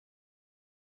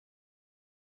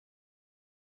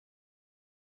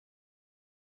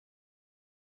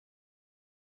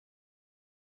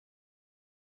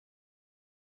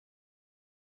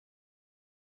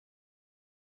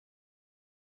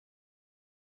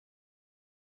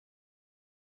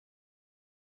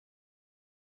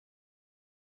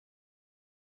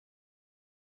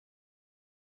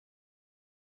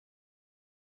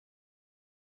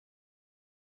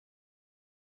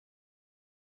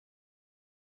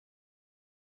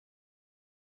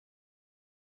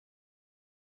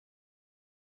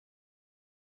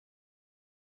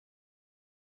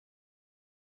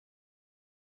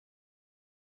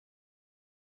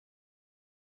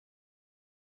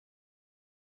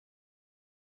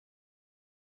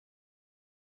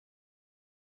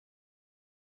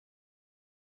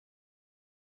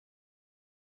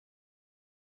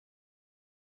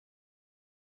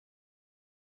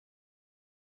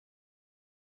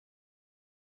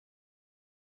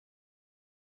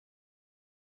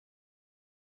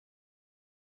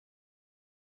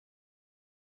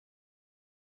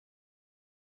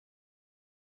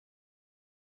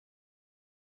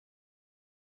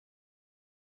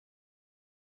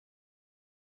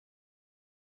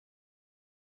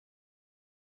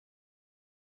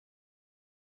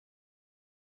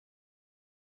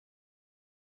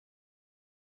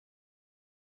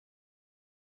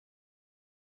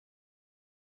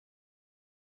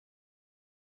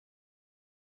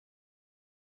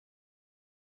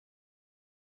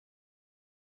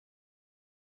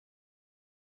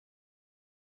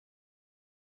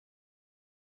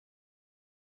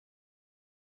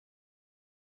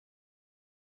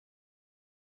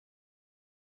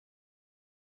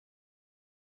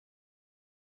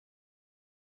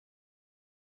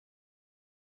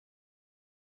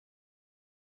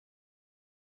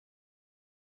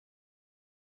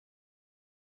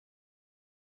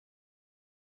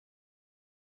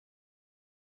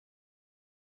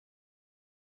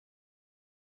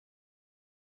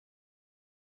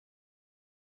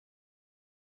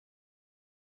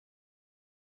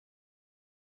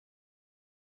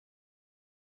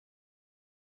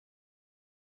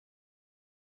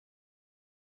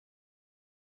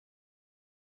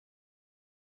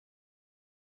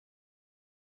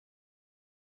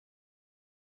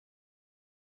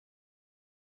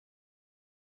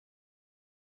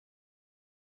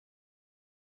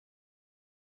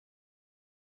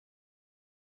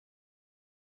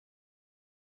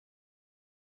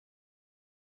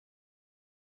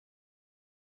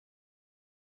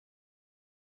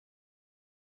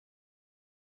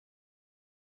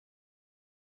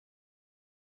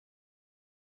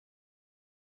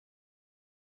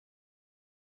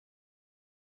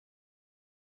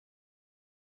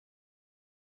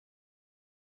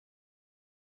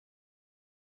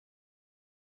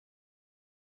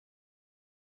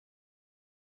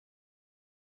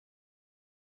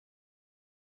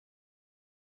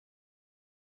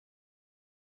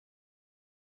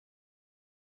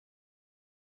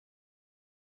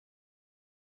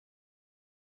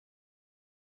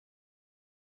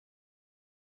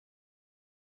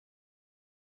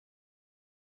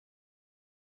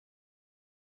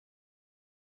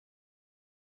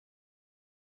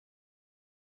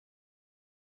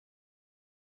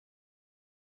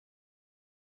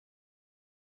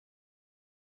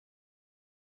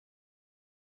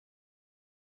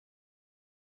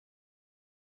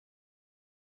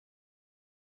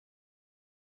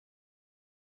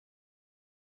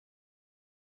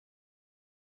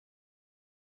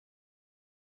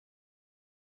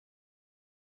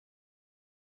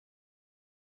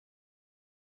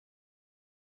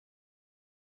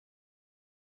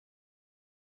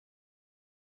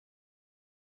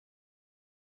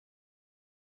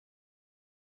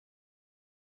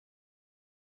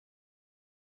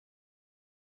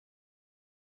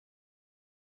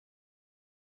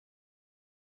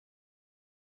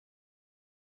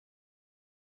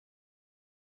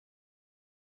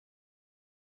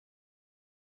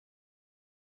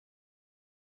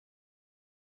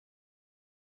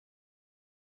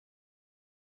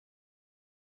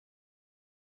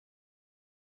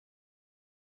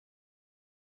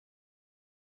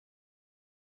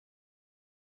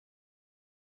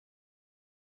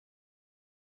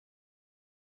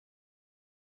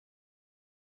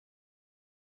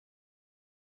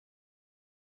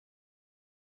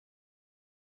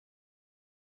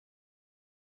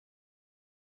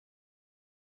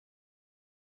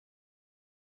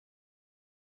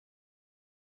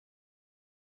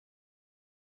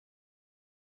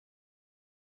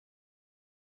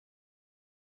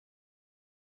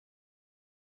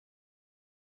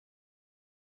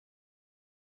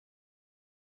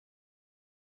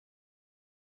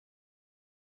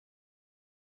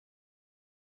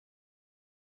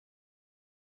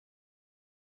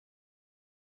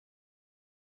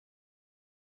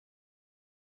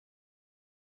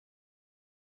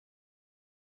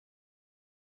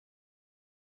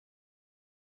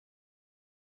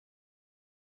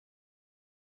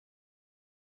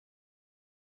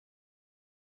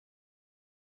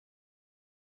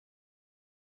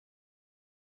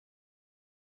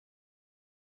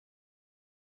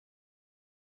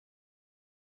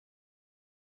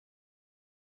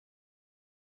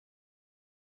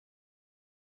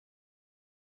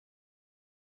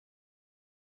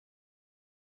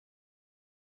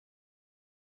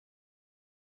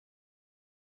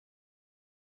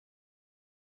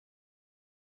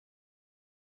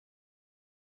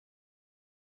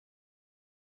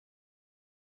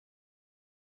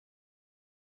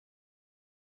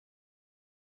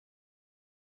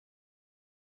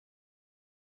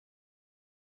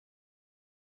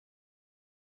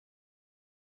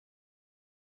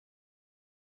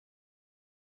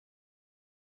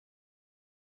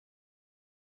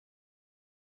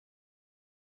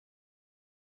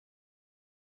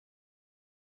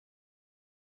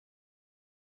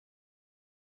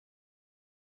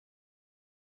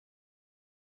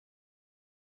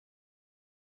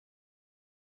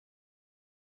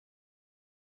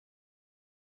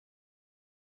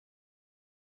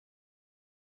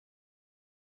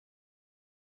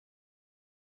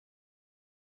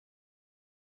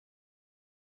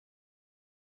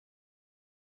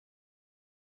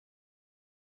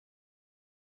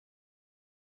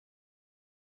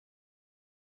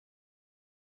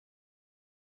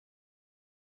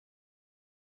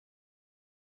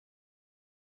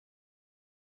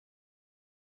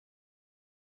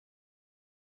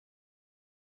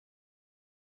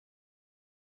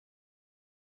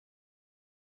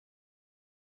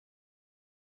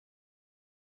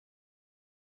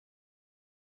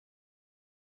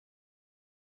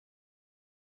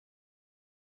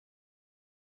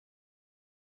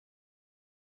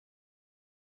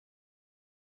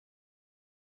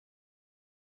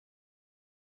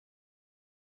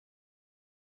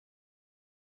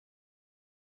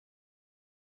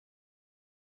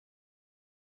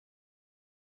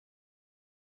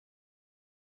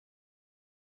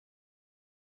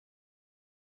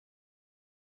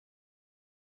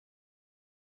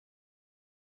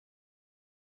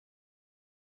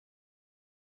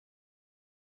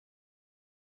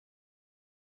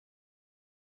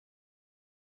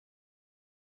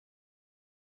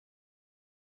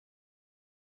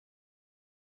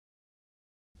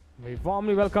We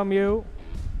warmly welcome you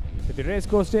to the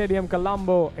Racecourse Stadium,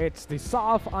 Colombo. It's the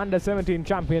SAFF Under-17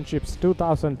 Championships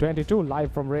 2022,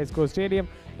 live from Racecourse Stadium.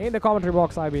 In the commentary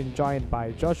box, I've been joined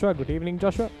by Joshua. Good evening,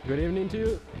 Joshua. Good evening to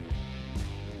you.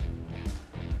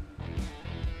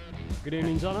 Good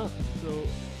evening, Jana. So,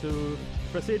 to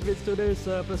proceed with today's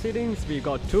proceedings, we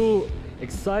got two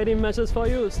exciting matches for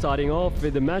you, starting off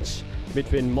with the match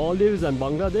between Maldives and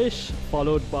Bangladesh,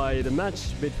 followed by the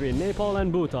match between Nepal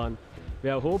and Bhutan. We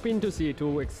are hoping to see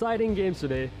two exciting games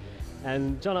today.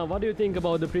 And Jana, what do you think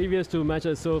about the previous two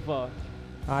matches so far?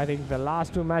 I think the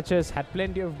last two matches had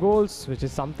plenty of goals, which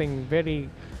is something very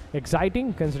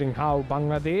exciting considering how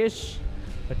Bangladesh,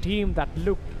 a team that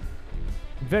looked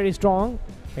very strong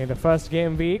in the first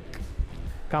game week,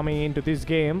 coming into this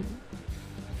game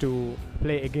to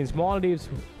play against Maldives,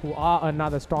 who are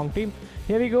another strong team.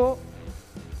 Here we go.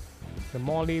 The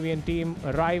Maldivian team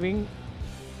arriving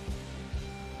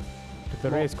to the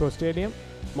Racecourse Stadium.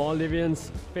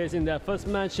 Maldivians facing their first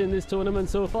match in this tournament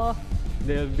so far.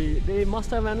 They must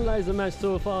have analyzed the match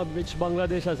so far, which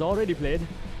Bangladesh has already played.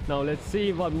 Now let's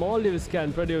see what Maldives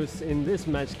can produce in this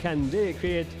match. Can they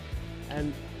create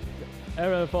an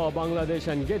error for Bangladesh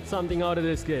and get something out of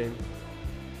this game?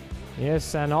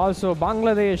 Yes, and also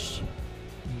Bangladesh,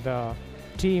 the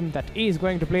team that is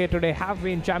going to play today, have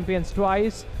been champions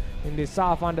twice in the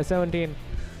SAFF Under-17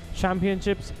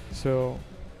 Championships. So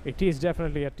it is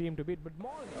definitely a team to beat. But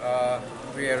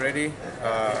we are ready.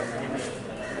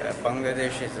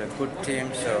 Bangladesh is a good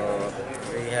team, so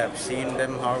we have seen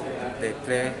them how they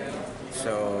play.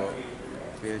 So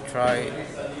we'll try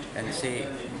and see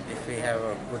if we have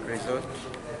a good result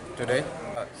today.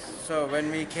 So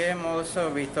when we came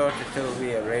also, we thought it will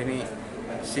be a rainy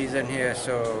season here,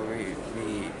 so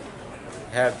we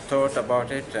have thought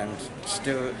about it, and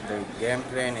still the game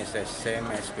plan is the same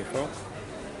as before.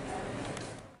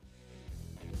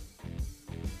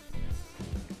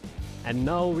 And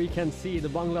now we can see the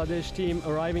Bangladesh team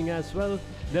arriving as well.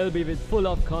 They'll be with full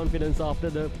of confidence after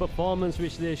the performance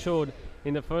which they showed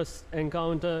in the first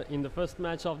encounter, in the first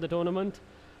match of the tournament.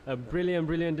 A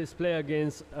brilliant display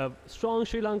against a strong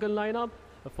Sri Lankan lineup,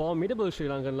 a formidable Sri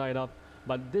Lankan lineup.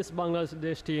 But this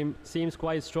Bangladesh team seems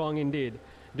quite strong indeed.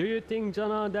 Do you think,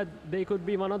 Jana, that they could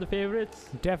be one of the favorites?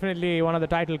 definitely one of the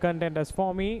title contenders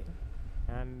for me.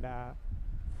 And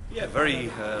yeah, very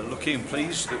lucky and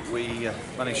pleased that we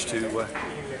managed to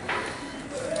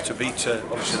beat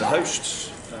obviously the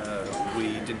hosts.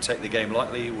 We didn't take the game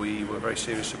lightly. We were very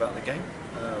serious about the game.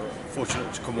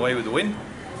 Fortunate to come away with the win,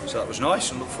 so that was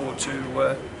nice, and look forward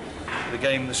to the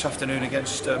game this afternoon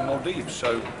against Maldives.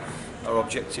 So our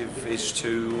objective is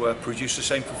to produce the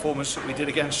same performance that we did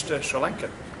against Sri Lanka,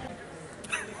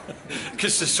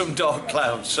 because there's some dark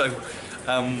clouds. So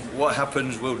what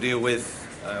happens we'll deal with.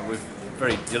 We're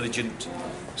very diligent,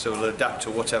 so we'll adapt to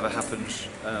whatever happens.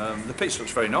 The pitch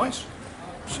looks very nice,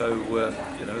 so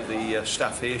you know, the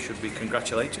staff here should be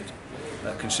congratulated,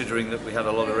 considering that we had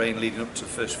a lot of rain leading up to the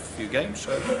first few games.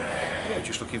 So yeah,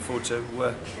 just looking forward to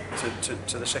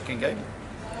the second game.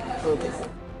 here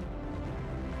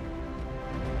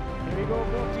we go,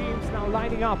 both teams now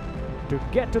lining up to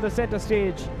get to the center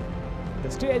stage. The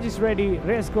stage is ready,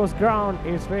 Racecourse ground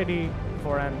is ready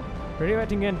for an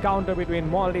riveting encounter between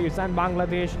Maldives and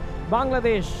Bangladesh.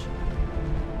 Bangladesh,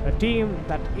 a team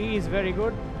that is very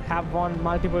good, have won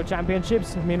multiple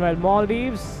championships. Meanwhile,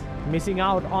 Maldives missing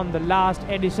out on the last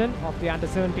edition of the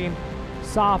Under-17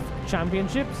 SAFF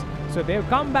Championships. So they've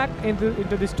come back into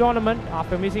this tournament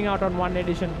after missing out on one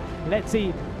edition. Let's see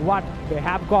what they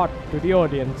have got to the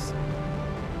audience.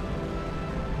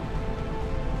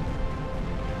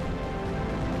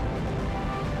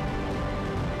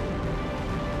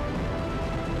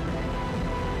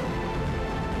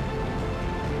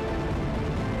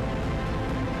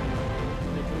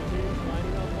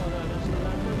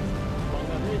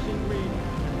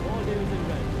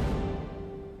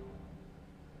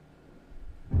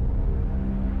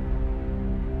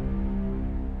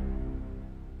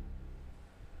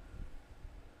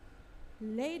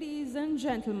 Ladies and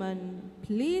gentlemen,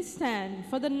 please stand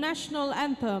for the national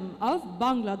anthem of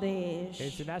Bangladesh.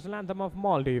 It's the national anthem of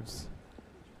Maldives.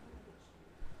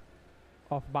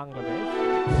 Of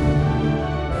Bangladesh.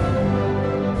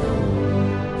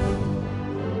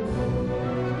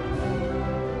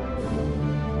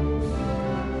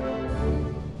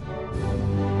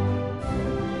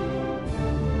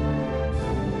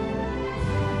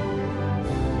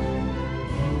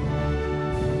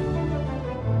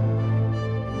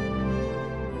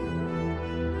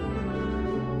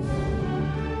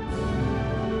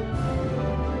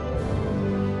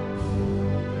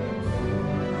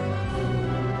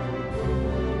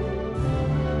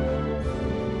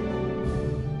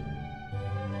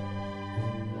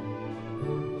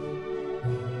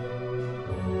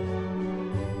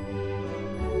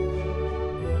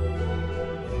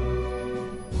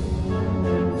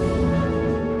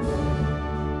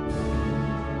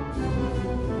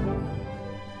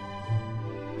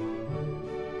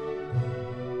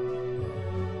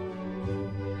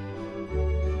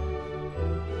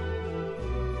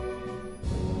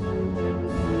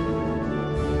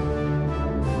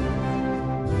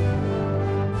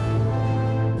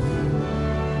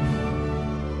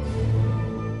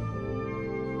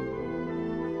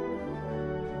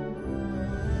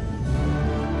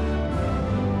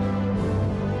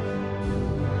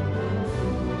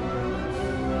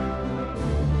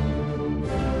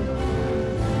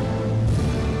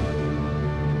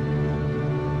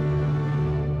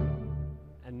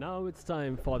 it's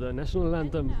time for the national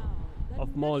anthem And now, the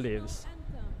of Maldives.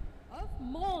 national anthem of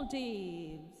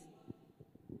Maldives.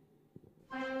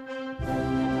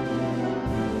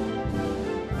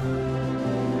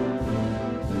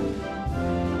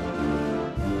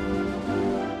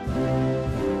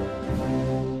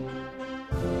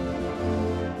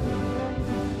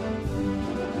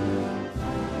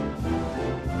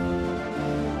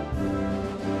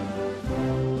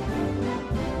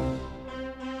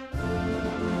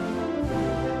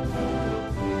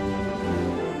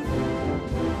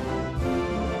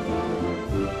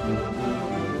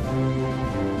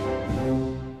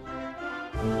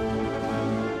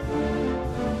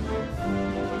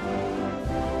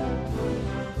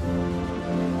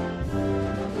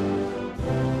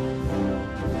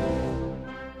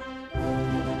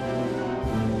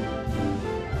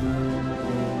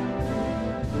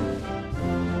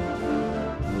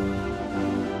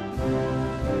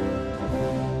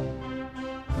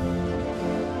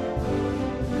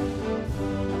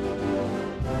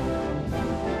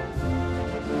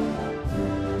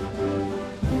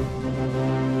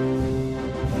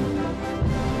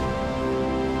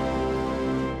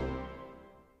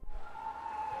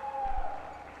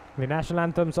 The national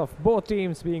anthems of both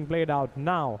teams being played out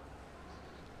now.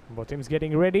 Both teams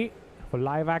getting ready for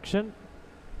live action.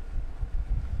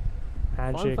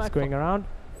 Handshakes fact going for- around.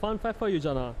 Fun fact for you,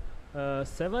 Jana.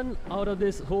 7 out of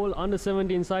this whole under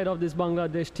 17 side of this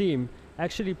Bangladesh team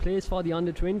actually plays for the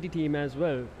under 20 team as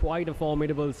well. Quite a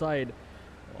formidable side.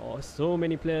 Oh, so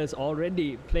many players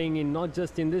already playing in not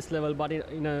just in this level but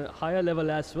in a higher level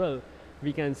as well.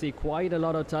 We can see quite a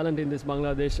lot of talent in this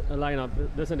Bangladesh lineup,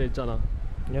 doesn't it, Jana?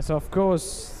 Yes, of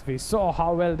course. We saw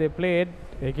how well they played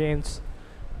against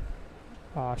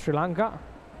Sri Lanka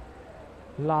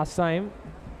last time.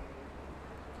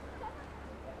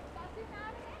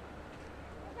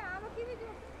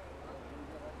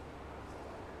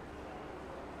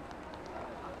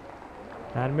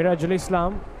 And Mirajul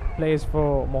Islam plays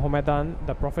for Mohammedan,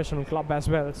 the professional club as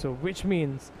well. So which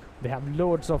means they have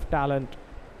loads of talent,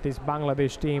 this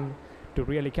Bangladesh team, to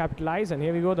really capitalize. And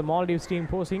here we go, the Maldives team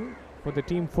posing for the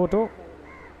team photo.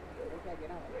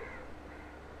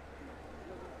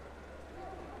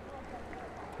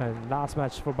 And last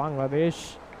match for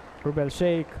Bangladesh, Rubel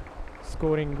Sheikh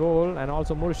scoring goal, and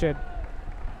also Murshid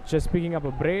just picking up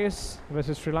a brace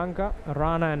versus Sri Lanka.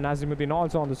 Rana and Nazimuddin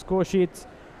also on the score sheets.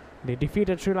 They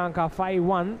defeated Sri Lanka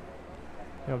 5-1.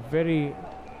 A very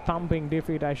thumping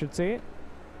defeat, I should say.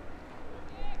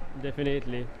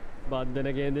 Definitely. But then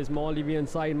again, this Maldivian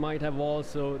side might have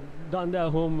also done their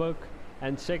homework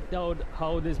and checked out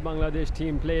how this Bangladesh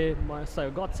team play. Must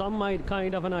have got some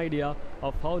kind of an idea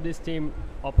of how this team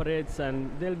operates,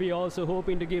 and they'll be also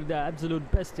hoping to give their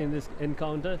absolute best in this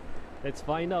encounter. Let's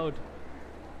find out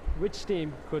which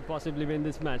team could possibly win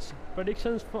this match.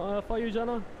 Predictions for you,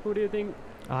 Jana? Who do you think?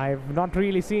 I've not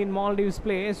really seen Maldives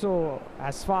play, so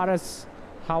as far as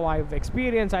how I've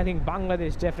experienced, I think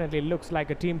Bangladesh definitely looks like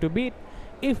a team to beat.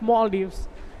 If Maldives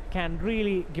can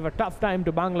really give a tough time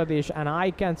to Bangladesh, and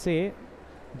I can say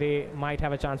they might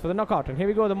have a chance for the knockout. And here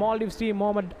we go, the Maldives team: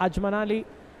 Mohammad Ajman Ali,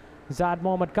 Zad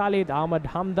Mohammad Khalid, Ahmad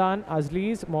Hamdan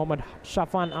Azliz, Mohammad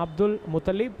Shafan Abdul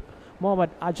Muttalib, Mohammad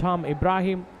Ajham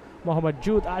Ibrahim, Mohammad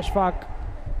Jude Ashfaq,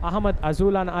 Ahmad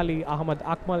Azulan Ali, Ahmad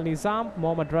Akmal Nizam,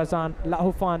 Mohammad Razan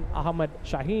Lahufan, Ahmad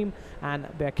Shaheen, and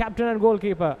their captain and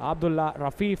goalkeeper Abdullah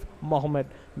Rafif Mohammed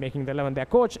making the 11. Their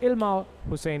coach Ilmao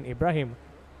Hussein Ibrahim.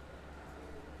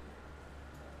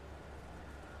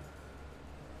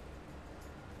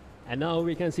 And now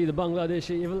we can see the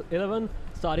Bangladeshi 11,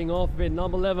 starting off with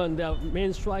number 11, their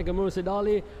main striker Mursid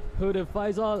Ali, Hudayf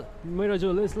Faisal,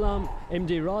 Mirajul Islam,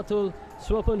 MD Ratul,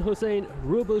 Swapan Hussain,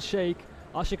 Rubel Sheikh,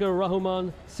 Ashikar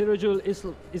Rahman, Sirajul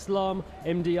Islam,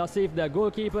 MD Asif, their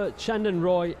goalkeeper Chandan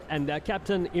Roy, and their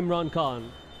captain Imran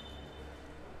Khan.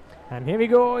 And here we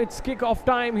go, it's kick-off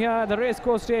time here at the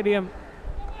Racecourse Stadium.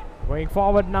 Going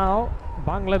forward now,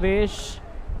 Bangladesh.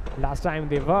 Last time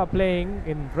they were playing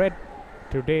in red.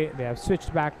 Today they have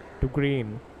switched back to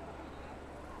green.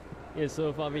 Yes,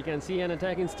 so far we can see an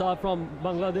attacking start from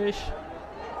Bangladesh.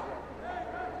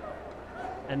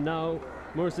 And now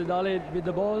Mursid Ali with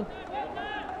the ball.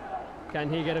 Can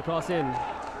he get a cross in?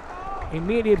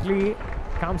 Immediately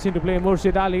comes into play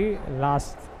Mursid Ali.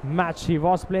 Last match he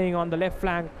was playing on the left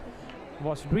flank,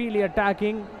 was really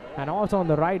attacking, and also on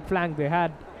the right flank they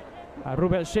had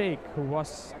Rubel Sheikh, who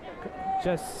was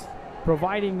just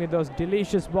providing with those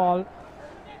delicious ball.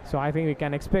 So I think we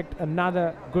can expect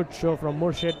another good show from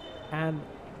Murshid and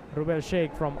Rubel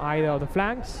Sheikh from either of the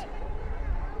flanks.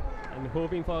 And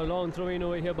hoping for a long throw in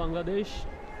over here, Bangladesh.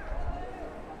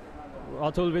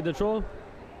 Ratul with the throw.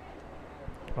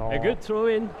 A good throw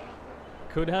in.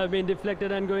 Could have been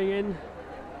deflected and going in.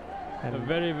 And a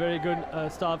very, very good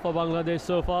start for Bangladesh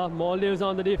so far. Maldives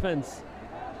on the defense.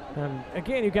 And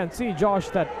again, you can see, Josh,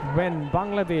 that when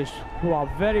Bangladesh, who are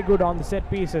very good on the set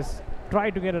pieces, try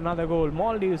to get another goal,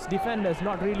 Maldives defenders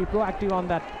not really proactive on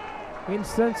that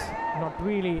instance, not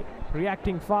really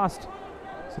reacting fast.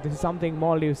 So this is something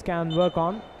Maldives can work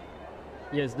on.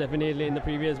 Yes, definitely. In the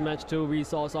previous match too, we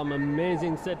saw some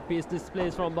amazing set piece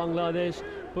displays from Bangladesh,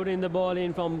 putting the ball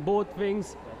in from both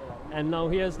wings. And now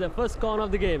here's the first corner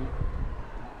of the game.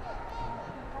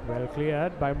 Well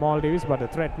cleared by Maldives, but the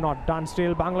threat not done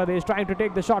still. Bangladesh trying to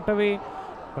take the shot away,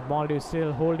 but Maldives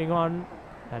still holding on.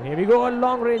 And here we go, a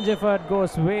long range effort,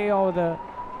 goes way over the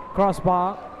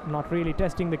crossbar, not really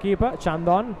testing the keeper.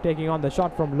 Chandon taking on the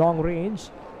shot from long range.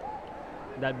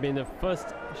 That being the first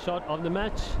shot of the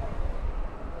match.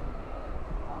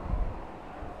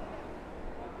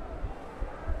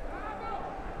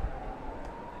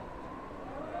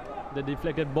 The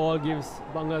deflected ball gives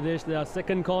Bangladesh their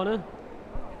second corner.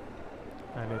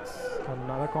 And it's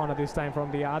another corner this time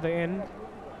from the other end.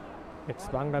 It's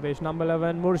Bangladesh number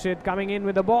 11, Murshid coming in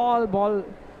with the ball. Ball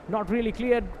not really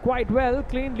cleared quite well,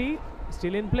 cleanly.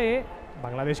 Still in play.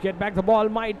 Bangladesh get back the ball,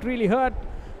 might really hurt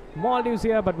Maldives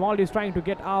here, but Maldives trying to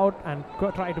get out and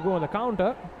try to go on the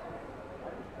counter.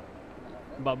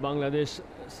 But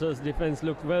Bangladesh's defense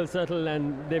looked well settled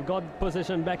and they've got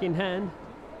possession back in hand.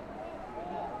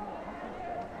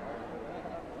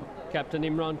 Captain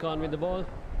Imran Khan with the ball.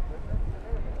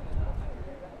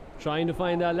 Trying to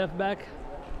find their left back.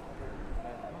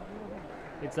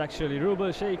 It's actually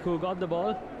Rubal Sheikh who got the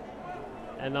ball.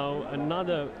 And now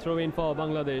another throw in for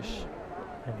Bangladesh.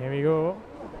 And here we go.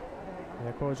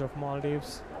 The coach of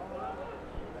Maldives,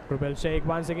 Rubal Sheikh,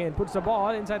 once again puts the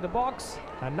ball inside the box.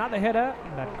 Another header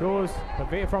that goes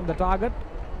away from the target.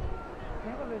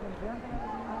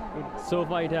 So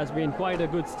far it has been quite a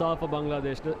good start for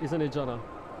Bangladesh, isn't it, Jana?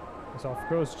 So of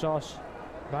course, Josh,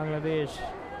 Bangladesh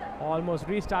almost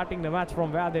restarting the match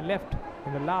from where they left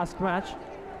in the last match.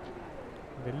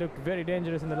 They looked very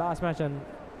dangerous in the last match, and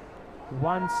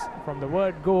once from the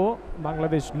word go,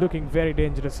 Bangladesh looking very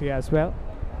dangerous here as well.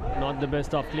 Not the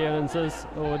best of clearances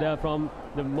over there from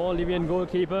the Maldivian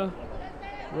goalkeeper,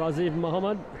 Raziv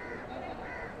Mohammed.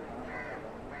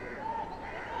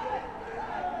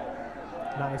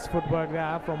 Nice footwork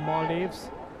there from Maldives.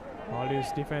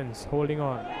 Maldives defense holding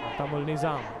on. Tamul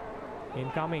Nizam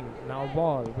incoming. Now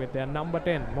ball with their number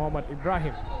 10, Mohammad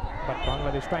Ibrahim. But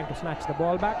Bangladesh trying to snatch the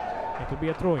ball back. It will be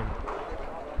a throw-in.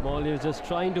 Maldives just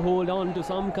trying to hold on to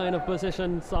some kind of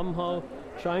possession somehow,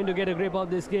 trying to get a grip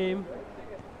of this game.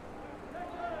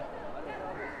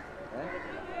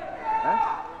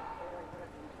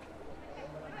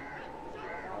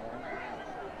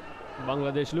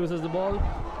 Bangladesh loses the ball.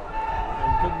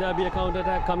 And could there be a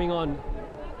counter-attack coming on?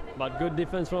 But good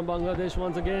defense from Bangladesh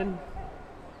once again.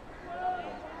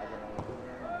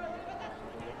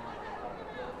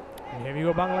 And here we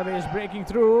go, Bangladesh breaking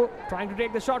through, trying to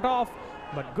take the shot off,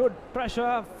 but good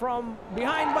pressure from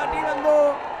behind. But even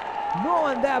though no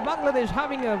one there, Bangladesh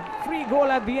having a free goal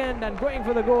at the end and going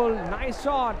for the goal. Nice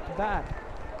shot that.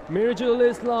 Mirjul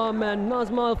Islam and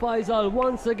Nazmal Faisal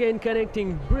once again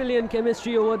connecting. Brilliant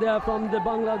chemistry over there from the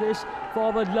Bangladesh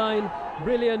forward line.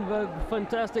 Brilliant work,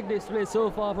 fantastic display so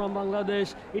far from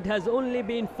Bangladesh. It has only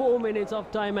been 4 minutes of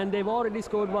time and they've already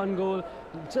scored 1 goal,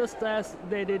 just as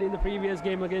they did in the previous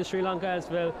game against Sri Lanka as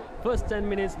well. First 10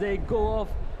 minutes they go off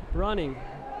running.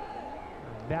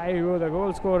 There you go, the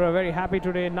goal scorer, very happy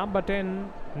today. Number 10,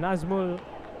 Nazmul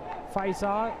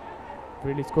Faisal,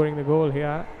 really scoring the goal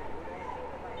here.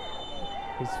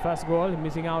 His first goal,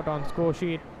 missing out on score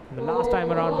sheet the last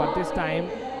time around, but this time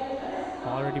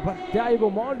already. But there you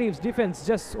go, Maldives defense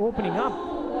just opening up.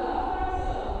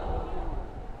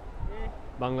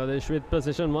 Bangladesh with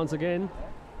possession once again.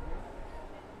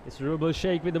 It's Rubal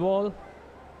Sheikh with the ball.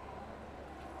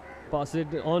 Pass it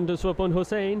on to Swapun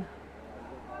Hussain.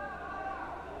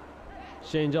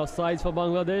 Change of sides for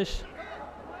Bangladesh.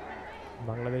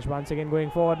 Bangladesh once again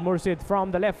going forward. Murshid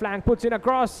from the left flank puts in a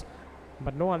cross,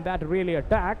 but no one there to really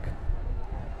attack.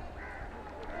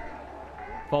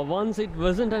 For once it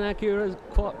wasn't an accurate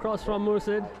cross from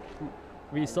Murshid.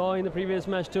 We saw in the previous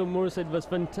match too, Murshid was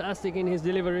fantastic in his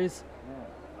deliveries.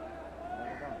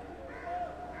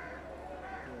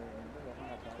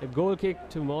 A goal kick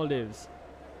to Maldives.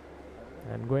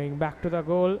 And going back to the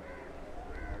goal,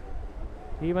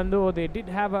 even though they did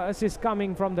have an assist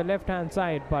coming from the left hand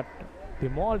side, but the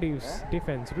Maldives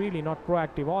defense really not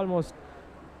proactive, almost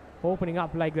opening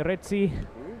up like the Red Sea.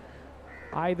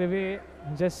 Either way,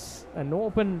 just an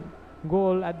open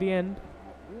goal at the end.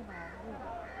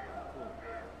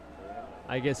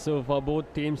 I guess so far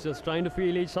both teams just trying to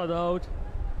feel each other out.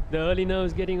 The early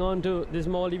nerves getting onto this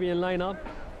Maldivian lineup.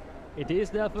 It is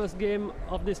their first game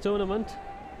of this tournament.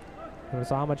 It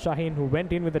was Ahmad Shaheen who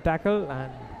went in with the tackle,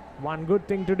 and one good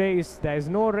thing today is there is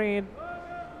no rain.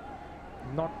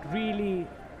 Not really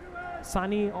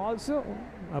sunny also,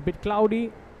 a bit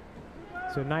cloudy.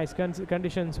 So nice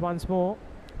conditions once more.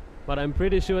 But I'm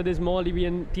pretty sure this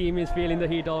Maldivian team is feeling the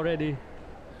heat already.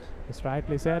 It's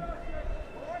rightly said.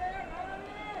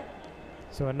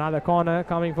 So another corner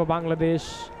coming for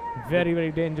Bangladesh. Very,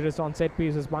 very dangerous on set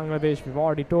pieces, Bangladesh. We've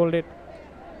already told it.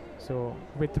 So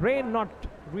with rain not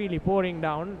really pouring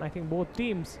down, I think both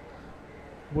teams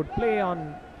would play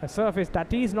on a surface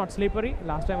that is not slippery.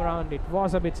 Last time around it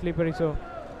was a bit slippery, so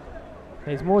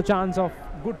there's more chance of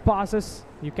good passes.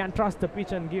 You can trust the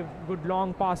pitch and give good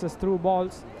long passes through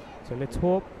balls. So let's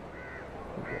hope.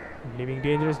 Living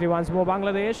dangerously once more,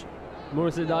 Bangladesh.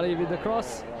 Mursid Ali with the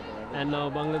cross, and now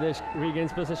Bangladesh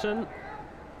regains possession.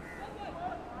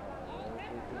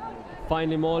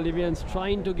 Finally Maldivians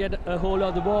trying to get a hold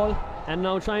of the ball and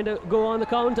now trying to go on the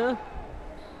counter.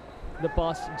 The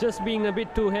pass just being a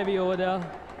bit too heavy over there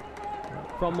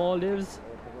from Maldives.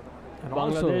 And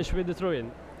Bangladesh with the throw-in.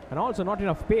 And also not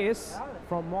enough pace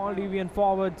from Maldivian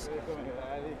forwards.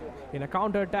 In a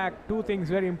counter-attack, two things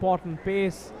very important,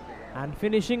 pace and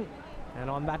finishing. And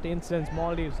on that instance,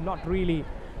 Maldives not really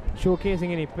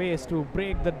showcasing any pace to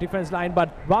break the defense line, but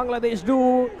Bangladesh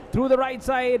do through the right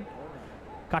side,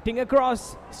 cutting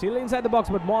across, still inside the box,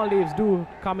 but Maldives do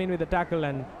come in with the tackle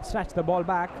and snatch the ball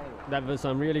back. That was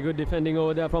some really good defending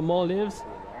over there from Maldives,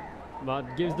 but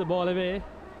gives the ball away.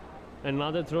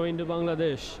 Another throw into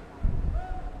Bangladesh.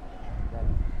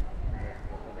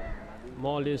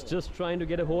 Maldives just trying to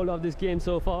get a hold of this game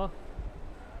so far.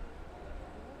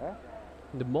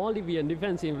 The Maldivian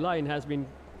defensive line has been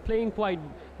playing quite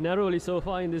narrowly so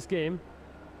far in this game.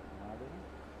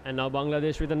 And now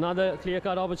Bangladesh with another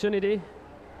clear-cut opportunity.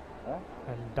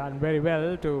 And done very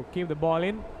well to keep the ball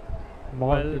in.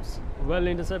 Well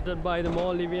intercepted by the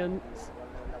Maldivians.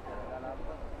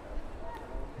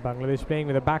 Bangladesh playing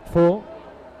with a back four,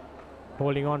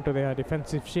 holding on to their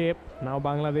defensive shape. Now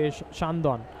Bangladesh,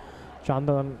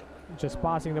 Shandon just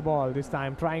passing the ball, this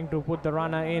time trying to put the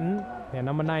runner in. Their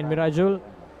number 9, Mirajul.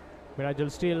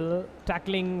 Mirajul still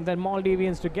tackling the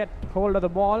Maldivians to get hold of the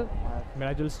ball.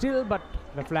 Mirajul still, but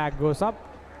the flag goes up.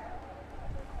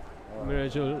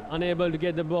 Mirajul unable to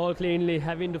get the ball cleanly,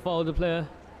 having to foul the player.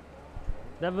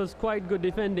 That was quite good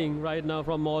defending right now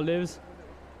from Maldives.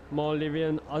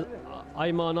 Maldivian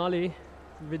Ayman Ali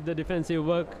with the defensive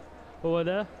work over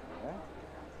there.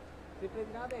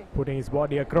 Putting his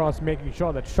body across, making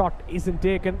sure that shot isn't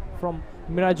taken from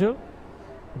Mirajul.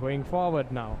 Going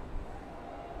forward now.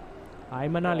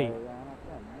 Ayman Ali.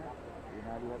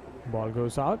 Ball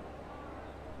goes out.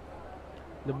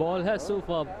 The ball has so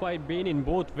far quite been in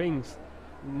both wings,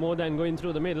 more than going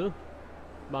through the middle.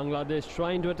 Bangladesh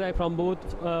trying to attack from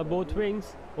both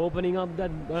wings, opening up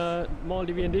that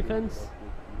Maldivian defense.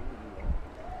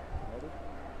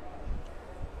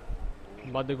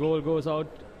 But the goal goes out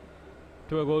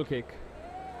to a goal kick.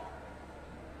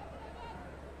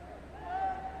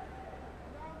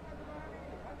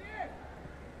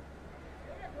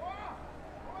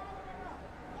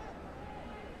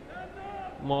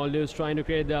 Maldives trying to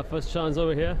create their first chance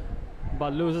over here,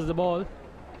 but loses the ball.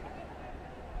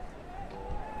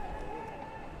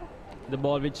 The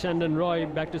ball with Chandan Roy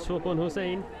back to Swapon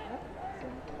Hussain.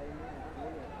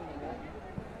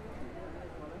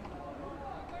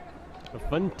 A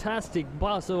fantastic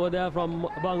pass over there from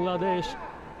Bangladesh,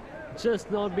 just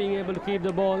not being able to keep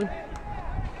the ball,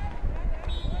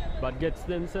 but gets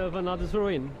themselves another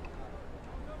throw-in.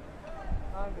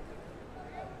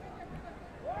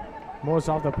 Most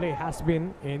of the play has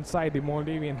been inside the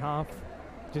Maldivian half,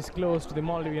 just close to the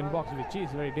Maldivian box, which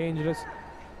is very dangerous.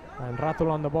 And Ratul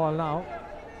on the ball now.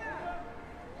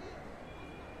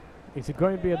 Is it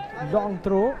going to be a long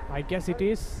throw? I guess it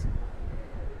is.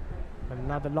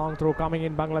 Another long throw coming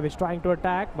in. Bangladesh trying to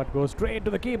attack, but goes straight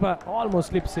to the keeper. Almost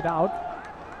slips it out.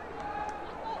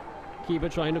 Keeper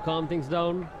trying to calm things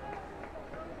down,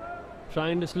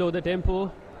 trying to slow the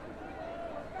tempo.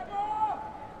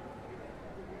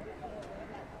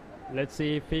 Let's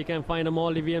see if he can find a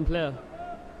Maldivian player.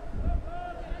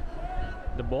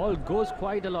 The ball goes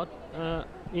quite a lot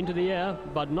into the air,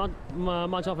 but not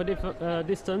much of a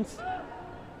distance.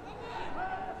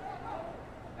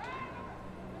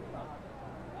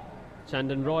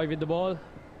 Chandan Roy with the ball,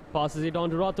 passes it on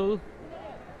to Ratul.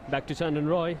 Back to Chandan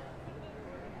Roy.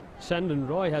 Chandan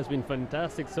Roy has been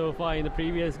fantastic so far in the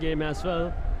previous game as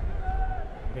well.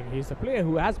 I think he's the player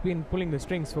who has been pulling the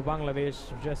strings for Bangladesh,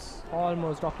 just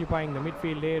almost occupying the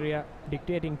midfield area,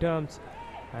 dictating terms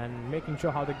and making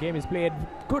sure how the game is played.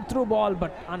 Good through ball,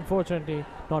 but unfortunately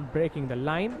not breaking the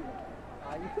line.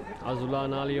 Azullah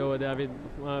Ali over there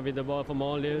with the ball for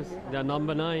Maldives. They're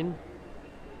number 9.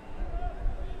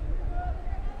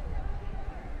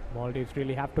 Maldives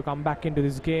really have to come back into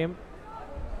this game.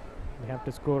 They have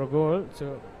to score a goal.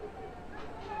 So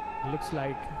it looks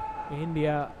like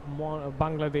India,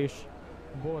 Bangladesh,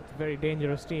 both very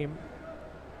dangerous team.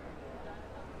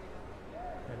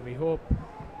 And we hope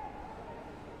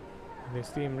this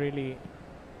team really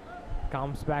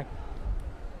comes back.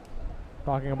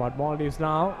 Talking about Maldives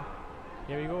now.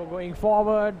 Here we go, going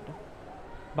forward.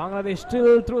 Bangladesh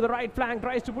still through the right flank,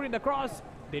 tries to put in the cross.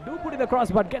 They do put in the cross,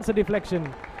 but gets a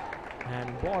deflection.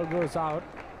 And ball goes out.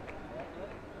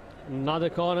 Another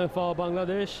corner for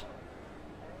Bangladesh.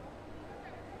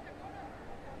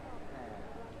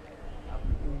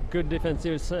 Good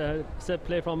defensive set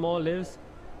play from Maldives.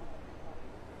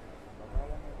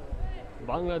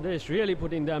 Bangladesh really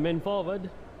putting their men forward.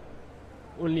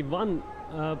 Only one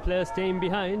player staying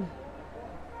behind.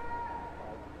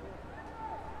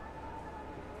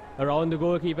 Around the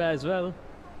goalkeeper as well.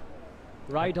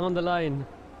 Right on the line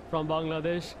from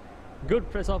Bangladesh. Good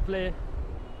press of play.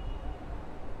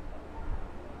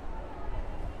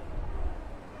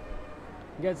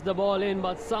 Gets the ball in,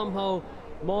 but somehow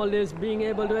Maldives being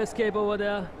able to escape over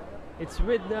there. It's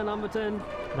with their number 10.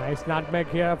 Nice nutmeg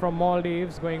here from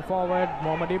Maldives. Going forward,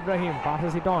 Mohammad Ibrahim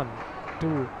passes it on to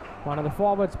one of the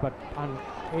forwards, but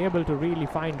unable to really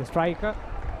find the striker.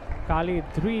 Khalid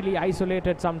really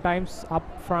isolated sometimes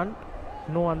up front.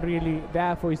 No one really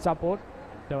there for his support.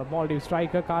 The Maldives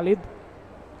striker, Khalid.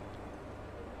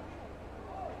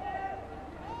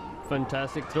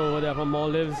 Fantastic throw over there from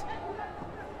Maldives.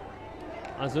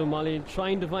 Azum Ali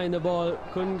trying to find the ball,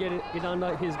 couldn't get it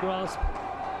under his grasp.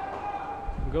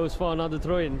 Goes for another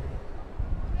throw-in.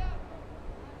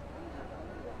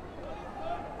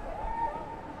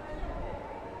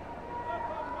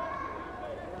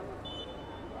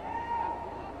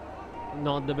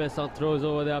 Not the best of throws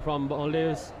over there from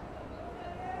Maldives.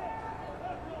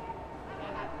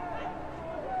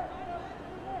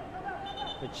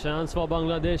 A chance for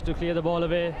Bangladesh to clear the ball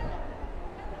away.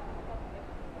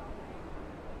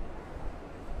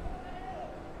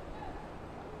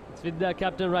 It's with their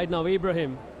captain right now,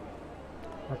 Ibrahim.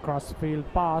 A cross-field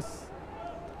pass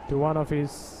to one of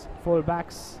his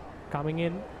full-backs coming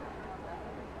in.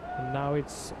 And now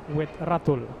it's with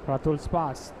Ratul. Ratul's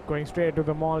pass going straight to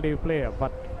the Maldives player,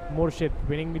 but Murshid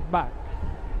winning it back.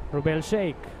 Rubel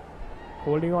Sheikh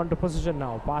holding on to position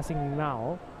now, passing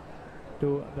now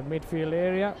to the midfield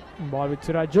area. Ball with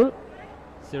Sirajul.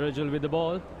 Sirajul with the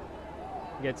ball.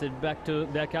 Gets it back to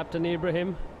their captain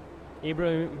Ibrahim.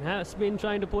 Ibrahim has been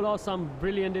trying to pull out some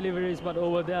brilliant deliveries, but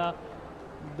over there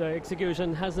the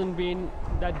execution hasn't been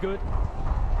that good.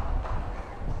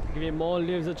 Giving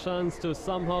Maldives a chance to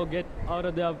somehow get out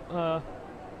of their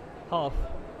half.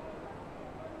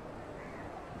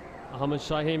 Ahmed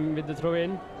Shahim with the throw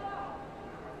in.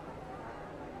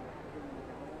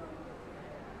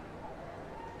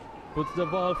 Puts the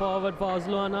ball forward for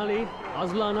Azlan Ali.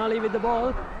 Azlan Ali with the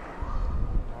ball.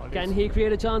 Can he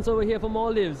create a chance over here for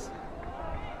Maldives?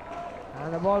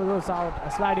 And the ball goes out.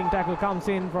 A sliding tackle comes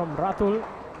in from Ratul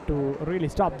to really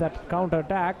stop that counter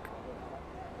attack.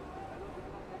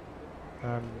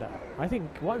 And I think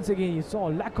once again you saw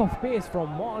lack of pace from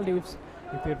Maldives.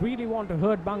 If they really want to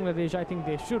hurt Bangladesh, I think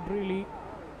they should really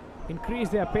increase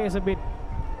their pace a bit,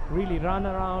 really run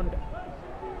around.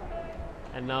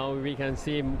 And now we can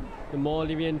see the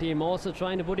Maldivian team also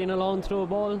trying to put in a long throw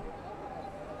ball.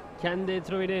 Can they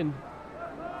throw it in?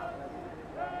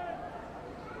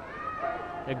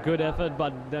 A good effort,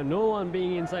 but there's no one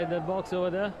being inside that box over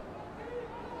there.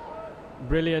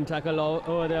 Brilliant tackle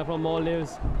over there from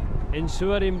Maldives,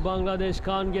 ensuring Bangladesh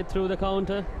can't get through the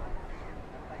counter.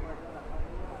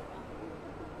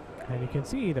 And you can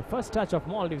see the first touch of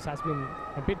Maldives has been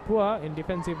a bit poor in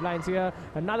defensive lines here.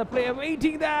 Another player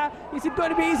waiting there. Is it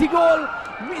going to be easy goal?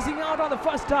 Missing out on the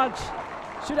first touch.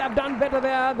 Should have done better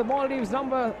there. The Maldives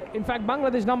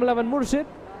Bangladesh number 11, Murshid.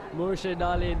 Murshid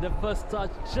Ali, the first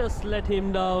touch just let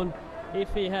him down.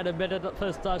 If he had a better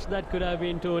first touch, that could have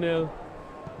been 2-0.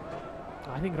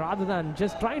 I think rather than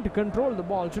just trying to control the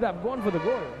ball, should have gone for the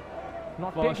goal.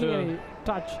 Not taking any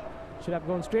touch. Should have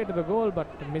gone straight to the goal, but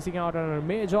missing out on a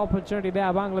major opportunity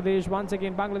there. Bangladesh, once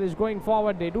again, Bangladesh going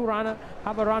forward. They do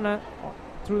have a runner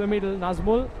through the middle.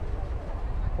 Nazmul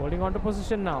holding on to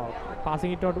position now.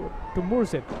 Passing it to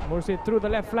Murshid. Murshid through the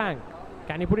left flank.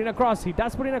 Can he put in a cross? He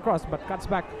does put in a cross, but cuts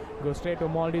back. Goes straight to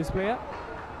Maldives player.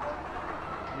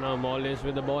 Now Maldives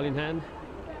with the ball in hand.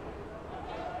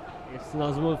 It's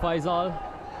Nazmul Faisal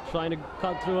trying to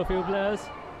cut through a few players.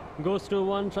 Goes through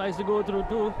one, tries to go through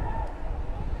two.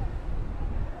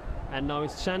 And now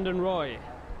it's Shandon Roy.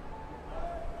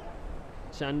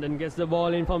 Shandon gets the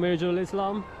ball in for Mirzul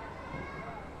Islam.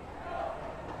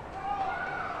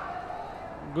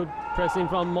 Good pressing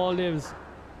from Maldives.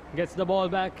 Gets the ball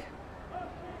back.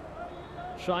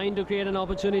 Trying to create an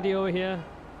opportunity over here.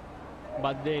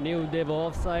 But they knew they were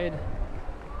offside.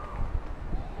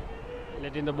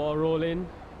 Letting the ball roll in.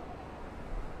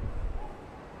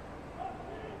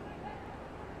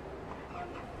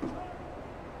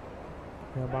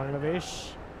 Here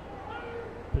Bangladesh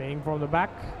playing from the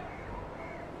back.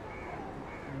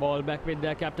 Ball back with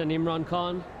their captain Imran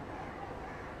Khan.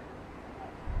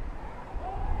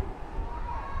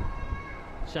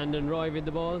 Shandon Roy with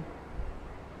the ball.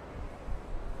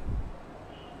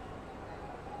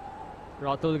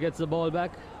 Ratul gets the ball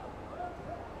back.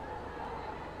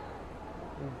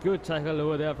 Good tackle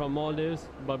over there from Maldives,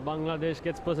 but Bangladesh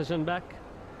gets possession back.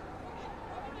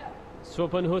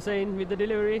 Sopan Hussain with the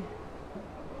delivery.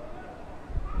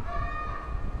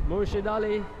 Murshid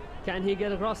Ali, can he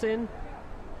get across in?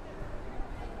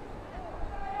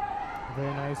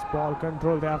 Very nice ball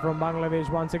control there from Bangladesh.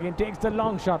 Once again takes the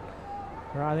long shot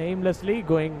rather aimlessly,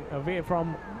 going away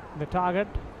from the target.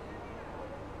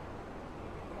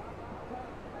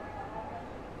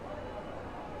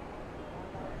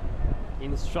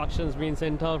 Instructions being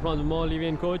sent out from the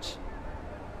Maldivian coach.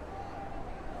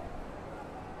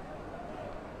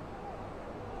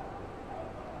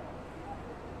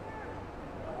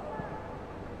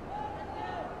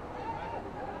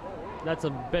 That's a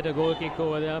better goal kick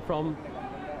over there from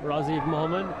Razif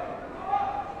Mohammed.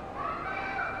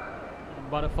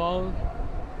 But a foul.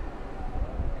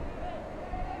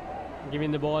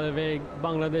 Giving the ball away.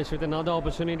 Bangladesh with another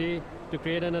opportunity to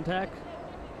create an attack.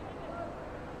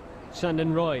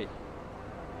 Shandon Roy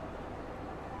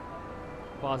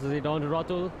passes it on to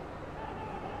Ratul.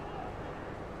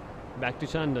 Back to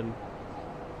Shandon.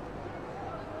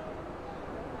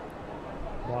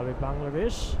 Ball with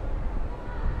Bangladesh.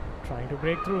 Trying to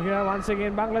break through here. Once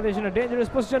again, Bangladesh in a dangerous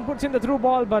position. Puts in the through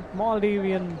ball, but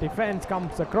Maldivian defense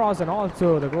comes across, and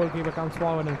also the goalkeeper comes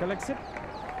forward and collects it.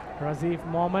 Razif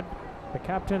Mohammed, the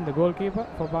captain, the goalkeeper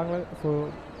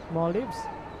for Maldives.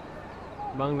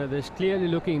 Bangladesh clearly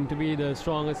looking to be the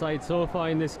stronger side so far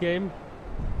in this game.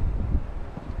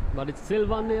 But it's still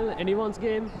 1-0, anyone's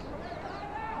game.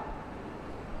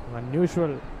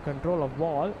 Unusual control of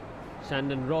ball.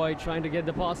 Shandon Roy trying to get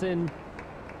the pass in.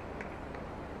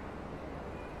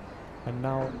 And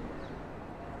now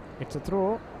it's a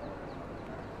throw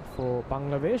for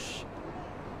Bangladesh.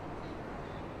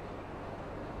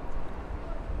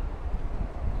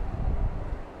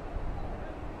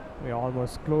 We're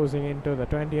almost closing into the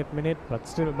 20th minute, but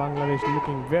still Bangladesh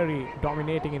looking very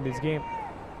dominating in this game.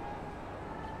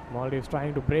 Maldives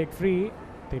trying to break free.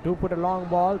 They do put a long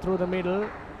ball through the middle,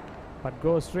 but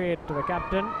go straight to the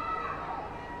captain.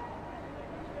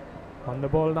 On the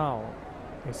ball now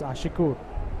is Ashikur.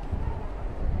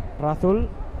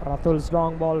 Ratul's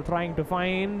long ball trying to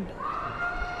find.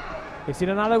 Is it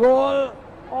another goal?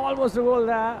 Almost a goal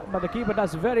there, but the keeper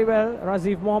does very well.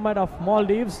 Razif Mohammed of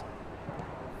Maldives.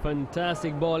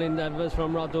 Fantastic ball in that verse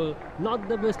from Ratul. Not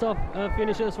the best of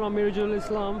finishers from Mirzul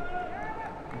Islam,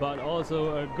 but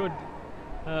also a good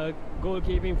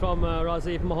goalkeeping from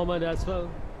Razif Mohammed as well.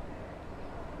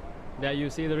 There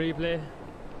you see the replay.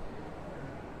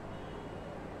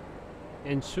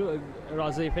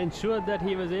 Razif ensured that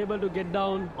he was able to get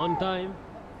down on time,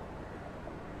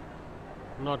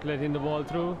 not letting the ball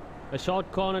through. A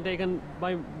short corner taken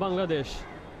by Bangladesh.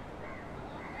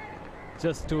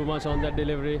 Just too much on that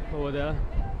delivery over there.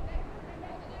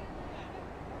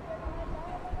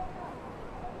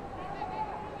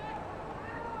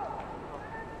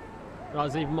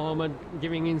 Razif Mohammed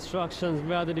giving instructions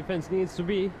where the defense needs to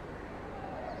be.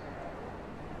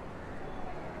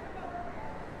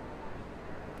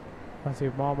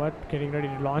 Razif Mohammed getting ready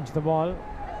to launch the ball.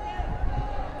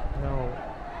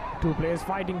 Now two players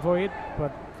fighting for it,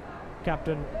 but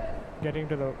captain getting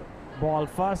to the ball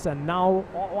first, and now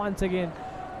once again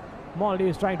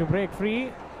Maldives trying to break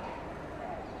free.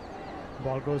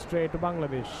 Ball goes straight to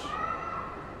Bangladesh.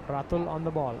 Ratul on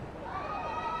the ball.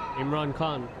 Imran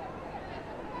Khan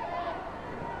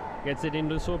gets it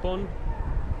into Sopon.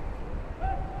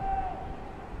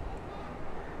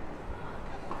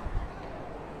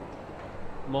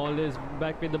 Maldives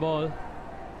back with the ball.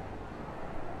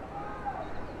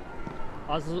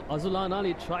 Azulan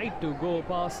Ali tried to go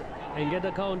past and get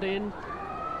the count in.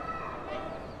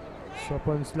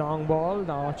 Sopan's long ball,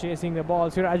 now chasing the ball.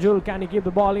 Sirajul, can he keep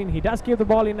the ball in? He does keep the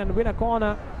ball in and win a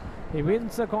corner. He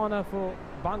wins a corner for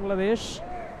Bangladesh.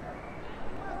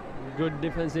 Good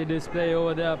defensive display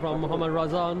over there from Mohammad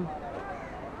Razan.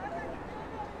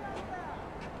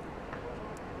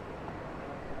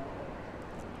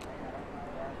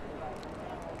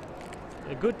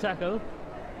 A good tackle.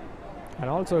 And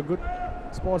also a good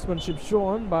sportsmanship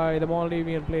shown by the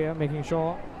Maldivian player, making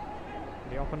sure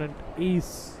the opponent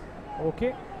is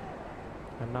okay.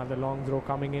 Another long throw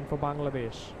coming in for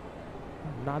Bangladesh.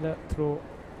 Another throw.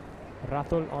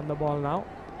 Rathul on the ball now,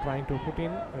 trying to put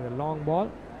in with a long ball.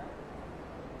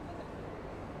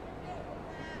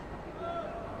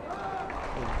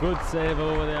 A good save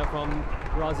over there from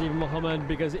Razif Mohammed,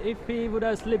 because if he would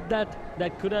have slipped that,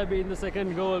 that could have been the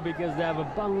second goal, because they have a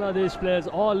Bangladesh players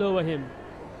all over him.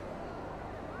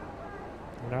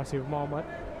 Razif Mohammed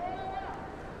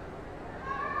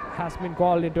has been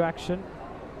called into action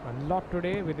a lot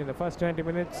today within the first 20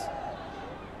 minutes.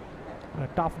 A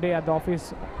tough day at the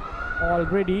office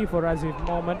already for Razif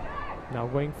Mohammed. Now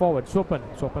going forward,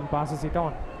 Sopan passes it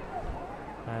on,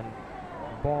 and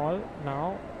ball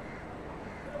now.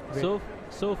 So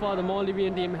far the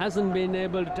Maldivian team hasn't been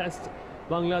able to test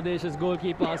Bangladesh's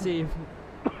goalkeeper Asif.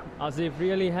 Asif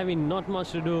really having not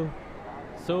much to do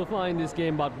so far in this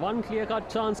game, but one clear-cut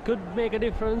chance could make a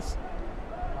difference.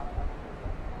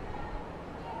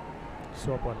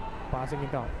 Sopan passing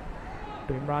it on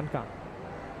to Imran Khan.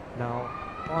 Now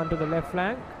on to the left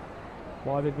flank.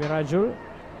 Ball with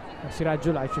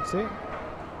Sirajul I should say.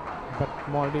 But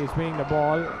Maldives winning the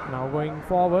ball. Now going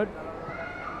forward.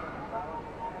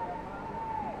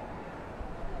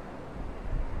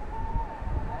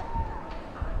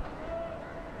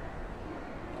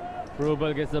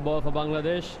 Rubal gets the ball for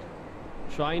Bangladesh,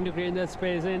 trying to create that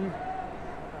space in.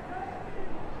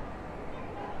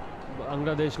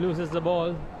 Bangladesh loses the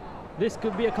ball. This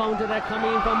could be a counter-attack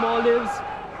coming in from Maldives.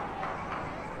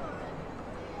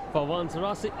 For once,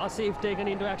 Asif taken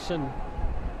into action.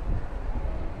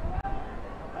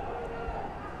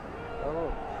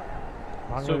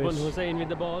 Subhan Hussain with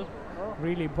the ball.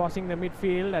 Really bossing the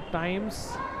midfield at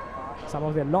times. Some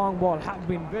of their long ball have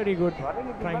been very good,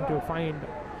 trying to find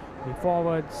the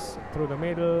forwards through the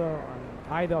middle and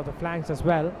either of the flanks as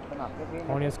well.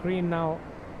 On your screen now,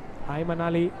 Ayman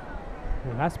Ali,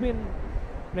 who has been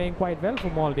playing quite well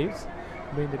for Maldives,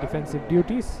 doing the defensive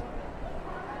duties.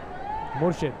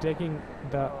 Murshid taking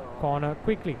the corner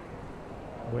quickly,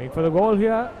 going for the goal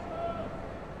here.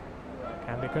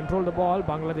 Can they control the ball?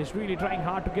 Bangladesh really trying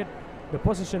hard to get the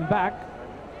possession back.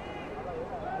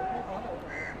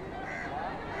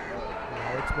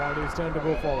 Now it's Maldives' turn to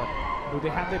go forward. Do they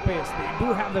have the pace? They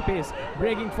do have the pace.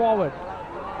 Breaking forward,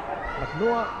 but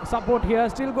no support here.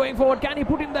 Still going forward. Can he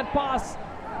put in that pass?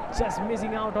 Just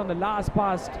missing out on the last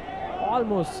pass.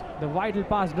 Almost the vital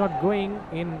pass not going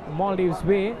in Maldives'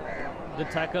 way. The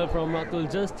tackle from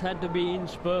Rathul just had to be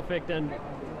inch perfect, and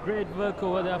great work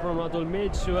over there from Rathul.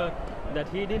 Made sure that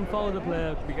he didn't foul the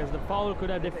player, because the foul could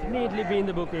have definitely been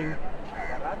the booking.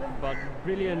 But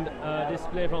brilliant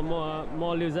display from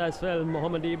Maldives as well.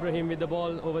 Mohammad Ibrahim with the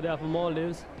ball over there for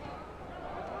Maldives.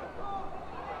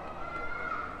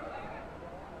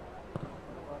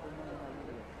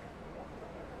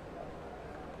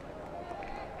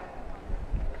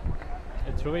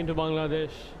 A throw into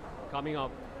Bangladesh coming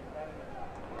up.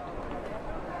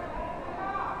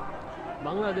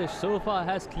 Bangladesh so far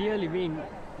has clearly been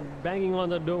banging on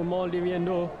the door, Maldivian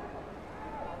door.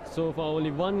 So far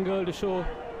only one goal to show,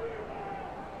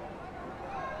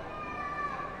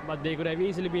 but they could have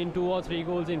easily been 2 or 3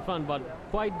 goals in front. But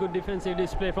quite good defensive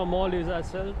display from Maldives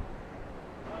as well.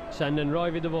 Shandon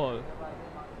Roy with the ball,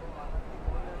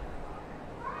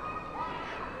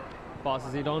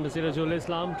 passes it on to Sirajul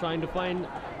Islam, trying to find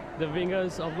the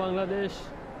wingers of Bangladesh.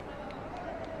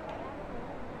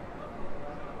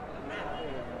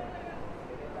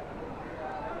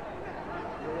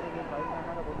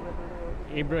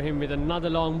 Ibrahim with another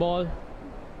long ball.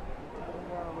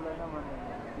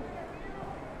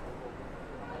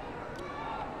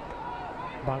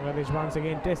 Bangladesh once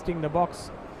again testing the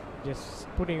box, just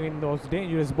putting in those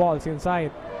dangerous balls inside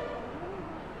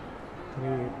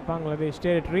the Bangladesh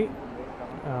territory,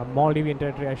 Maldivian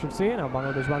territory I should say. Now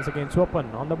Bangladesh once again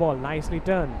Sopan on the ball, nicely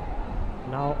turned.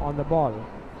 Now on the ball,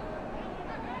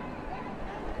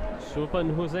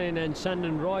 Sopan Hussain and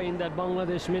Shandon Roy in that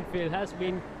Bangladesh midfield has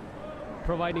been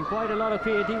providing quite a lot of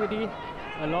creativity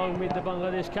along with the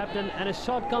Bangladesh captain, and a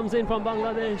shot comes in from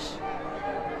Bangladesh,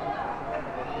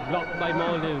 blocked by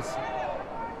Maldives.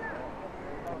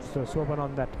 So Sopan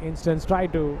on that instance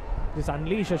tried to just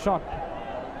unleash a shot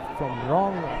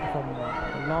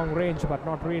from long range, but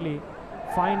not really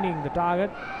finding the target.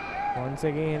 Once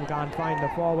again, can't find the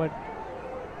forward.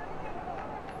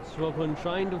 Swapun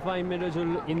trying to find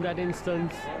Mirajul in that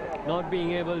instance, not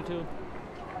being able to.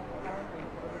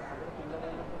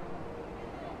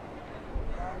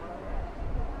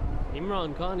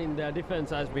 Imran Khan in their defense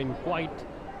has been quite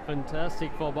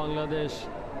fantastic for Bangladesh.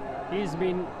 He's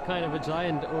been kind of a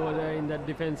giant over there in that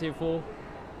defensive four.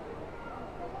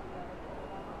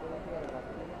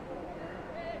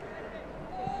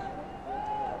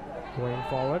 Going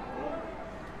forward,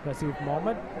 Rasif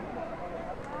Mohammed.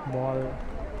 Ball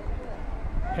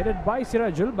headed by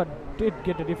Sirajul, but did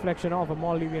get a deflection off a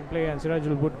Maldivian player, and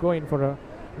Sirajul would go in for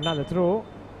another throw.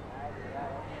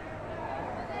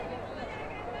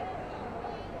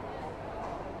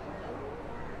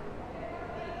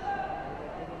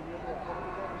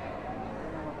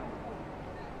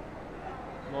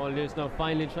 Maldives now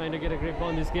finally trying to get a grip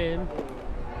on this game.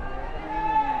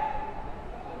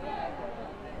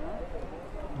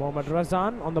 Mohammad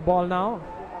Razan on the ball now.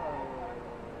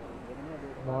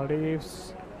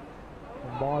 Maldives.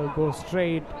 The ball goes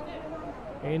straight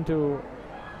into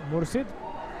Mursid.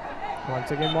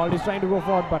 Once again, Maldives trying to go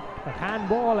forward, but a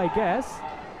handball, I guess.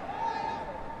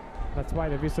 That's why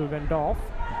the whistle went off.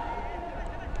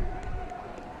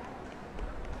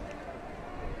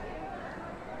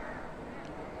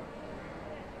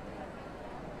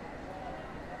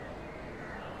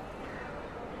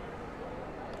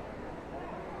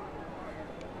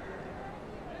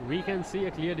 We can see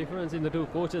a clear difference in the two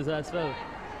coaches as well.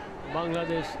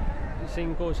 Bangladesh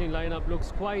Singh coaching lineup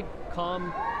looks quite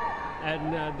calm,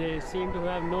 and they seem to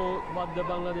have know what the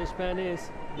Bangladesh plan is.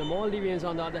 The Maldivians,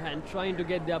 on the other hand, trying to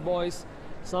get their boys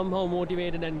somehow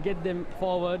motivated and get them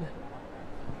forward.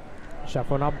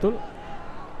 Shafon Abdul.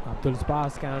 Abdul's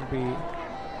pass can't be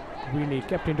really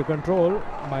kept into control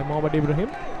by Mohammad Ibrahim.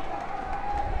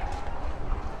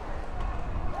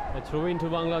 A throw into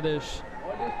Bangladesh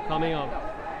coming up.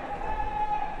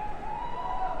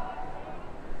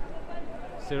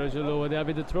 Sirajul over there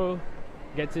with the throw,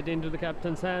 gets it into the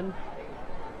captain's hand.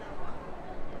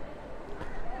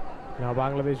 Now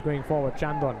Bangladesh going forward.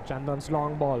 Chandon's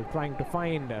long ball trying to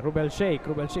find Rubel Sheikh.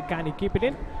 Rubel Sheikh, can he keep it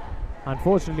in?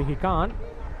 Unfortunately he can't.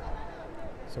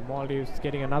 So Maldives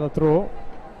getting another throw.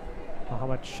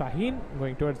 Mohammad Shaheen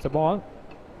going towards the ball.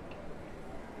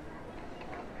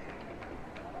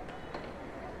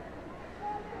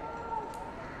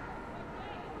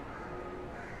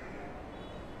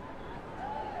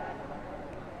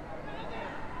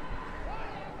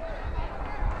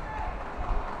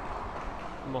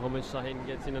 Mohammad Shaheen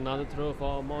gets in another throw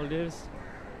for Maldives.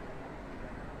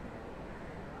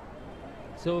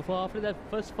 So far, after that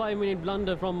first 5-minute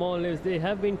blunder from Maldives, they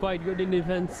have been quite good in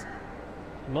defense,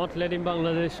 not letting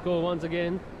Bangladesh score once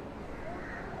again.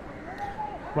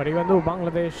 But even though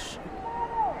Bangladesh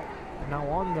now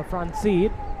on the front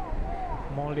seat,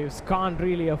 Maldives can't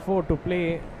really afford to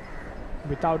play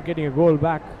without getting a goal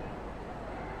back,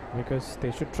 because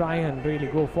they should try and really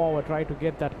go forward, try to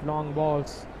get that long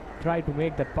balls, try to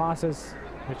make that passes,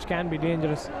 which can be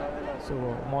dangerous. So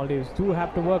Maldives do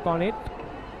have to work on it.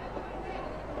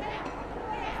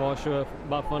 For sure,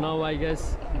 but for now, I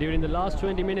guess during the last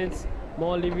 20 minutes,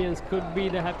 Maldivians could be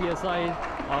the happier side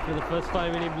after the first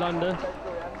 5-minute blunder.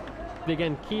 They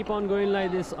can keep on going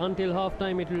like this until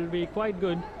half-time. It will be quite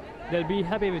good. They'll be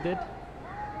happy with it.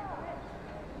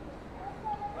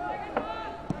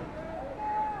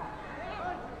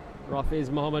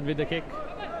 Rafiz Mohammed with the kick.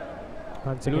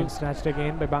 Once again snatched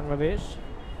again by Bangladesh.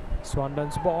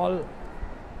 Swandon's ball.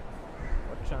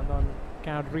 But Chandon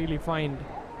cannot really find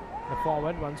the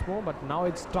forward once more. But now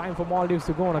it's time for Maldives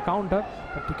to go on a counter.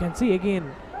 But you can see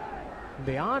again,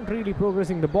 they aren't really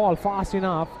progressing the ball fast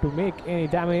enough to make any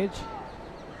damage.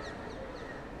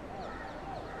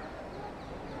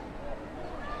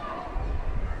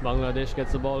 Bangladesh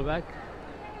gets the ball back.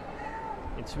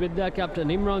 It's with their captain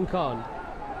Imran Khan.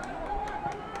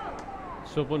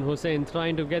 Supun Hussain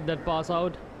trying to get that pass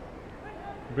out.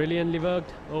 Brilliantly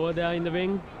worked over there in the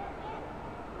wing.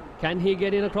 Can he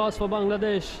get it across for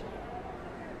Bangladesh?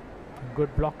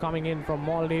 Good block coming in from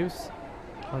Maldives.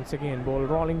 Once again, ball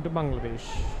rolling to Bangladesh.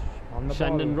 On the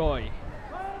Shandon ball. Roy.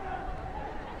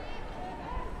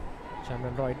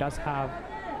 Shandon Roy does have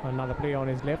another player on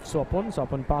his left.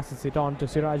 Swapun passes it on to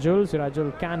Sirajul.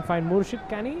 Sirajul can find Murshid.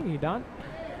 Can he? He done.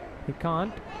 He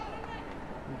can't.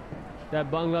 That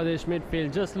Bangladesh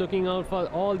midfield just looking out for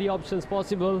all the options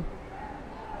possible.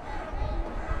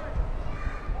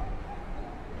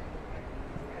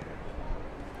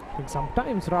 I think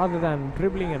sometimes rather than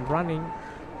dribbling and running,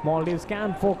 Maldives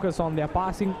can focus on their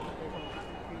passing.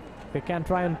 they can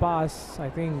try and pass, I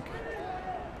think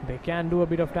they can do a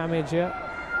bit of damage here.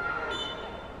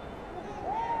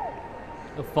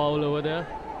 A foul over there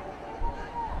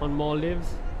on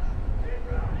Maldives.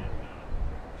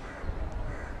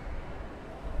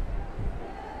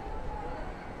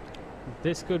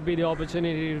 This could be the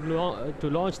opportunity to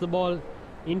launch the ball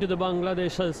into the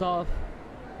Bangladesh half,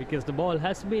 because the ball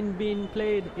has been being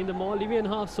played in the Maldivian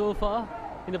half so far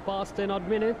in the past 10 odd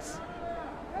minutes.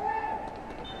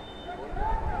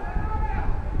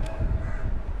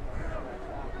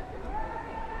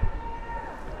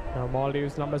 Now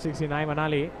Maldives number 69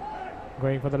 Manali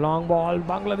going for the long ball.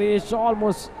 Bangladesh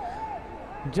almost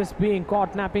just being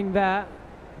caught napping there.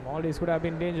 Maldives could have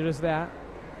been dangerous there.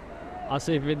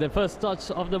 Asif with the first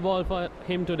touch of the ball for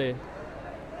him today.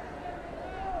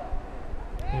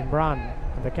 Imran,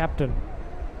 the captain,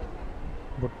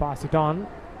 would pass it on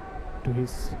to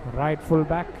his right full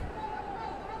back.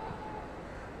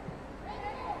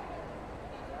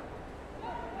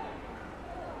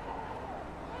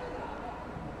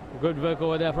 Good work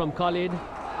over there from Khalid.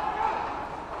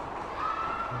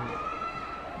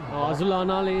 Azullah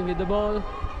Ali with the ball.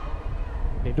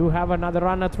 They do have another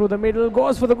runner through the middle,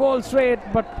 goes for the goal straight,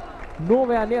 but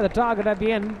nowhere near the target at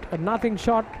the end. A nothing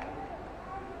shot.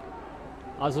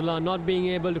 Azullah not being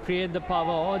able to create the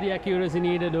power or the accuracy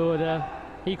needed over there.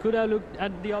 He could have looked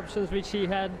at the options which he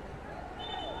had.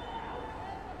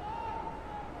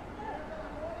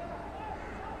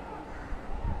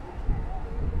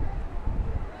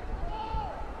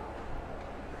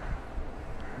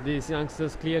 These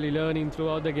youngsters clearly learning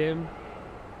throughout the game.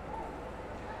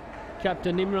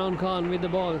 Captain Imran Khan with the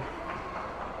ball.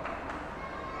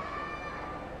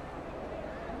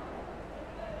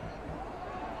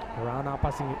 Rana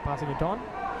passing it on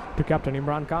to Captain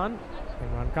Imran Khan.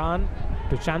 Imran Khan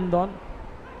to Chandon.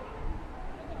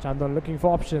 Chandon looking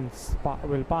for options.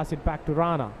 Will pass it back to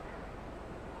Rana.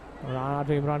 Rana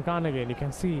to Imran Khan again. You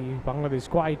can see Bangladesh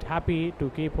quite happy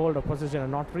to keep hold of possession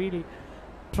and not really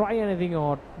try anything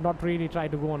or not really try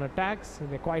to go on attacks.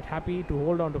 They're quite happy to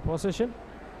hold on to possession.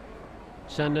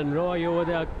 Shandon Roy over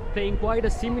there playing quite a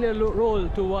similar role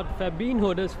to what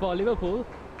Fabinho does for Liverpool.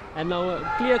 And now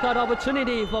a clear-cut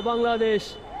opportunity for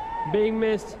Bangladesh being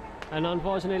missed. And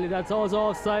unfortunately that's also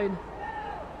offside.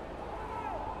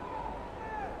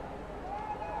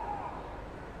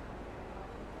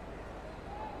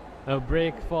 A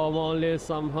break for Maldives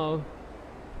somehow.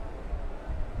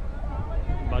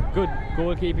 But good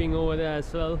goalkeeping over there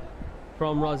as well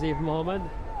from Razif Mohammed.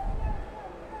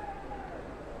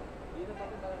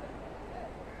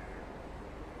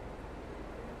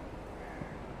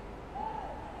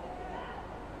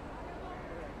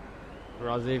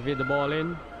 Razif with the ball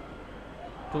in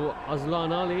to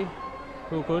Azlan Ali,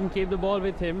 who couldn't keep the ball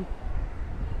with him.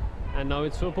 And now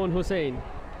it's Supun Hussain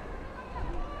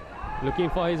looking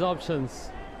for his options.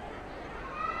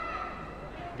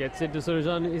 Gets it to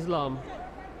Surjan Islam.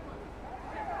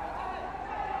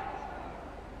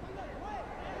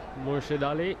 Murshid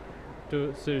Ali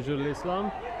to Sirjul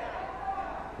Islam.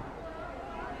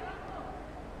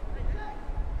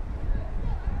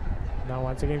 Now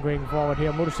once again going forward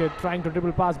here, Murshid trying to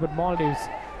dribble pass, but Maldives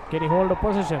getting hold of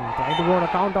possession, trying to go on a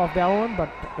counter of their own, but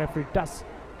referee does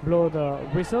blow the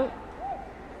whistle.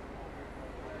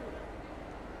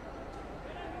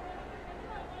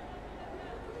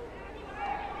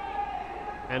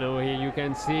 And over here you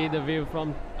can see the view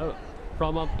from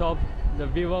up top, the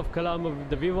view of Colombo,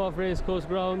 the view of Racecourse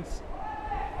Grounds.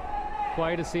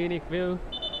 Quite a scenic view.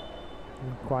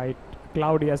 Quite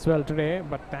cloudy as well today,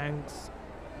 but thanks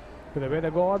to the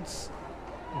weather gods,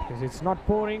 because it's not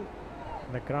pouring.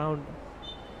 The ground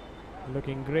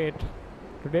looking great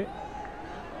today.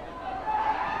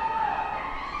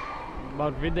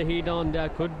 But with the heat on, there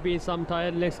could be some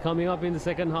tired legs coming up in the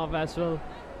second half as well.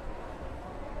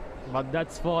 But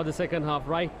that's for the second half.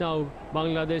 Right now,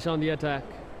 Bangladesh on the attack.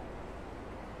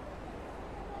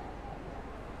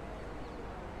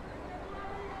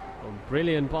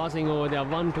 Brilliant passing over there,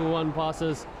 1-2-1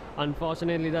 passes.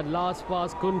 Unfortunately, that last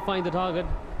pass couldn't find the target,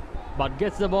 but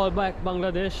gets the ball back,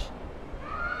 Bangladesh.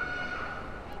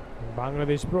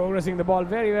 Bangladesh progressing the ball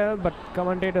very well, but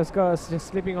commentators curse just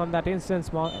slipping on that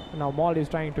instance. Now Maldives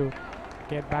trying to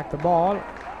get back the ball.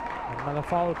 Another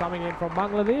foul coming in from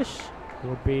Bangladesh.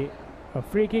 Would be a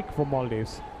free kick for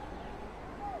Maldives.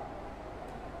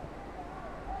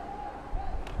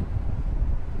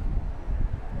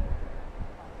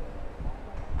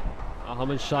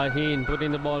 Ahmed Shaheen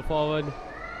putting the ball forward.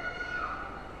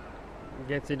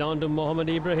 Gets it on to Mohamed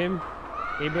Ibrahim.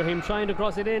 Ibrahim trying to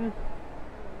cross it in.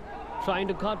 Trying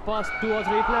to cut past 2 or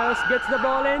 3 players. Gets the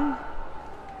ball in.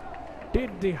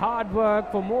 did the hard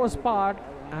work for most part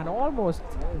and almost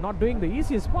not doing the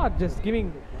easiest part, just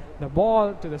giving the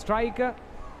ball to the striker.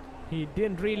 He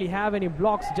didn't really have any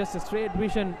blocks, just a straight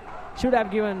vision. Should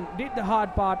have did the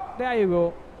hard part. There you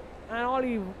go. And all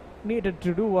he needed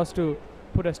to do was to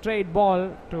put a straight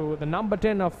ball to the number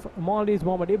 10 of Maldives,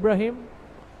 Mohamed Ibrahim,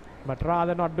 but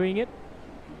rather not doing it.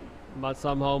 But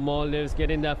somehow Maldives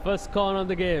getting their first corner of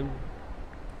the game.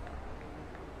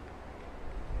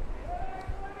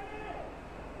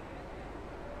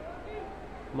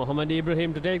 Mohamed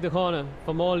Ibrahim to take the corner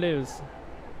for Maldives.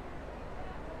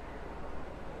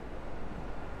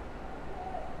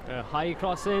 A high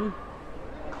cross in.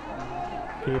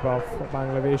 Keeper of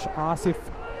Bangladesh, Asif,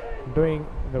 doing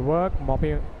the work,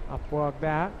 mopping up work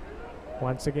there.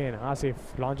 Once again, Asif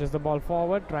launches the ball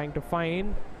forward, trying to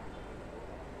find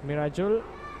Mirajul.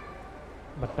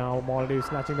 But now Maldives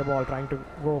snatching the ball, trying to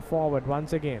go forward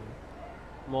once again.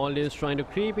 Maldives trying to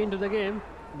creep into the game.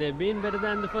 They've been better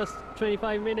than the first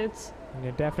 25 minutes.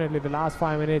 Yeah, definitely the last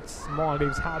 5 minutes,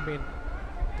 Maldives have been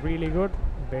really good.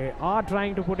 They are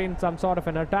trying to put in some sort of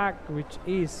an attack, which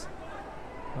is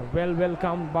well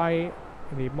welcomed by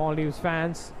the Maldives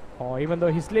fans. Or even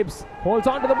though he slips, holds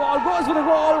on to the ball, goes for the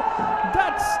goal.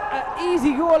 That's an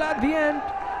easy goal at the end.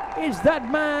 It's that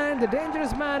man, the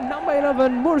dangerous man, number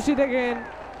 11, Murshid again,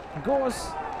 goes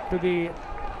to the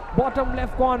bottom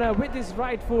left corner with his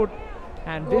right foot.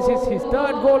 And this is his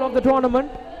third goal of the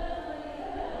tournament.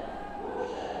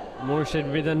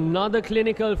 Murshid with another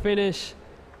clinical finish.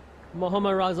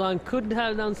 Mohammad Razan could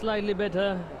have done slightly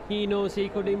better. He knows he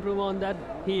could improve on that.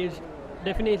 He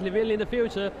definitely will in the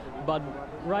future. But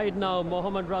right now,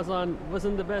 Mohammad Razan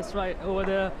wasn't the best right over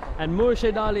there. And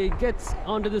Murshid Ali gets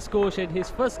onto the score sheet.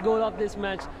 His first goal of this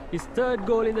match. His third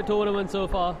goal in the tournament so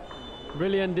far.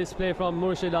 Brilliant display from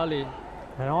Murshid Ali.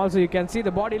 And also you can see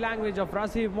the body language of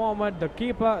Rasif Mohammed, the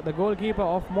keeper, the goalkeeper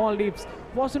of Maldives,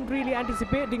 wasn't really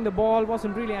anticipating the ball,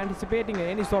 wasn't really anticipating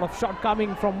any sort of shot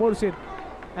coming from Murshid.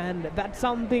 And that's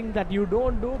something that you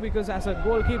don't do, because as a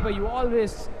goalkeeper you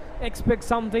always expect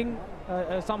something,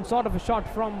 some sort of a shot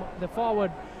from the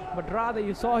forward. But rather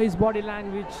you saw his body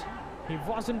language. He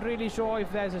wasn't really sure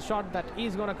if there's a shot that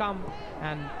is going to come.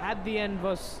 And at the end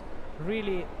was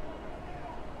really...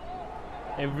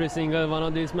 Every single one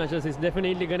of these matches is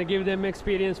definitely going to give them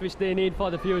experience which they need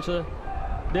for the future.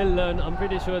 They'll learn. I'm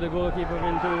pretty sure the goalkeeper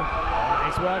will too.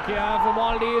 Nice work here for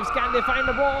Maldives. Can they find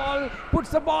the ball?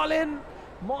 Puts the ball in.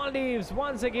 Maldives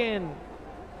once again.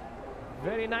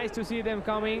 Very nice to see them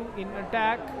coming in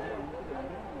attack.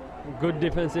 Good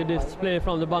defensive display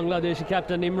from the Bangladeshi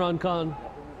captain Imran Khan.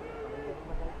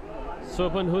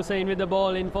 Sopan Hussain with the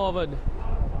ball in forward.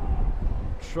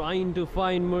 Trying to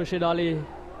find Murshid Ali.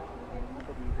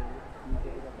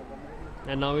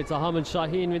 And now it's Ahmed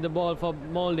Shaheen with the ball for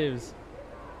Maldives.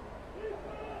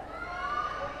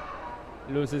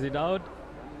 Loses it out.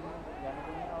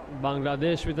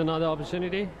 Bangladesh with another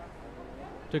opportunity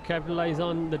to capitalize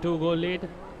on the 2-goal lead.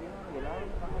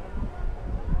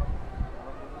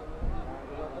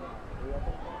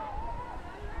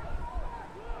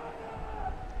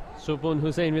 Supun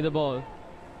Hussain with the ball.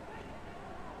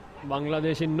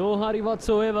 Bangladesh in no hurry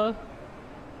whatsoever.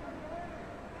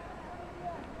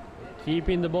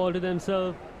 Keeping the ball to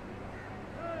themselves.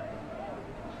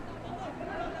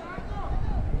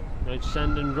 It's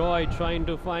Shandon Roy trying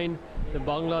to find the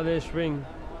Bangladesh wing.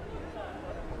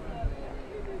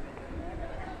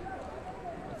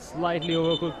 Slightly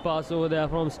overcooked pass over there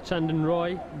from Shandon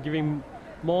Roy, giving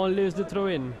Maldives the throw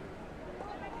in.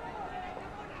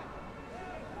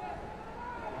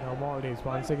 Now Maldives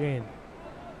once again.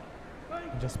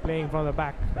 Just playing from the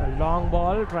back. A long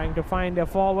ball, trying to find a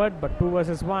forward, but 2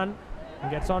 versus 1.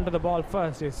 Gets onto the ball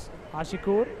first is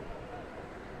Ashikur.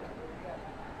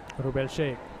 Rubel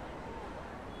Sheikh.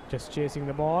 Just chasing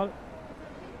the ball.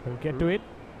 Will get to it.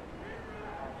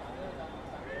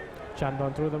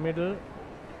 Chandon through the middle.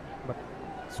 But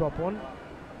swap on.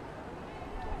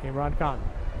 Imran Khan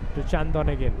to Chandon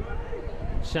again.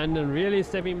 Chandon really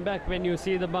stepping back when you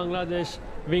see the Bangladesh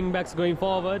wing backs going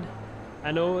forward.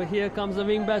 And over here comes the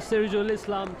wing back Sirijul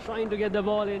Islam trying to get the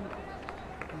ball in.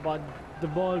 But the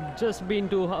ball just been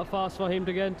too fast for him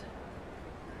to get.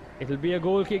 It'll be a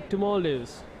goal kick to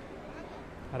Maldives.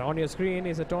 And on your screen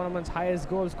is the tournament's highest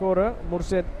goal scorer,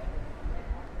 Murshid.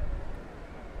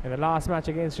 In the last match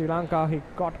against Sri Lanka, he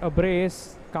got a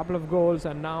brace, couple of goals,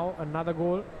 and now another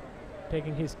goal,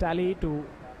 taking his tally to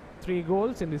 3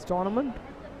 goals in this tournament.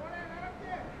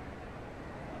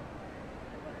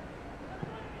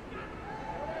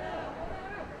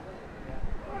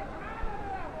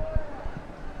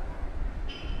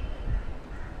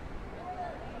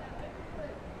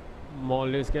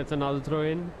 Maldives gets another throw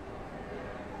in.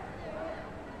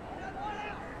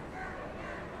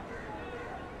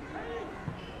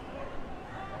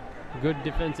 Good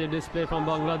defensive display from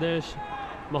Bangladesh.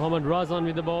 Mohammad Razan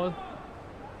with the ball.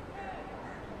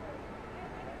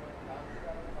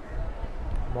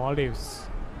 Maldives.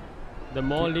 The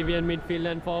Maldivian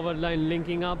midfield and forward line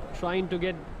linking up, trying to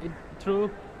get it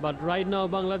through. But right now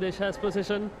Bangladesh has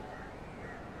possession.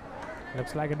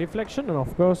 Looks like a deflection, and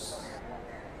of course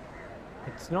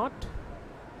it's not.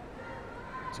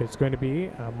 So it's going to be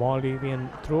a Maldivian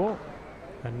throw.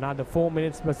 Another 4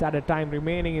 minutes plus added time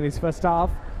remaining in this first half.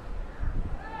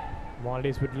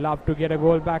 Maldives would love to get a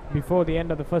goal back before the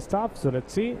end of the first half. So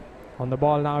let's see. On the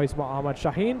ball now is Mohammad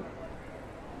Shaheen.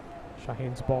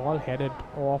 Shaheen's ball headed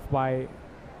off by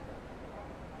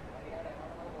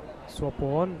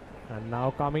Swapon, and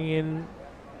now coming in.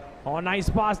 Oh, nice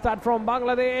pass that from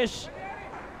Bangladesh.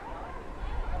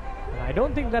 And I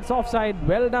don't think that's offside.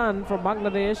 Well done from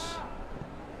Bangladesh.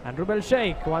 And Rubel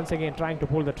Sheikh once again trying to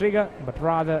pull the trigger, but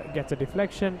rather gets a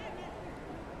deflection.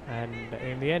 And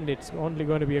in the end, it's only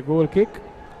going to be a goal kick.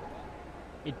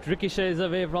 It ricochets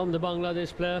away from the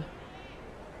Bangladesh player.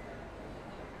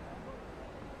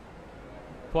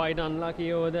 Quite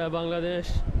unlucky over there, Bangladesh.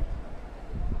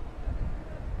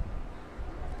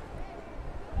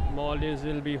 Maldives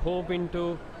will be hoping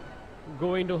to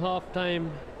go into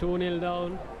half-time 2-0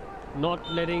 down,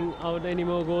 not letting out any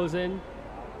more goals in.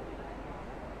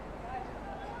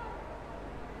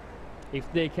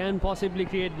 If they can possibly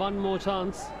create one more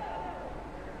chance.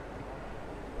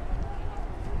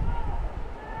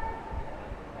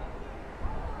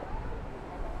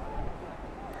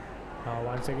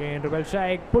 Once again, Rubel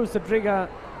Sheikh pulls the trigger,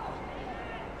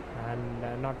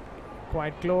 and not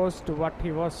quite close to what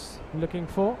he was looking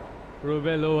for.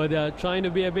 Rubel over there trying to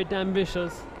be a bit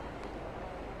ambitious.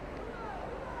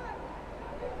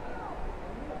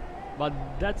 But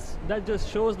that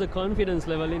just shows the confidence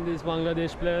level in these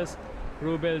Bangladesh players.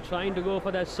 Rubel trying to go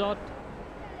for that shot.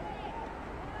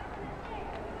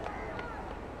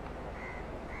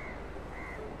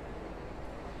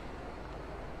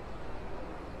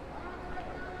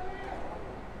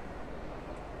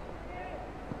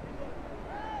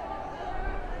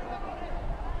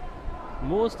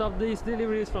 Most of these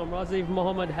deliveries from Razif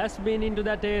Mohammed has been into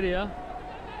that area.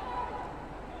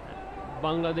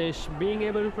 Bangladesh being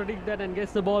able to predict that and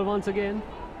gets the ball once again.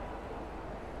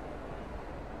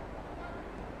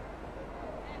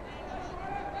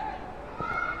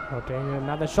 Taking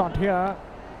another shot here.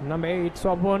 Number 8,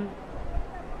 Swapon.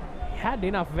 Had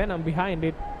enough venom behind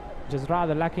it, just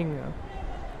rather lacking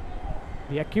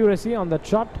the accuracy on that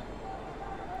shot.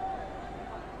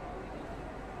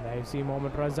 There you see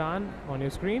Mohammad Razan on your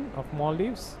screen of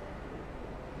Maldives.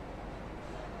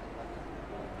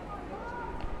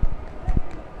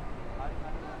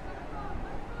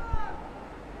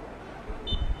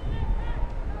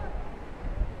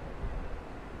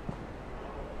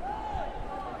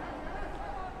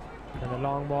 And a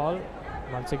long ball,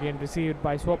 once again received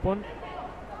by Swapon.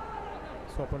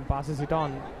 Swapon passes it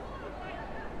on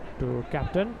to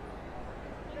captain.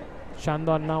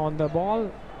 Chandon now on the ball.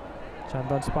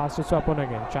 Chandon's pass to Swapon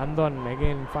again. Chandon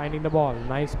again finding the ball.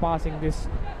 Nice passing this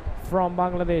from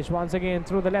Bangladesh. Once again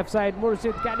through the left side.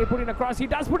 Murshid, can he put in across? He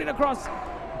does put in across.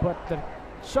 But the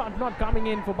shot not coming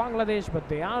in for Bangladesh. But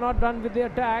they are not done with the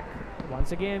attack.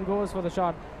 Once again goes for the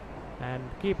shot. And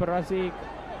keeper Razik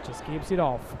just keeps it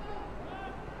off.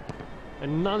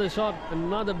 Another shot,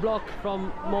 another block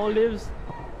from Maldives.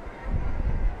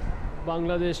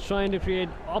 Bangladesh trying to create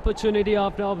opportunity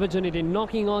after opportunity.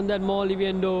 Knocking on that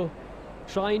Maldivian door.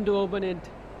 Trying to open it,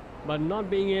 but not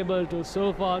being able to.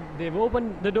 So far they've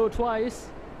opened the door twice.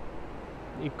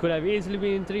 It could have easily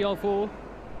been 3 or 4,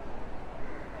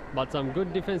 but some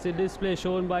good defensive display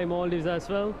shown by Maldives as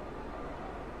well.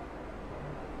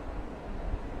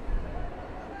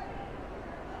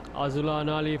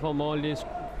 Azullah Ali for Maldives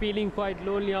feeling quite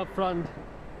lonely up front.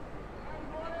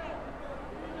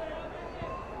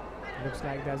 Looks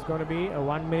like there's going to be a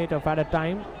 1 minute of added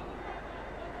time.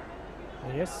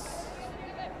 Yes.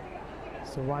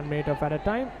 So 1 minute of added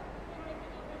time.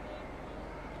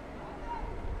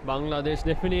 Bangladesh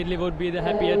definitely would be the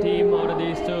happier team out of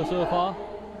these two so far.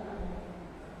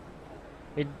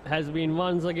 It has been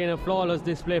once again a flawless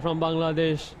display from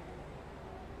Bangladesh.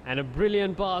 And a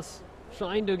brilliant pass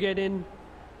trying to get in.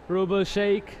 Rubel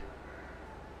Sheikh.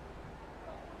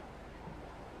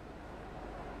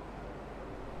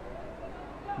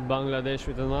 Bangladesh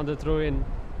with another throw in.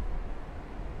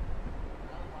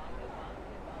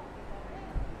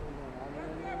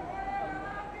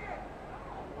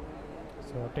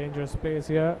 So dangerous place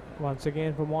here once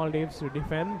again for Maldives to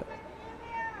defend.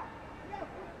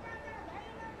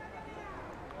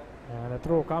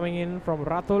 throw coming in from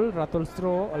Ratul. Ratul's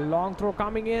throw, a long throw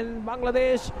coming in.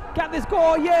 Bangladesh, can they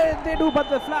score? Yeah, they do, but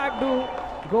the flag do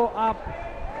go up,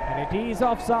 and it is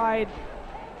offside.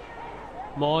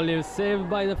 Maldives saved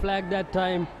by the flag that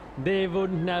time. They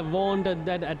wouldn't have wanted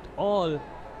that at all.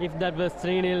 If that was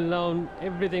 3-0 down,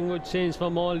 everything would change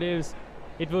for Maldives.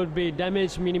 It would be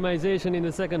damage minimization in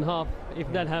the second half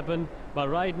if that happened. But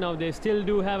right now they still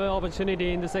do have an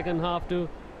opportunity in the second half to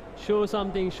show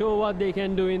something, show what they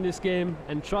can do in this game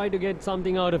and try to get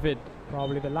something out of it.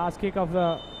 Probably the last kick of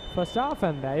the first half,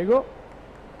 and there you go.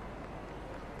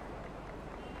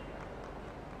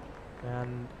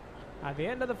 And at the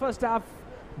end of the first half,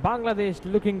 Bangladesh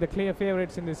looking the clear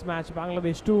favourites in this match.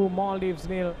 Bangladesh 2, Maldives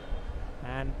 0.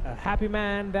 And a happy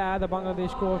man there, the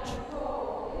Bangladesh coach.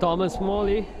 Thomas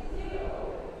Morley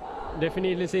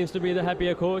definitely seems to be the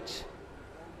happier coach.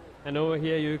 And over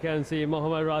here you can see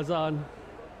Mohammad Razan,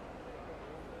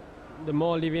 the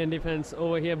Maldivian defense.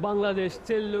 Over here Bangladesh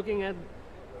still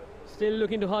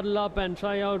looking to huddle up and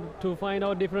try out to find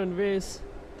out different ways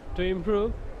to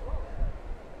improve.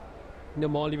 The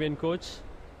Maldivian coach.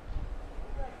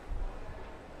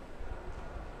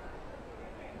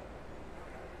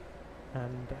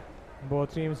 And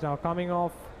both teams now coming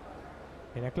off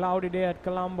in a cloudy day at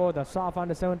Colombo, the SAFF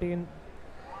Under-17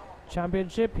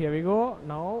 Championship. Here we go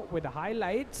now with the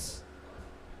highlights.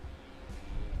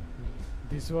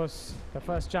 This was the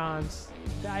first chance.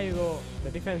 There you go.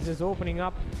 The defense is opening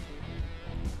up.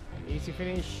 Easy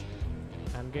finish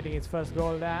and getting its first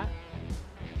goal there.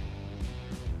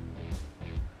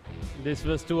 This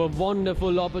was to a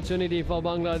wonderful opportunity for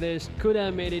Bangladesh. Could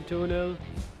have made it 2-0.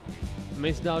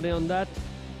 Missed out on that.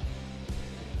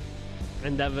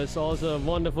 And that was also a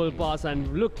wonderful pass,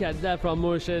 and look at that from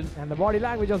Murshid. And the body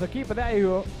language of the keeper, there you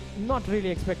go. Not really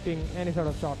expecting any sort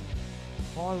of shot.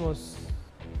 Almost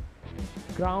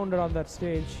grounded on that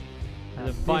stage. And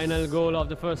the final goal of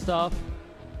the first half.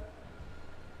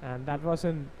 And that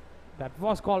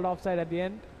was called offside at the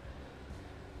end.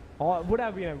 Or would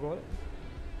have been a goal.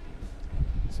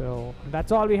 So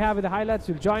that's all we have with the highlights.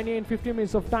 We'll join you in 15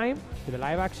 minutes of time with the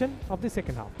live action of the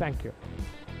second half. Thank you.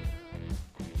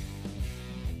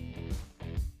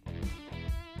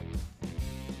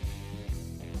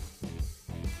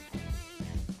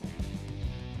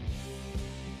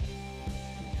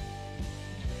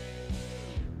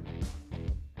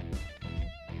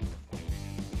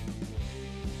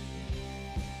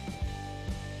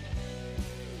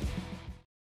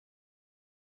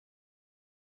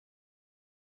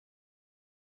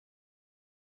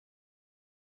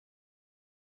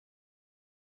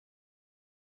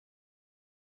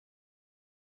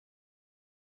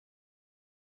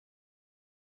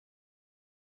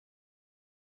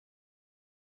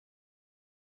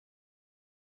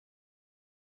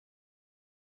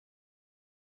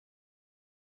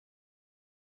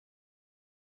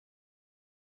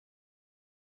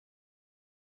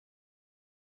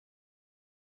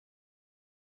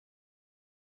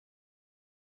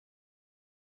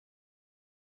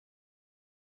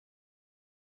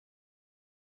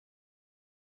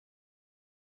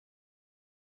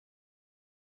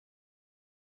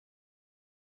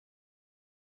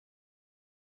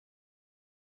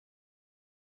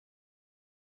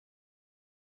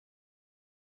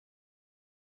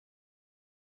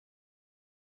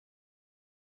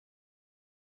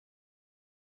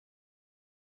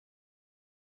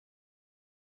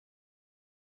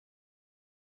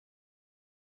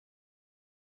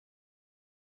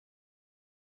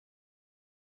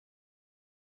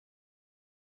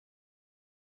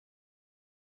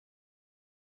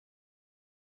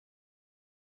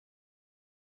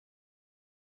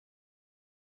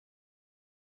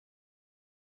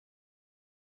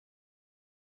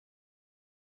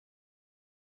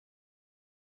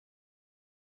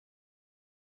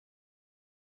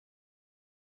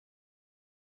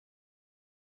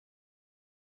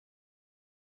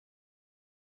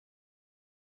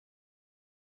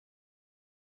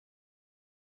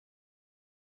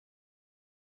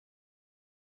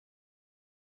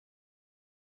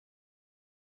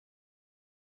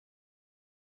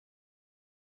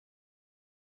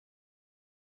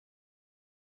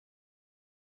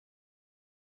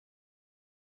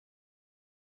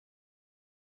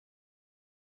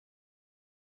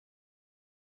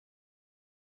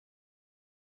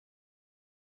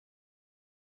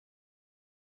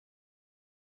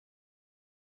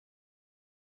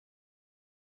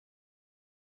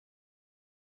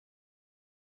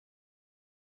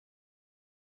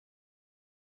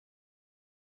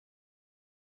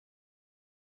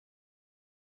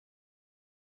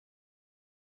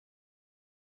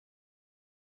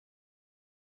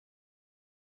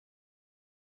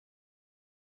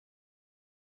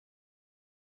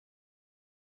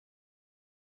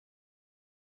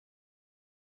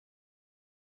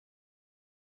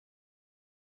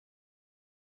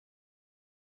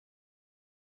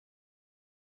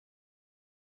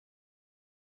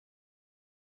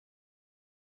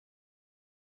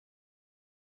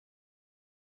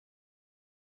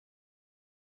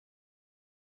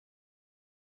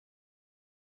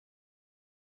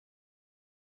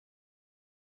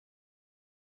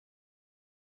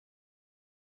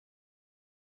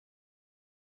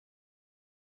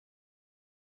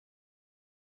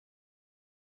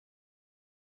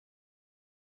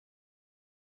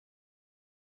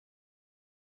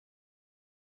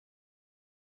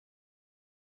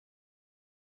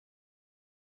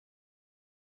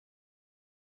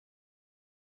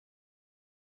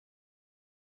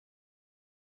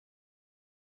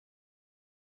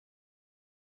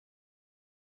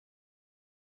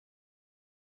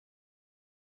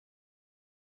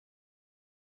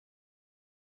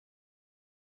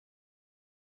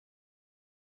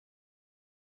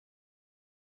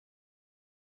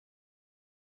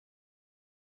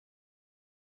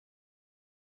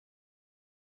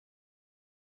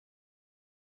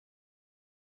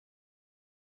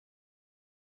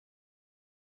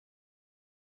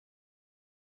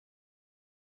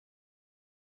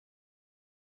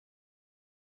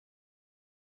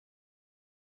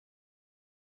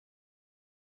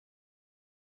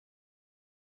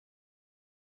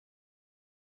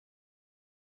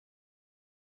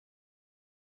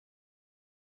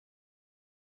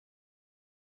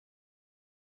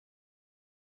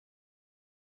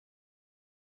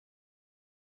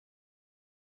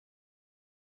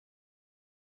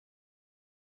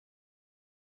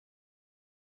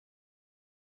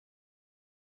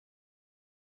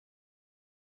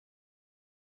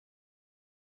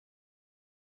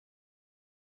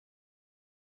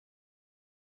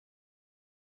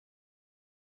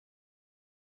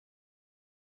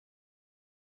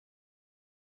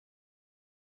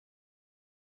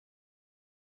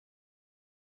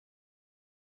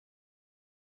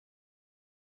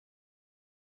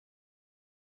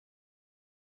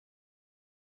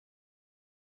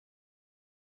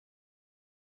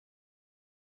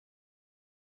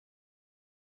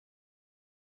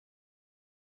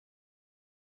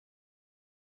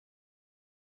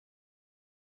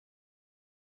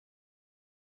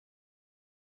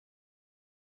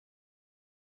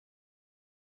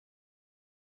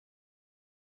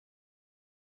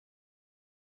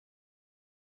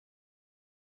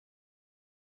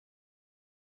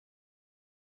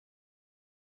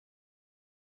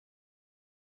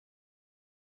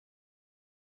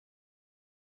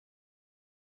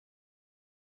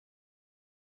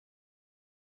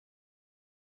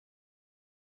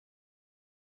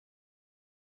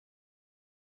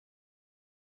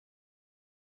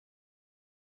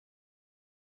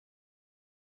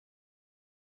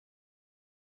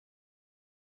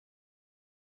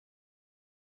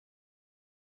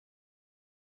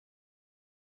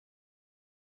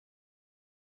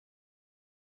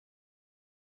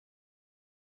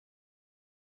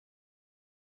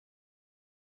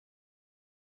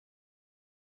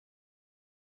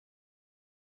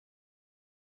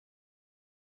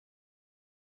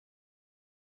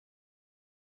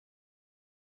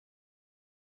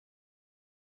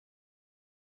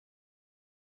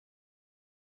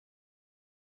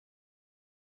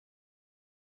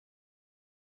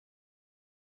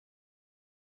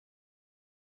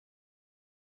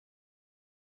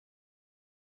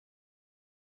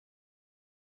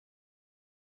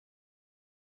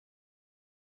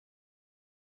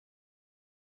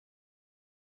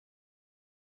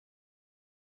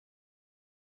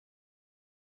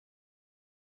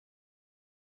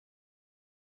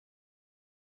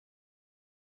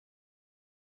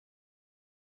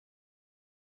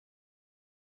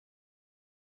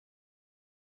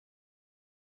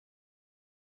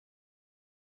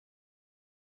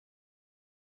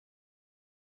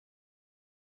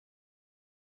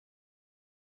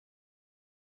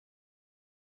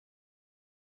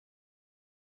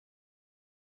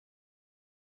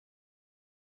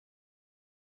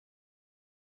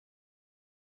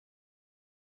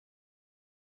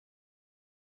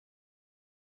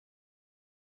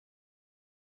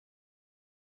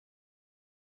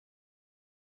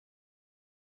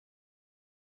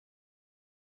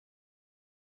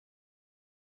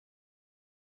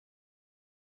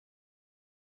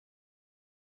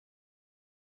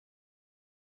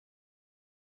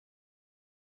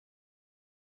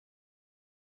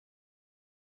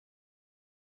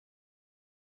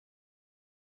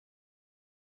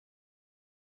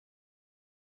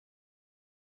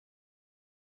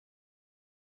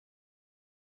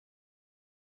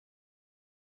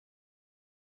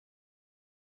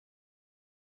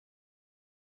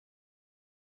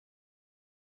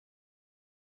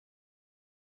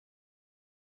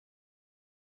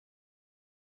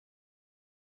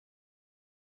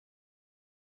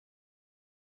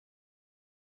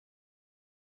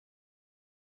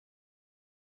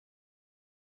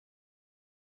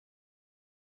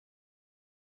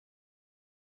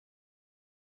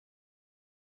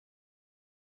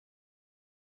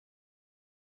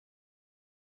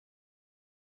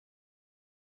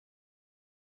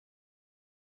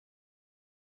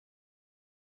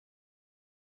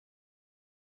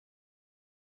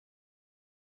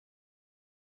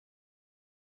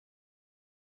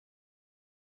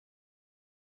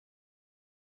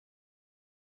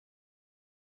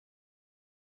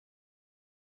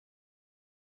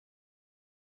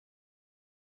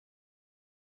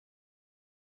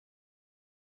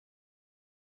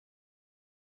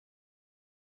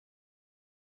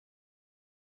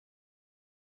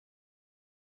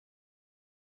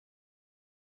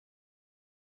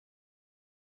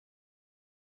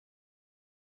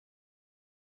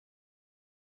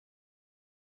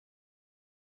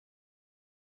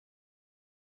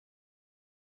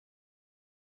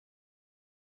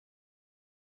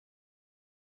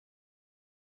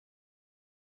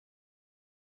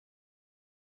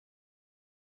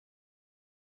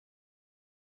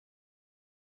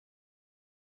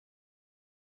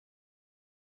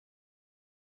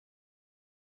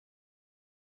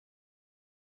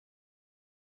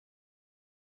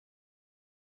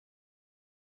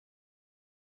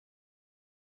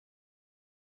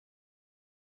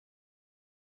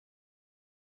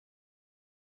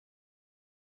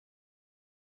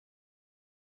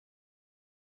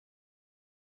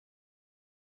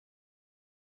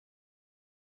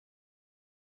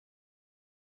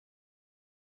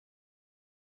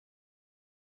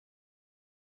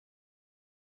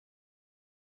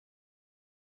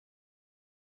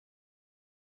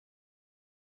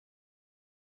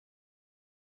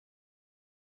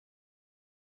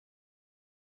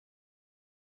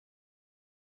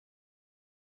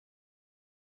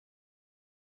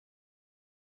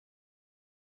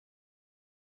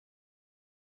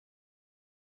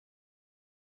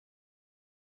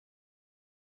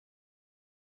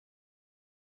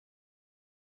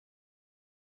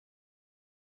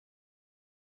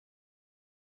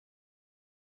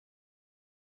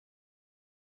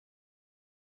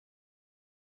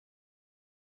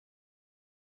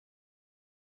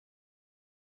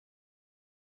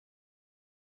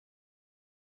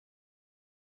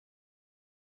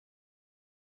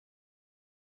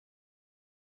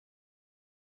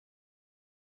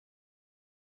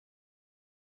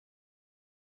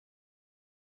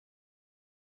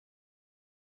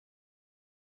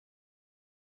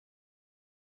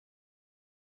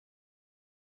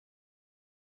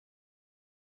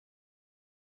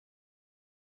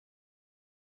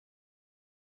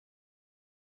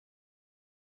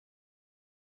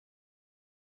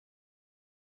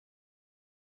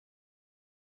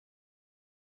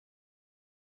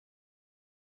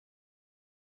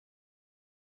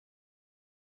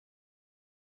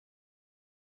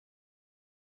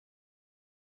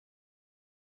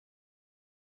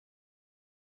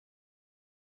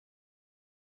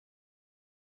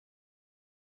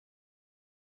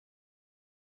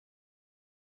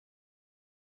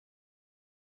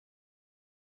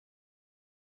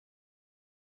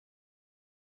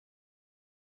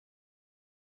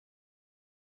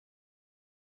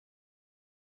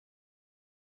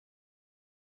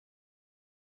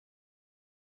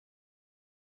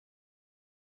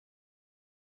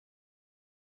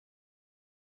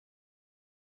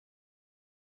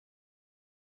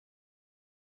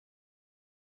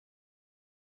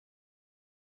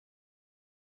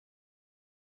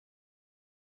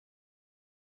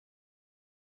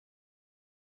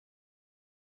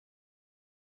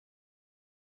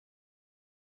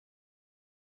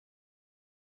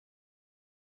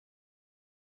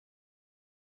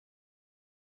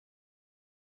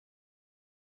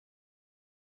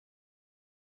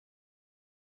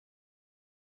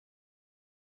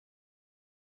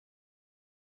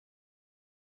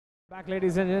 Back,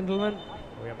 ladies and gentlemen.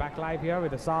 We are back live here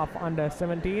with the SAFF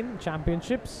Under-17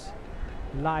 Championships,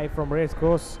 live from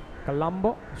Racecourse,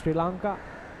 Colombo, Sri Lanka.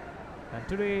 And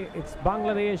today it's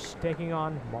Bangladesh taking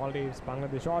on Maldives.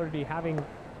 Bangladesh already having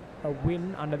a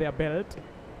win under their belt.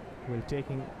 Will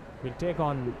take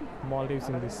on Maldives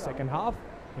in this second half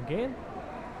again.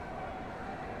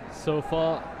 So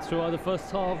far, throughout the first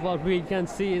half, what we can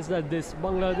see is that this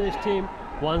Bangladesh team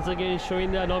once again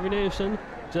showing their domination,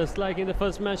 just like in the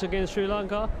first match against Sri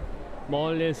Lanka.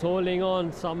 Maldives holding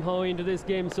on somehow into this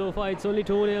game. So far, it's only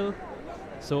 2-0.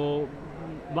 So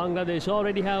Bangladesh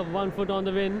already have 1 foot on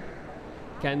the win.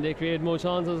 Can they create more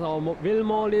chances, or will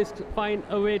Maldives find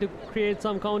a way to create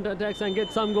some counter attacks and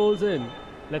get some goals in?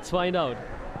 Let's find out.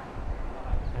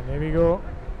 And there we go.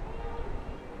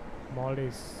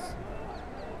 Maldives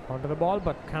onto the ball,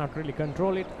 but cannot really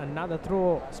control it. Another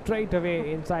throw straight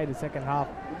away inside the second half.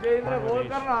 Bangladesh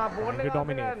trying to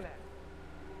dominate.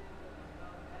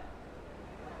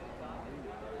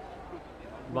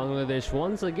 Bangladesh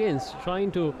once again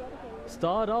trying to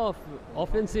start off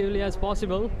offensively as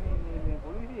possible,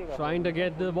 trying to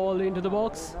get the ball into the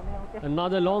box.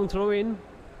 Another long throw in.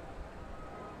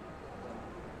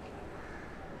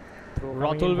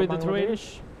 Ratul with the throw in.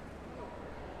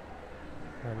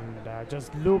 And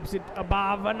just loops it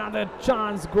above. Another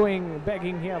chance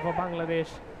begging here for Bangladesh.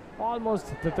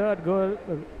 Almost the third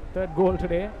goal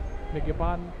today. Beg your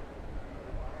pardon.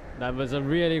 That was a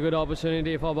really good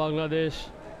opportunity for Bangladesh.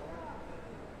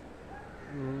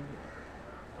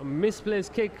 A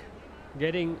misplaced kick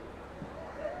getting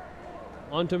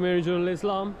onto Mirzul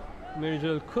Islam.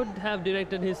 Mirzul could have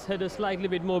directed his header slightly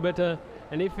bit more better,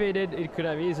 and if he did, it could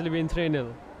have easily been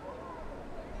 3-0.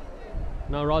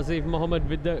 Now Razif Mohammed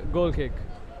with the goal kick.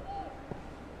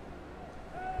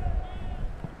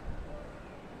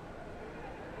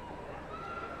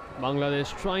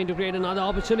 Bangladesh trying to create another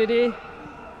opportunity.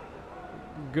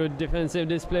 Good defensive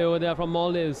display over there from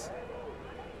Maldives.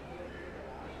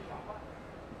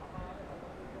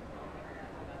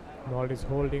 Maldives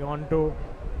holding on to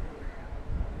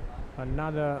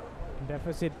another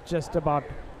deficit, just about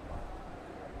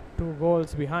 2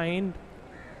 goals behind.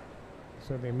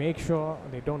 So they make sure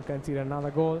they don't concede another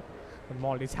goal. The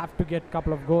Maldives have to get a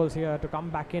couple of goals here to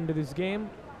come back into this game.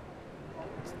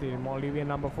 It's the Maldivian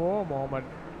number 4, Mohammad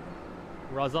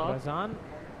Razan.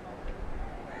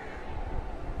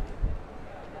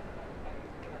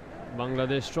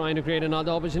 Bangladesh trying to create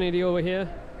another opportunity over here.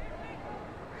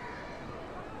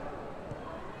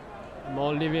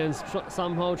 Maldivians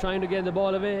somehow trying to get the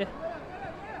ball away.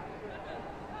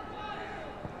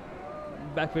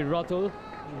 Back with Ratul.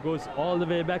 Goes all the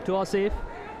way back to Asif.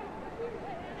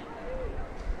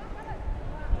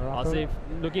 Asif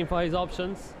looking for his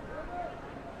options.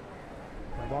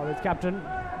 The ball is captain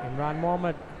Imran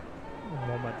Mohammed.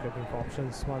 Mohammed looking for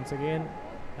options once again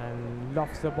and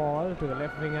lofts the ball to the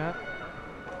left winger.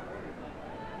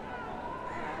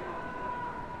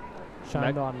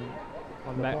 Shandon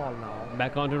on the ball now.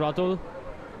 Back onto Ratul.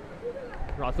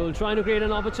 Ratul trying to create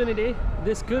an opportunity.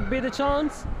 This could be the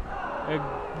chance. A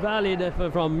valid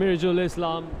effort from Mirzul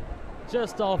Islam.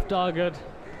 Just off target.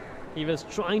 He was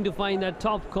trying to find that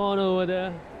top corner over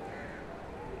there.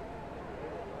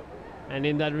 And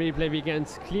in that replay we can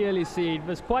clearly see it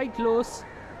was quite close.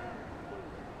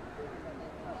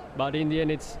 But in the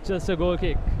end it's just a goal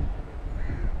kick.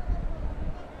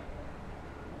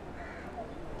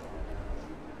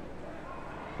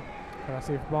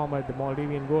 Rasif Mohammed, the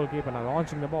Maldivian goalkeeper, now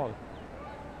launching the ball.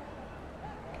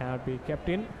 Cannot be kept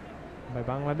in by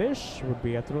Bangladesh. Would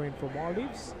be a throw in for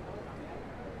Maldives.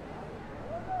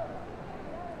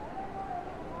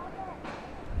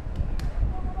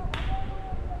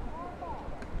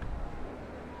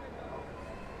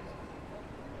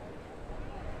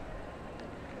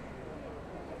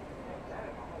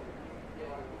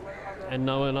 And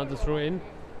now another throw in.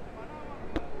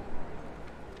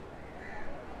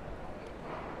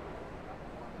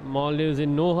 Maldives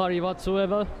in no hurry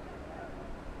whatsoever.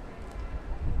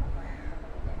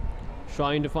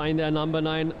 Trying to find their number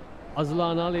 9,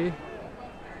 Azlan Ali.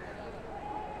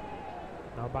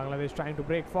 Now Bangladesh trying to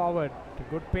break forward to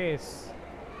good pace.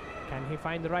 Can he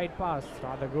find the right pass?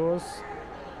 Rather goes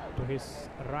to his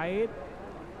right.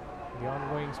 The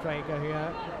ongoing striker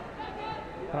here,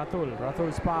 Ratul.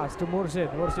 Ratul's pass to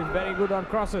Murshid. Murshid very good on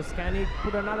crosses. Can he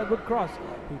put another good cross?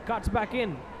 He cuts back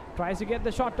in. Tries to get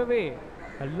the shot away.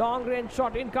 A long range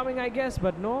shot incoming, I guess,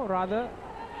 but no, rather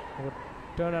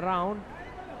turn around.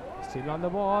 Still on the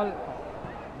ball.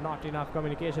 Not enough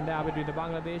communication there between the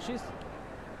Bangladeshis.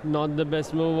 Not the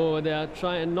best move over there.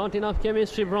 Not enough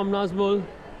chemistry from Nazmul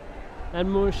and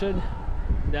Murshid.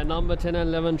 Their number 10 and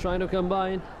 11 trying to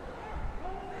combine.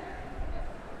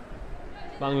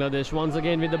 Bangladesh once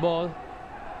again with the ball.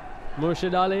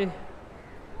 Murshid Ali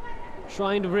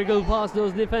trying to wriggle past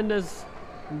those defenders,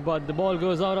 but the ball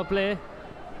goes out of play.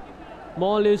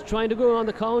 Maldives trying to go on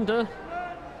the counter,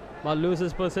 but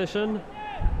loses possession.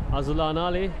 Azlan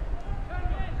Ali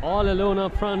all alone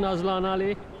up front. Azlan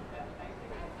Ali.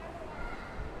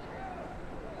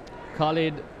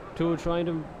 Khalid too trying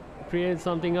to create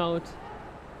something out.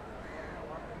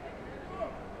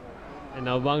 And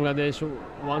now Bangladesh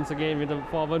once again with a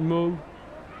forward move.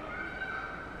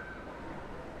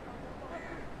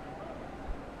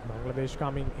 Bangladesh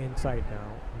coming inside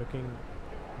now, looking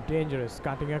dangerous,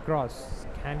 cutting across.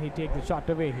 Can he take the shot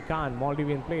away? He can't.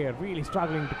 Maldivian player really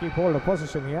struggling to keep hold of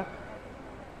possession here.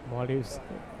 Maldives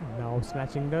now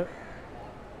snatching the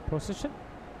possession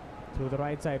through the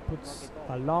right side, puts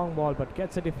a long ball but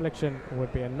gets a deflection.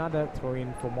 Would be another throw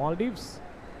in for Maldives.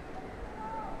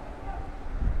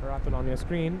 Ratul on your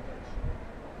screen,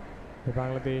 the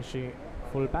Bangladeshi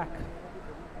fullback.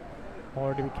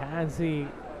 Already we can see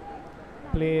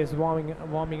players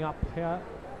warming up here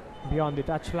beyond the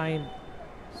touchline,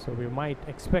 so we might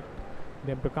expect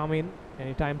them to come in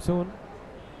anytime soon.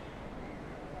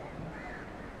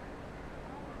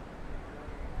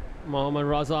 Mohammad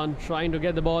Razan trying to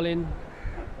get the ball in,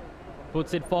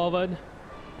 puts it forward,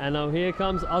 and now here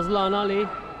comes Azlan Ali,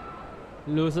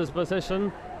 loses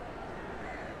possession.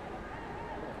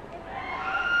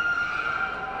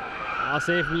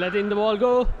 Asif letting the ball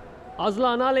go.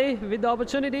 Azlan Ali with the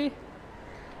opportunity.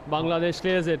 Bangladesh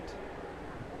clears it.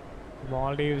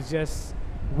 Maldives just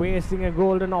wasting a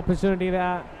golden opportunity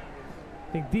there.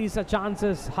 I think these are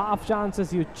chances, half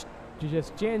chances. You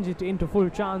just change it into full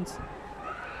chance.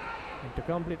 And to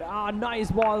complete, nice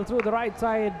ball through the right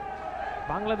side.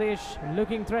 Bangladesh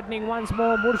looking threatening once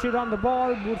more. Murshid on the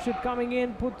ball. Murshid coming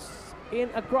in, puts in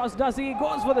across. Does he?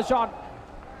 Goes for the shot.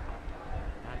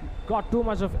 And got too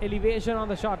much of elevation on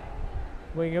the shot.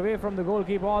 Going away from the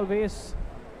goalkeeper always.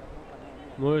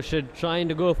 Murshid trying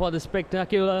to go for the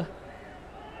spectacular,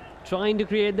 trying to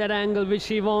create that angle which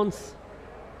he wants,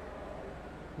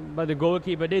 but the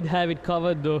goalkeeper did have it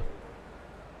covered though.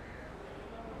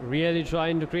 Really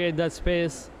trying to create that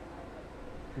space,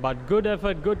 but good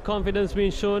effort, good confidence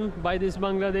being shown by these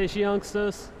Bangladeshi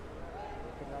youngsters.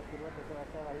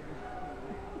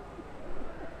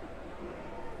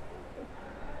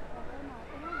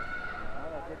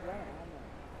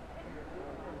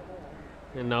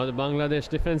 And now the Bangladesh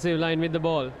defensive line with the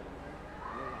ball.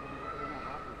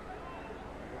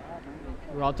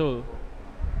 Ratul.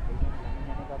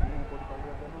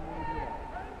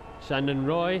 Shandon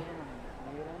Roy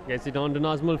gets it on to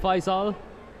Nazmul Faisal.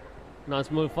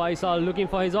 Nazmul Faisal looking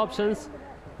for his options.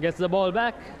 Gets the ball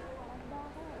back.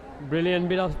 Brilliant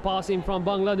bit of passing from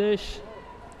Bangladesh.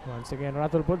 Once again,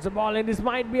 Ratul puts the ball in. This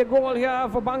might be a goal here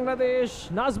for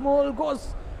Bangladesh. Nazmul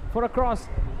goes for a cross.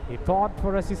 He thought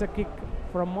for a scissor kick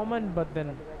for a moment, but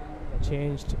then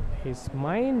changed his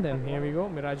mind. And here we go,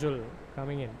 Mirajul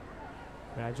coming in.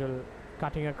 Mirajul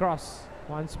cutting across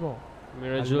once more.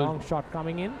 Mirajul, a long shot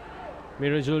coming in.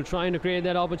 Mirajul trying to create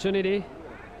that opportunity.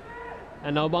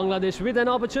 And now Bangladesh with an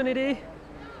opportunity.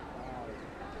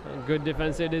 A good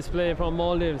defensive display from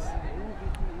Maldives.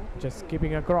 Just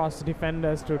keeping across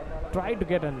defenders to try to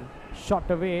get a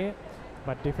shot away,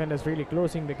 but defenders really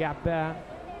closing the gap there.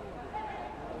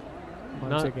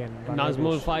 Once again,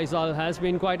 Nazmul Faisal has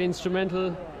been quite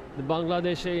instrumental, the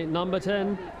Bangladeshi number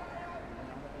 10.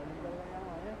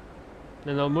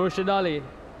 And now Murshid Ali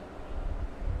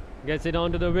gets it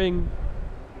onto the wing.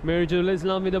 Mirjul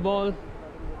Islam with the ball.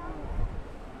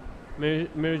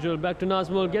 Mirjul back to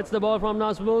Nazmul, gets the ball from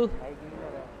Nazmul.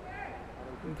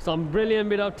 Some brilliant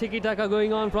bit of tiki-taka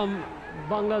going on from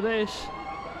Bangladesh.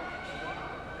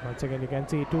 Once again, you can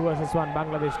see 2 versus 1,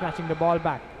 Bangladesh snatching the ball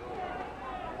back.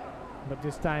 But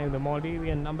this time the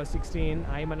Maldivian number 16,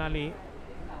 Ayman Ali.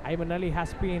 Ayman Ali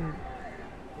has been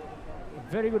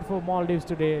very good for Maldives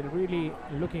today, really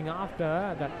looking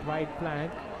after that right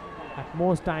flank at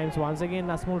most times. Once again,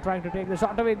 Nazmul trying to take the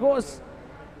shot away, goes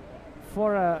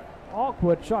for a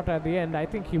awkward shot at the end. I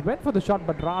think he went for the shot,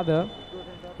 but rather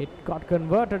it got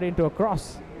converted into a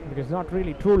cross, because not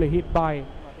really truly hit by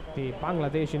the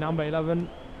Bangladeshi number 11,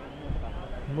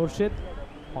 Murshid.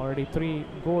 Already 3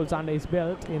 goals under his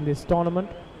belt in this tournament.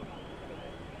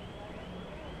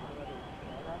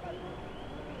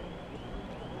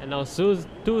 And now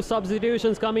 2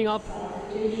 substitutions coming up.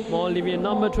 Maldivian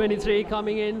number 23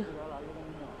 coming in.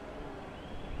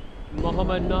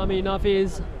 Mohammad Nami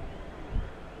Nafiz.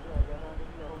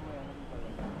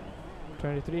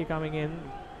 23 coming in.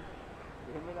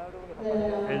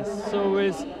 And so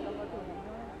is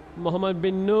Mohammad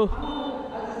bin Nuh.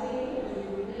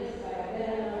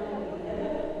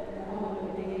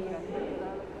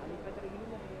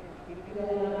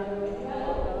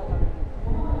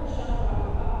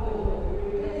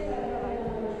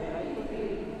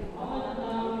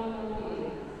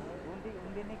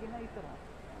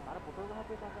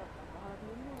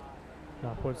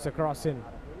 Now puts the cross in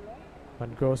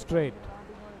and goes straight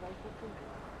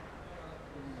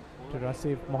to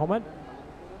Rasif Mohammed.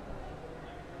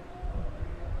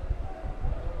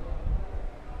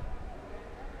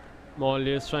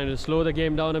 Maldives trying to slow the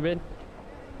game down a bit.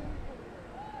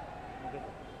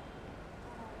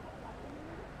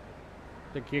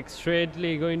 The kick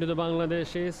straightly going to the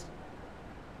Bangladeshis.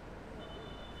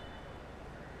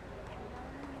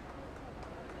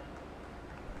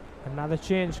 Another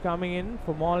change coming in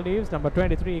for Maldives. Number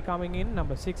 23 coming in,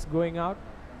 number 6 going out.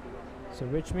 So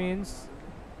which means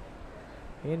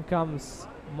in comes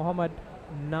Mohammad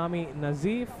Nami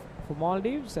Nazif for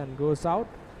Maldives and goes out.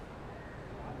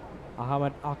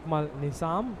 Ahmad Akmal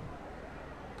Nizam.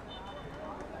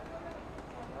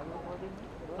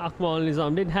 Akmal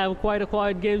Nizam did have quite a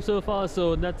quiet game so far,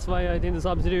 so that's why I think the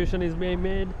substitution is being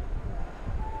made.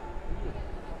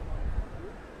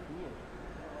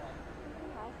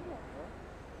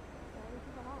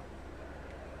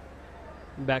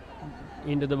 Back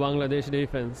into the Bangladesh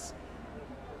defense.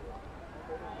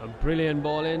 A brilliant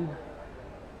ball in.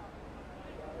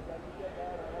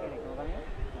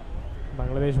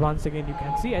 Bangladesh once again, you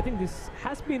can see, I think this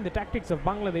has been the tactics of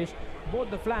Bangladesh. Both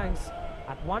the flanks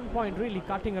at one point really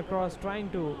cutting across, trying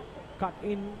to cut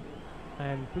in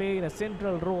and play in a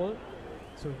central role,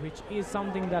 so which is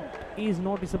something that is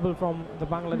noticeable from the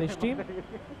Bangladesh team.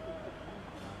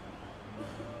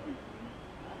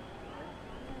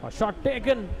 A shot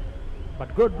taken,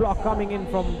 but good block coming in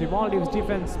from the Maldives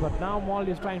defense. But now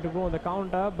Maldives trying to go on the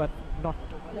counter, but not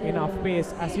enough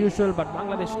pace as usual. But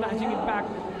Bangladesh snatching it back.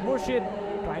 Murshid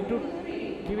trying to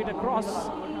give it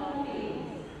across.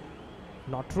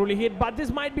 Not truly hit, but this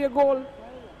might be a goal.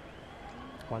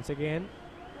 Once again,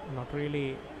 not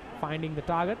really finding the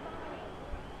target.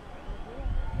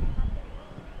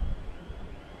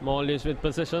 Maldives with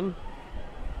possession.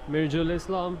 Mirjul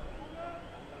Islam.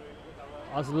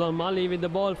 Aslam Ali with the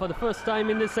ball for the first time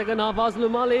in the second half.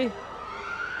 Aslam Ali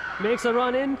makes a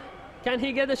run in. Can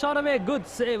he get the shot away? Good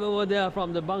save over there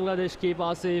from the Bangladesh keeper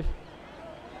Asif.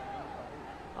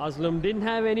 Aslam didn't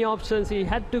have any options. He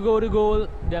had to go to goal.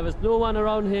 There was no one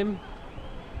around him.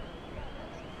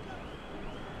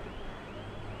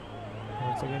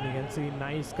 Once again, you can see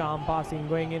nice calm passing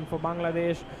going in for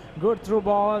Bangladesh. Good through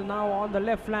ball now on the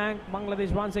left flank.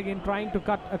 Bangladesh once again trying to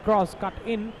cut across, cut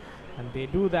in, and they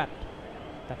do that.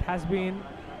 That has been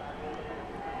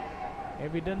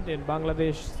evident in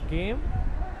Bangladesh's game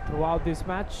throughout this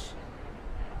match.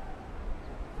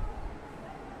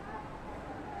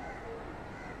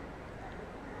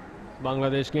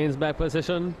 Bangladesh gains back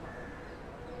possession.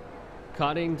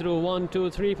 Cutting through 1, 2,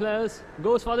 3 players.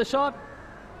 Goes for the shot.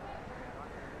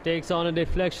 Takes on a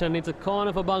deflection. It's a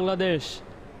corner for Bangladesh.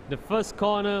 The first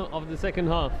corner of the second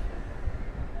half.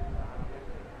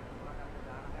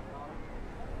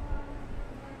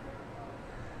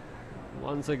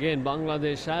 Once again,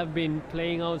 Bangladesh have been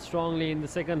playing out strongly in the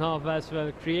second half as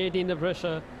well, creating the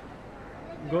pressure,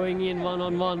 going in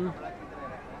one-on-one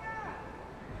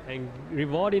and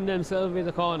rewarding themselves with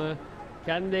a corner.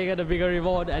 Can they get a bigger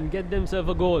reward and get themselves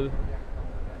a goal?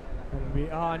 And we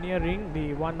are nearing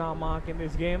the 1 hour mark in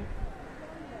this game.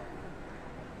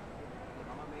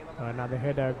 Another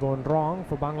header gone wrong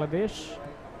for Bangladesh.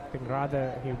 I think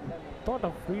rather he thought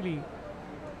of really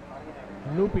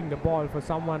looping the ball for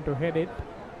someone to head it,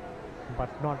 but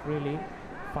not really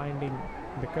finding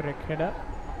the correct header.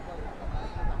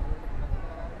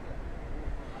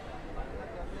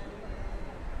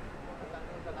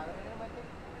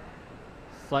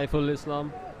 Saiful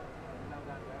Islam.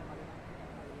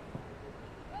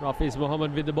 Rafiz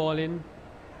Mohammed with the ball in.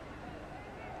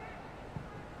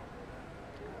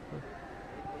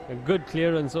 A good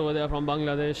clearance over there from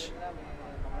Bangladesh.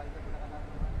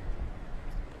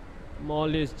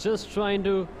 Maldives just trying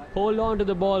to hold on to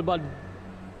the ball, but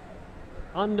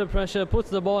under pressure puts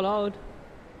the ball out.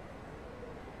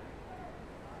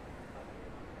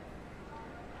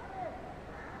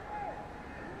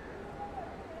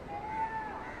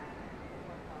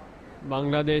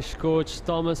 Bangladesh coach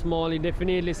Thomas Morley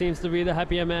definitely seems to be the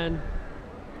happier man.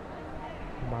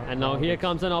 And now here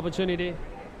comes an opportunity.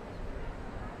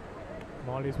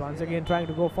 Maldives once again trying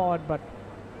to go forward, but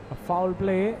a foul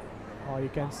play. Or you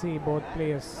can see both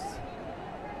players,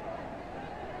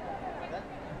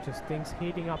 just things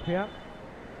heating up here.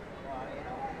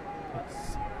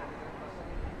 It's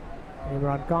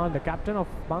Imran Khan, the captain of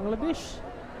Bangladesh,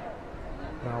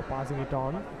 now passing it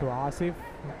on to Asif.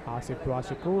 Asif to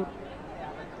Ashikur.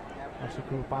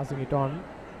 Ashikur passing it on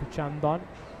to Chandon.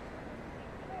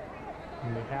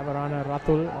 And they have a runner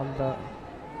Ratul on the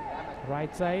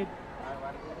right side.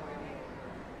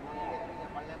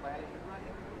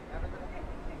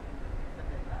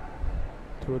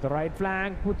 to the right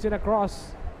flank, puts it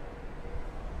across.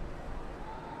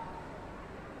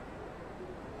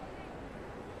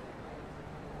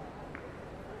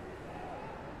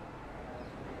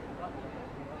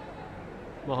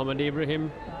 Mohammad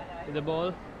Ibrahim with the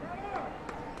ball.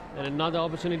 And another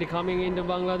opportunity coming into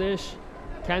Bangladesh.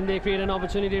 Can they create an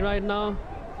opportunity right now?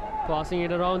 Passing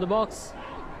it around the box.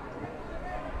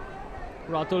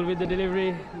 Ratul with the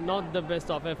delivery. Not the best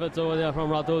of efforts over there from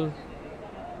Ratul.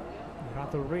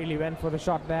 Ratul really went for the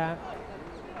shot there,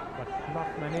 but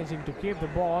not managing to keep the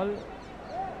ball.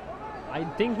 I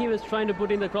think he was trying to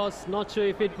put in the cross. Not sure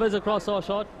if it was a cross or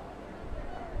shot.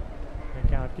 They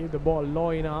cannot keep the ball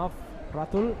low enough.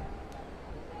 Ratul.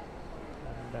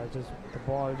 And the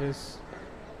ball just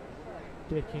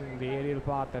taking the aerial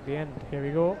part at the end. Here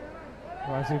we go.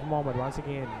 Rasif Mohammed once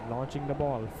again launching the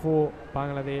ball for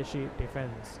Bangladeshi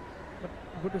defense. But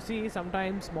good to see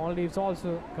sometimes Maldives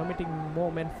also committing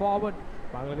more men forward.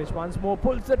 Bangladesh once more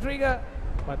pulls the trigger,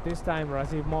 but this time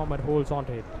Rasif Mohammed holds on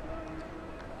to it.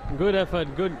 Good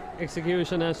effort, good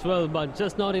execution as well, but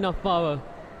just not enough power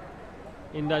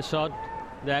in that shot.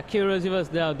 The accuracy was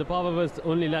there, the power was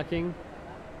only lacking.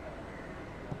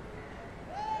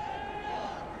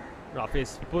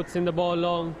 Rafiz puts in the ball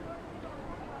long.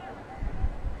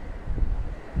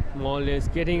 Maldives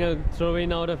getting a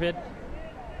throw-in out of it.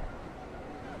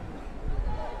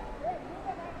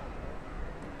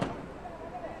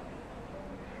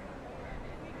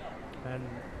 And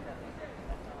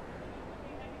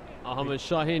Ahmed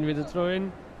Shaheen with the throw-in.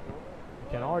 you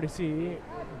can already see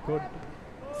good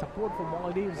support for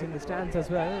Maldives in the stands as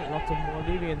well. Lots of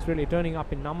Maldivians really turning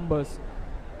up in numbers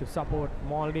to support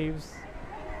Maldives.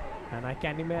 And I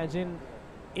can imagine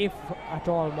if at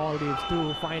all Maldives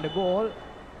do find a goal,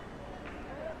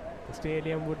 the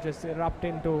stadium would just erupt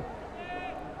into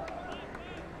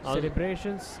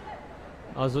celebrations.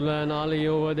 Azullah and Ali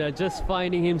over there just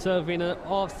finding himself in an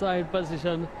offside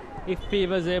position. If he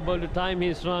was able to time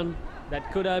his run,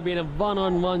 that could have been a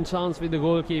one-on-one chance with the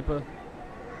goalkeeper.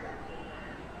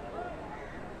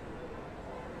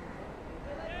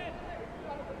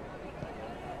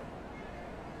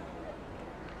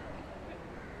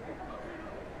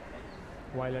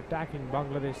 While attacking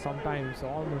Bangladesh, sometimes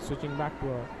almost switching back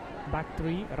to a back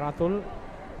three. Ratul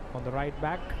on the right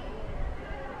back,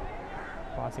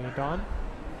 passing it on.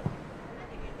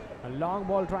 A long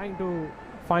ball trying to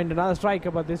find another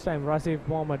striker, but this time Rasif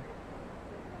Mohammed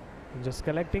just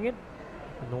collecting it.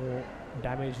 No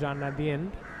damage done at the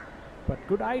end, but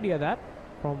good idea that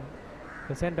from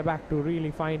the centre back to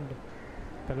really find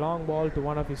the long ball to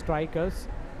one of his strikers.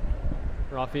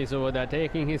 Rafi is over there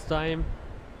taking his time.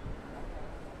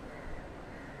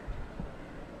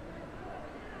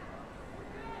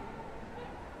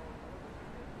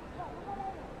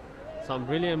 Some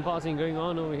brilliant passing going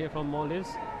on over here from Maldives.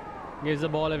 Gives the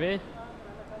ball away.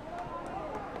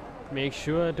 Make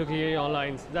sure to clear your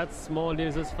lines. That's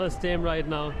Maldives' first aim right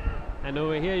now. And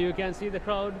over here you can see the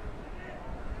crowd.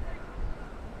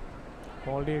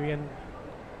 Maldivian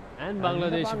And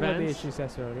Bangladeshi fans. Bangladeshis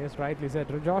as well. Yes, rightly said,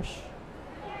 Josh.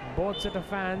 Both set of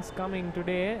fans coming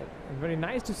today. Very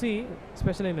nice to see,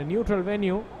 especially in a neutral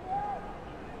venue.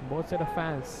 Both set of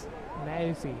fans. Now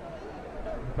you see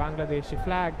the Bangladeshi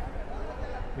flag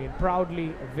being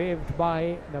proudly waved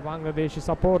by the Bangladeshi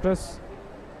supporters.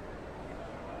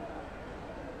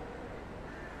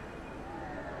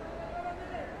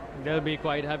 They'll be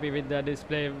quite happy with their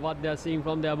display, what they're seeing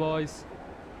from their boys.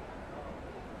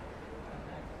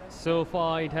 So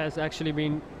far it has actually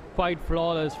been quite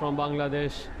flawless from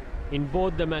Bangladesh in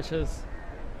both the matches.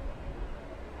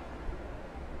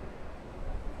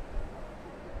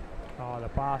 Oh, the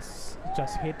pass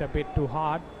just hit a bit too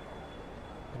hard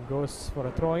and goes for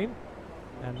a throw-in.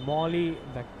 And Molly,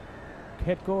 the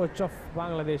head coach of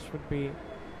Bangladesh, would be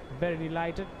very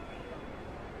delighted.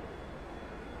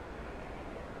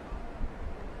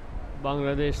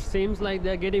 Bangladesh seems like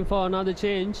they're getting for another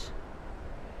change.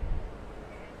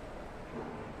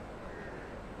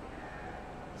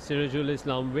 Sirajul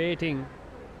Islam waiting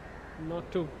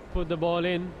not to put the ball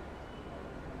in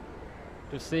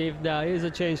to see if there is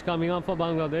a change coming up for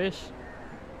Bangladesh.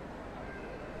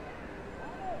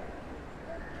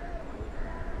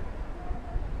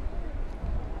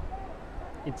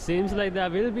 It seems like there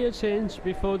will be a change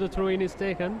before the throw-in is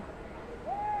taken.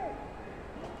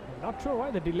 I'm not sure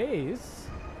why the delay is.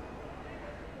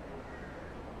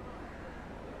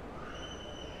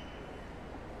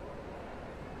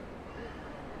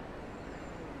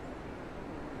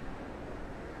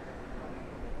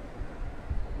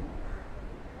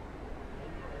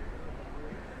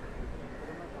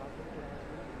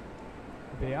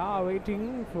 They are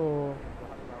waiting for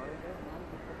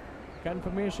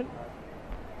confirmation.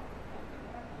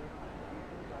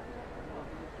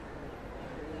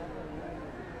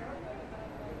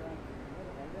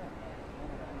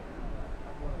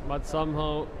 But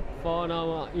somehow, for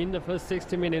now, in the first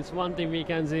 60 minutes, one thing we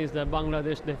can see is that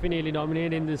Bangladesh definitely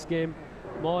dominating this game.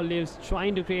 Maldives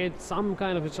trying to create some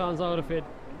kind of a chance out of it,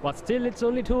 but still it's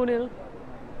only 2-0.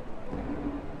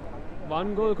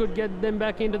 One goal could get them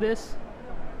back into this.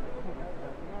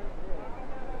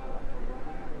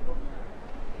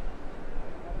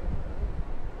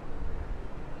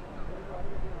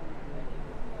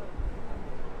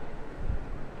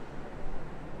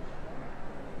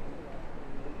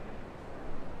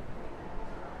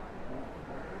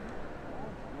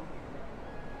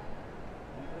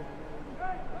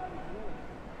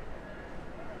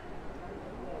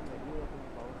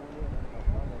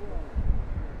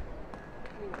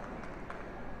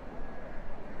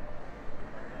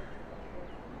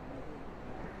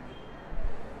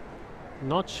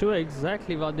 Not sure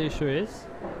exactly what the issue is.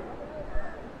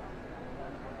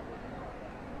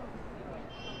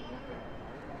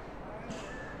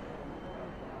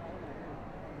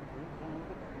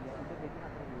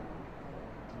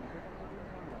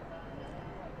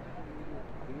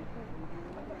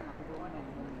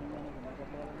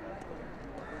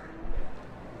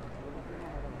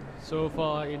 So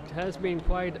far, it has been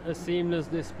quite a seamless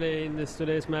display in this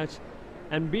today's match.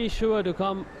 And be sure to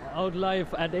come out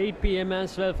live at 8 p.m.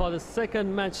 as well for the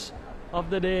second match of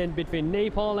the day between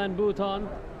Nepal and Bhutan.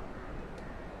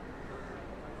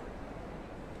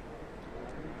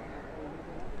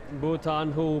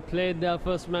 Bhutan, who played their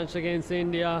first match against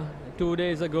India 2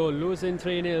 days ago, losing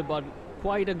 3-0, but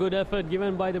quite a good effort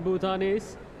given by the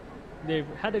Bhutanese. They've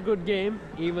had a good game,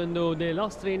 even though they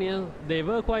lost 3-0. They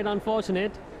were quite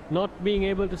unfortunate, not being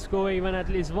able to score even at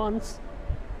least once.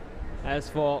 As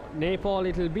for Nepal,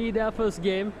 it will be their first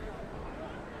game.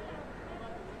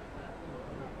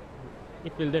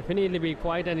 It will definitely be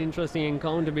quite an interesting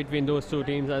encounter between those two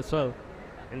teams as well.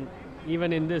 And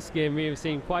even in this game, we've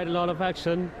seen quite a lot of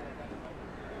action.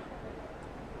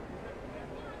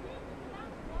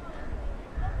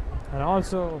 And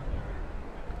also,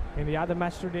 in the other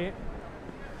match today,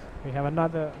 we have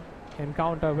another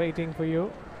encounter waiting for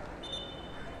you.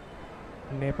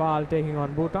 Nepal taking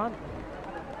on Bhutan.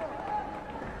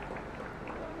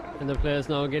 And the players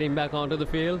now getting back onto the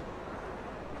field.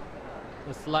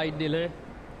 A slight delay.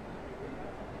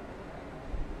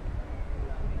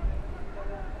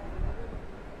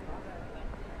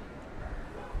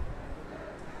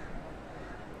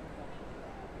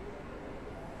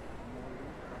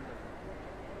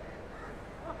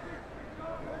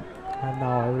 And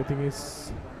now everything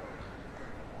is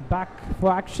back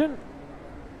for action.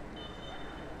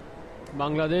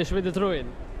 Bangladesh with the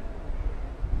throw-in.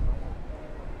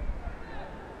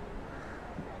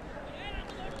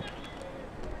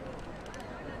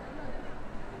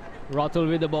 Ratul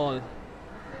with the ball.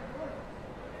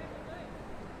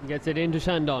 Gets it into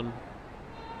Shandon.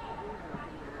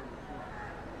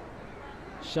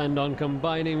 Shandon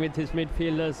combining with his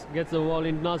midfielders. Gets the ball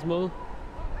in Nazmul.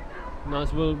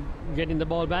 Nazmul getting the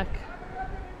ball back.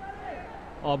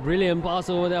 Oh, brilliant pass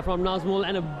over there from Nazmul.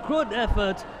 And a good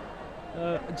effort.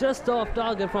 Just off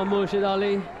target from Murshid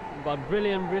Ali. But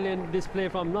brilliant display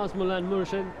from Nazmul and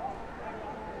Murshid.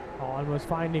 Almost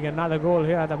finding another goal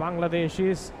here. The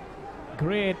Bangladeshis.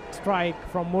 Great strike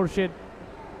from Murshid,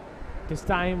 this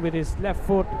time with his left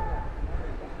foot.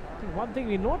 I think one thing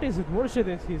we noticed with Murshid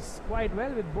is he's quite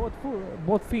well with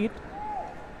both feet.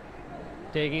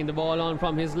 Taking the ball on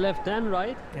from his left and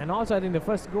right. And also I think the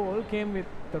first goal came with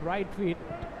the right feet,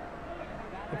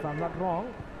 if I'm not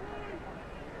wrong.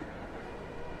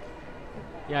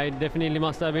 Yeah, it definitely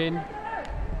must have been.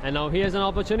 And now here's an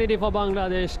opportunity for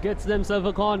Bangladesh. Gets themselves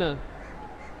a corner.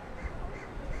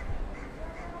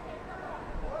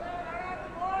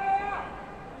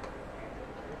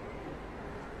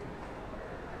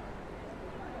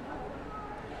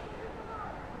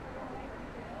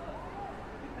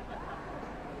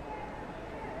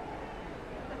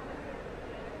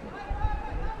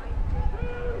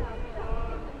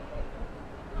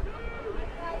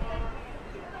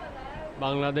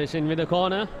 Bangladesh in with a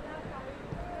corner.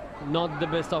 Not the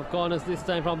best of corners this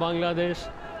time from Bangladesh.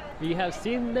 We have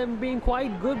seen them being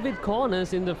quite good with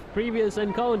corners in the previous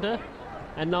encounter.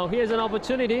 And now here's an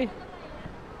opportunity.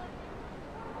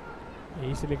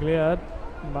 Easily cleared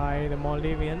by the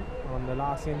Maldivian on the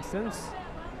last instance.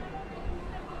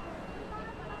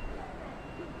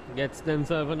 Gets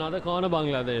themselves another corner,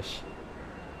 Bangladesh.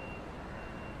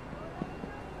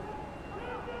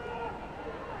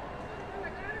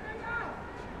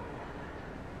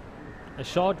 A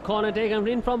short corner taken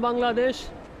in from Bangladesh.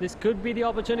 This could be the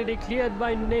opportunity cleared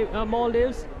by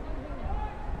Maldives.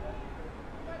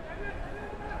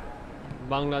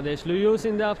 Bangladesh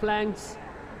using their flanks.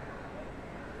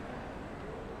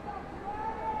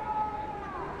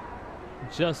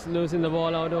 Just losing the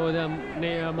ball out over the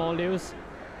Maldives.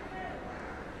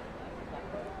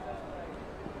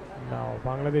 Now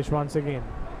Bangladesh once again.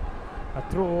 A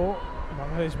throw.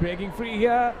 Bangladesh breaking free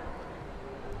here.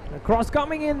 The cross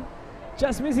coming in.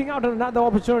 Just missing out on another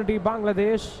opportunity,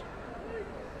 Bangladesh.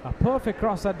 A perfect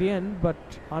cross at the end, but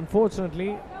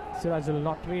unfortunately, Sirajul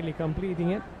not really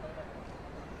completing it.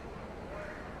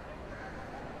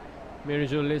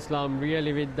 Mirzul Islam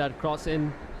really with that cross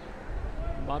in.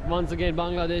 But once again,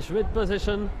 Bangladesh with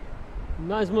possession.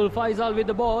 Nazmul Faisal with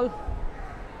the ball.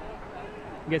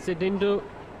 Gets it into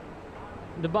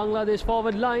the Bangladesh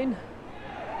forward line.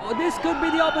 Oh, this could be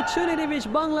the opportunity which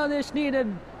Bangladesh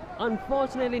needed.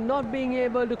 Unfortunately, not being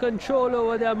able to control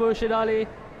over their Murshid Ali.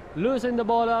 Losing the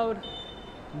ball out.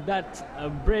 That's a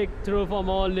breakthrough for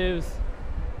Maldives.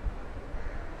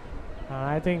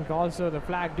 I think also the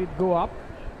flag did go up.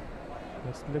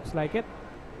 This looks like it.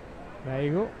 There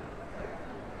you go.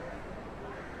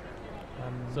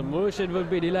 So Murshid would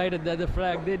be delighted that the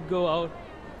flag did go out.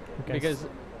 Because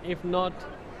if not,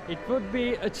 it would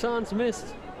be a chance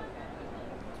missed.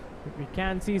 We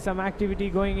can see some activity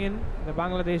going in the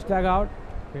Bangladesh dugout.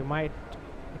 We might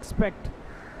expect.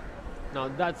 Now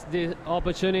that's the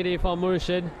opportunity for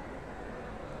Murshid.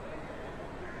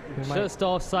 Just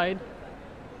offside.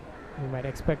 We might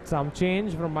expect some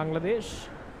change from Bangladesh.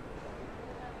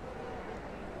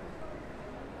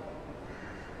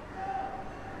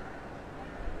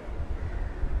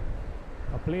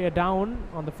 A player down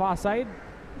on the far side.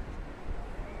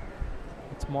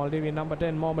 It's Maldivian number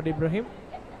 10, Mohammad Ibrahim.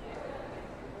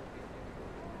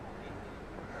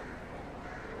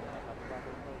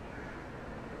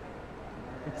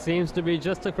 It seems to be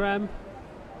just a cramp.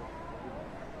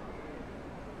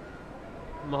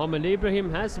 Mohammad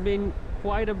Ibrahim has been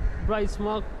quite a bright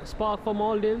spark for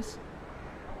Maldives.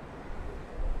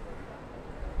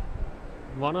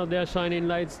 One of their shining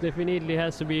lights definitely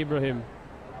has to be Ibrahim.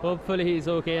 Hopefully he's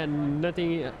okay and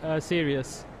nothing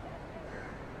serious.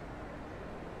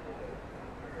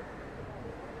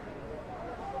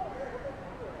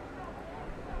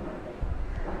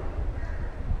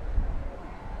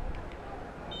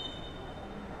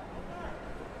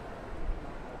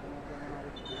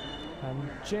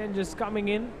 Changes coming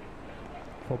in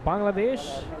for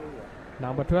Bangladesh.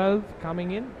 Number 12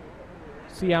 coming in,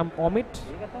 Siam Omid,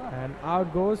 and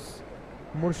out goes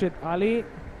Murshid Ali.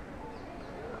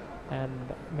 And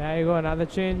there you go, another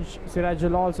change.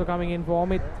 Sirajul also coming in for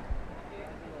Omid.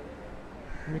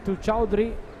 Mitu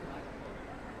Chowdhury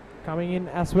coming in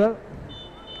as well.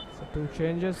 So two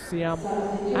changes, Siam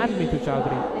and Mitu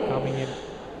Chowdhury coming in.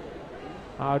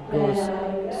 Out goes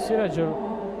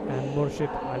Sirajul and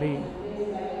Murshid Ali.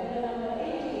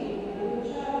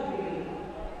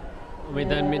 With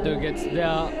that, Mitu gets their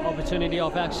opportunity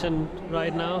of action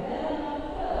right now.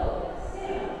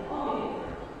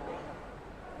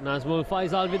 Nazmul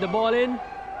Faisal with the ball in.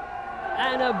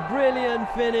 And a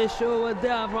brilliant finish over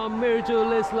there from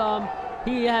Mirzul Islam.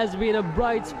 He has been a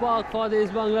bright spark for this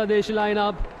Bangladesh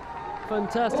lineup.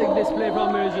 Fantastic display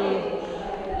from Mirzul.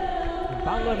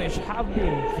 Bangladesh have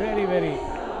been very, very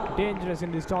dangerous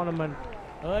in this tournament.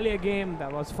 Earlier game,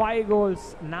 there was 5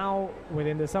 goals. Now,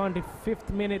 within the 75th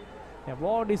minute, they have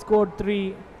already scored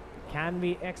 3. Can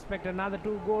we expect another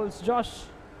 2 goals, Josh?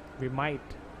 We might.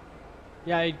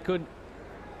 Yeah, it could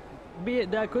be.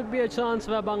 There could be a chance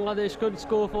where Bangladesh could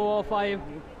score 4 or 5,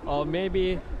 or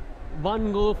maybe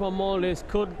 1 goal from Maldives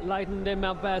could lighten them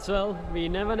up as well. We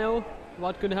never know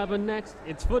what could happen next.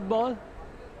 It's football.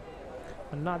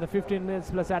 Another 15 minutes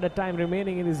plus added time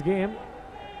remaining in this game.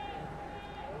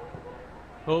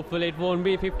 Hopefully it won't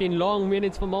be 15 long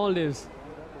minutes for Maldives.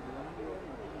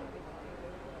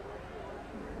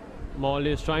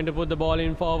 Maldives trying to put the ball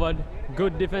in forward.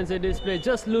 Good defensive display,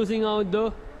 just losing out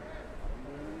though.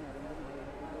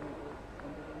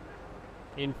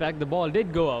 In fact, the ball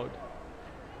did go out.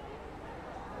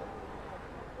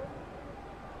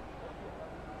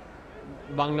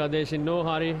 Bangladesh in no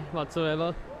hurry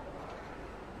whatsoever.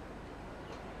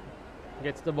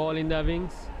 Gets the ball in their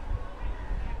wings.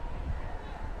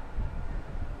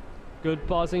 Good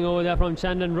passing over there from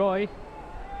Chandan Roy.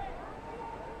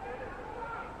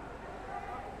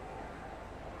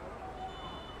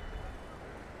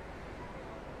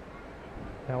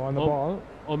 Now on the ball.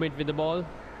 Omid with the ball.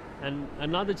 And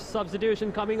another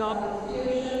substitution coming up.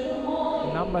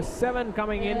 Number 7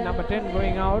 coming in, number 10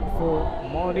 going out for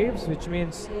Maldives, which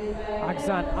means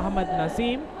Aksan Ahmad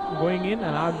Naseem going in,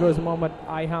 and out goes Mohammad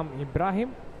Iham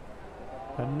Ibrahim.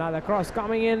 Another cross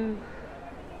coming in.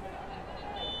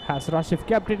 Has Rashif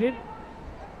kept it in?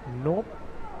 Nope.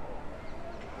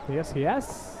 Yes, he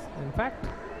has, in fact.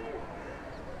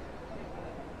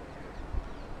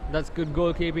 That's good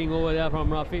goalkeeping over there from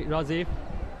Razif.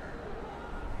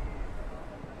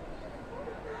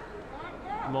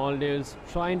 Maldives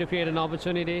trying to create an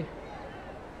opportunity.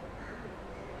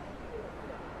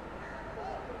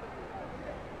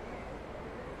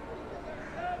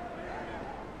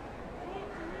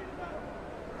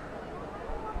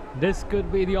 This could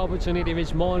be the opportunity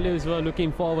which Maldives were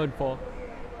looking forward for.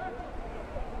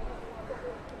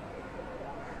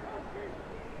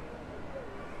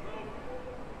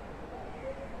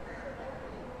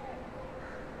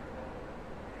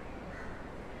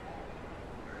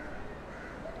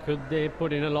 Could they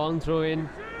put in a long throw in?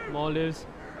 Maldives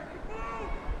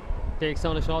takes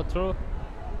on a short throw.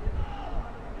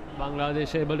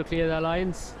 Bangladesh able to clear their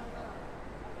lines.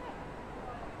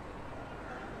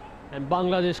 And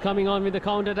Bangladesh coming on with the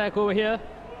counter-attack over here.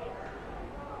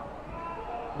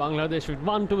 Bangladesh with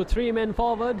 1, 2, 3 men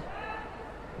forward.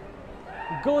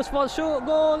 Goes for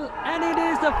goal, and it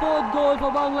is the 4th goal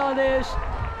for Bangladesh.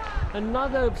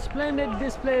 Another splendid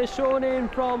display shown in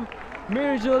from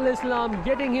Mirjul Islam,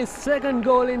 getting his 2nd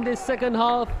goal in this 2nd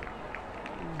half.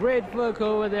 Great work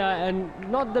over there, and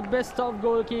not the best of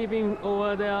goalkeeping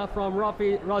over there from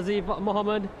Razif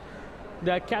Mohammed,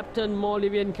 their captain,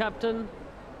 Maldivian captain.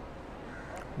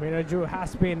 Miraju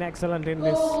has been excellent in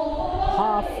this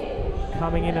half,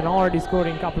 coming in and already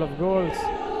scoring a couple of goals.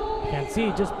 You can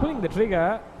see just pulling the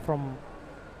trigger from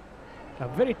a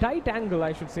very tight angle,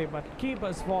 I should say, but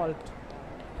keeper's fault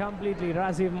completely.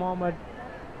 Razif Mohammed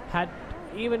had,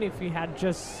 even if he had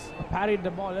just parried the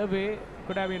ball away,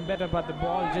 could have been better, but the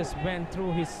ball just went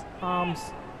through his arms,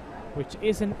 which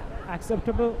isn't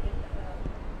acceptable.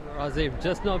 Razif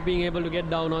just not being able to get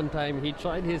down on time. He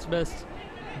tried his best,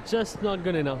 just not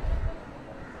good enough.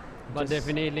 But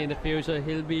definitely in the future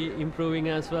he'll be improving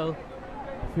as well.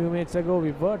 A few minutes ago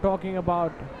we were talking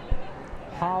about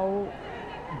how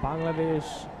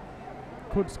Bangladesh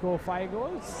could score 5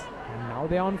 goals, and now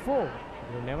they're on 4.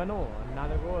 You never know,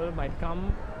 another goal might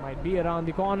come, might be around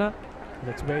the corner.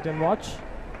 Let's wait and watch.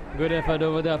 Good effort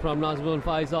over there from Nazmul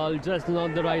Faisal, just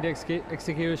not the right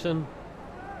execution.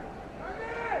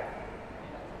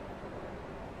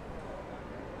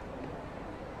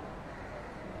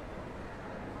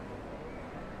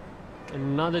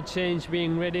 Another change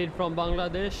being readied from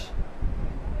Bangladesh.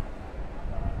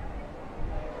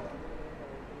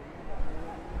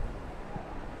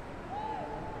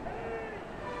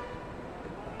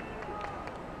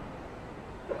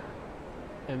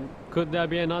 And could there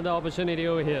be another opportunity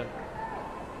over here?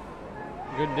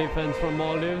 Good defense from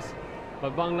Maldives,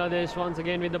 but Bangladesh once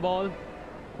again with the ball.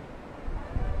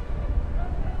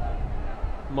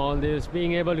 Maldives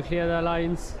being able to clear their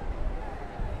lines.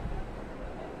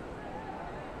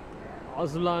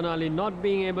 Azlan Ali not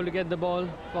being able to get the ball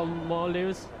from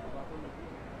Maldives.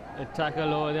 A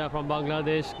tackle over there from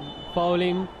Bangladesh,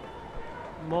 fouling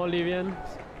Maldivians.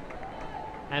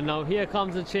 And now here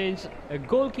comes a change, a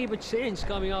goalkeeper change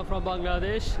coming out from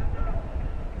Bangladesh.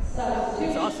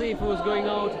 It's Asif who's going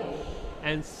out,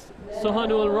 and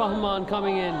Sohanul Rahman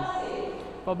coming in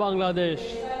for Bangladesh.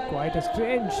 Quite a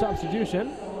strange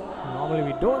substitution.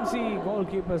 Normally we don't see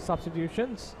goalkeeper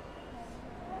substitutions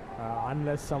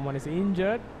unless someone is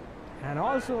injured, and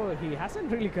also he hasn't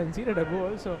really conceded a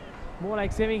goal, so more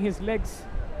like saving his legs.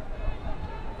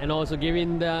 And also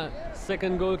giving the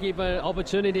 2nd goalkeeper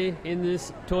opportunity in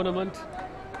this tournament.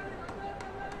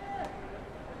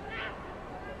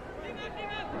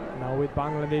 Now with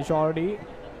Bangladesh already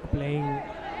playing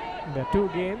the 2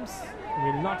 games,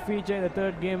 will not feature in the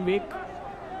 3rd game week.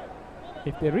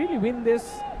 If they really win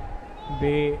this,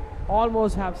 they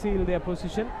almost have sealed their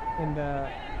position in the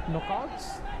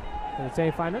knockouts, in the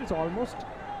semi-finals, almost.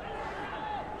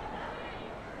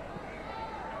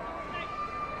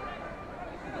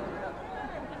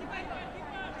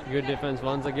 Good defense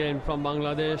once again from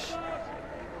Bangladesh.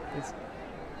 It's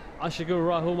Ashikur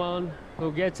Rahman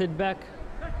who gets it back.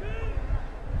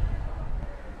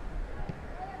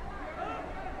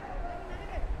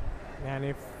 And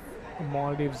if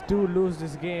Maldives do lose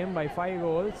this game by 5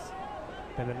 goals,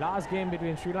 then the last game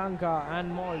between Sri Lanka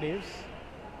and Maldives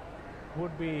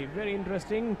would be very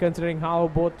interesting, considering how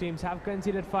both teams have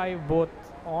conceded 5, both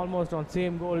almost on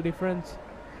same goal difference.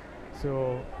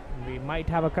 So we might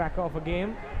have a cracker of a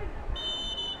game.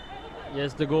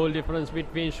 Yes, the goal difference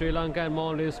between Sri Lanka and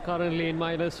Maldives currently in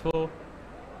 -4.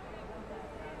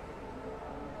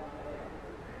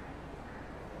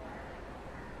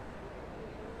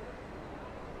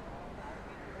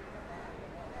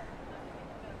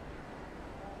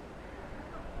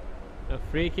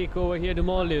 Free kick over here to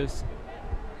Maldives.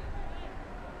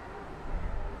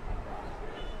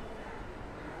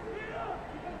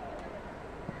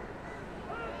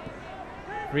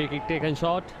 Free kick taken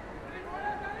short.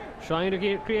 Trying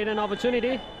to create an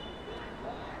opportunity.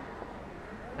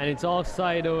 And it's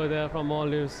offside over there from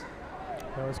Maldives.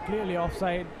 That was clearly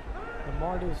offside. The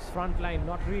Maldives front line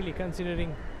not really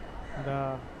considering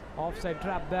the offside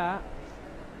trap there.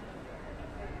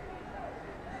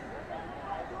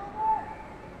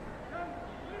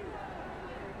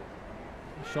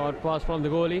 Short pass from the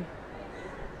goalie.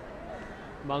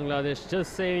 Bangladesh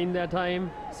just saving their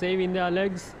time, saving their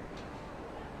legs.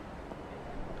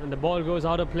 And the ball goes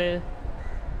out of play.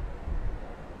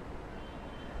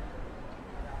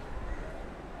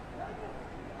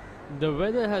 The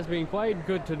weather has been quite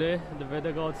good today. The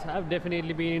weather gods have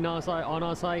definitely been on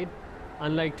our side,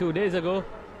 unlike 2 days ago.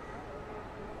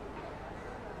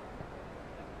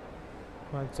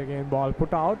 Once again, ball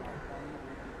put out.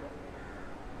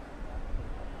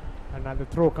 Another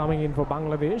throw coming in for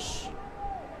Bangladesh.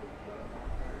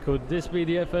 Could this be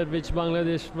the effort which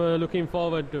Bangladesh were looking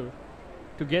forward to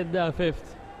get their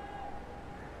fifth?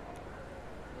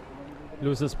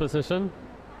 Loses possession.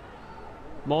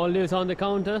 Maldives on the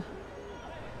counter.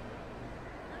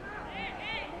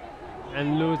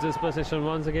 And loses possession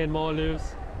once again,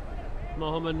 Maldives.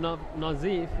 Mohammad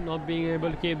Nazif not being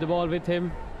able to keep the ball with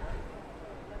him.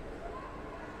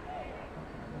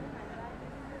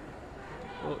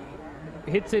 Oh,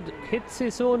 hits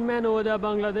his own man over there,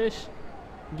 Bangladesh.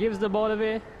 Gives the ball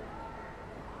away,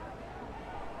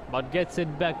 but gets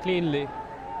it back cleanly.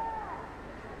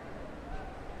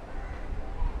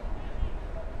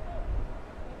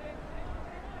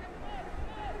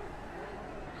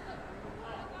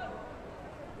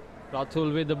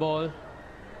 Ratul with the ball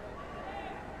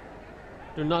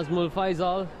to Nazmul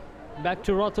Faisal. Back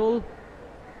to Ratul.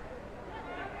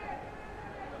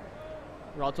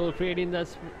 Ratul creating that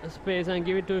space and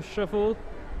give it to Shaiful,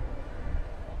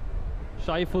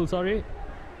 sorry.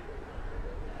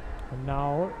 And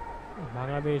now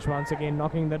Bangladesh once again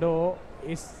knocking the door.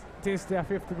 Is this their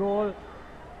fifth goal?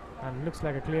 And looks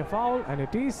like a clear foul, and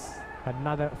it is.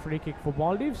 Another free kick for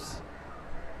Maldives.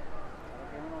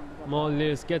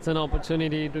 Maldives gets an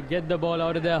opportunity to get the ball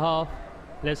out of their half.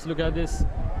 Let's look at this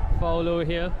foul over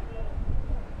here.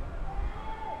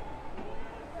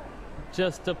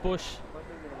 Just a push.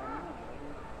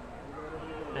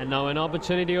 And now an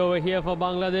opportunity over here for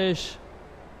Bangladesh.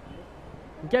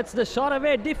 Gets the shot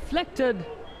away, deflected.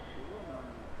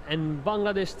 And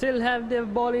Bangladesh still have their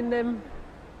ball in them,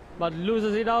 but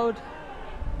loses it out.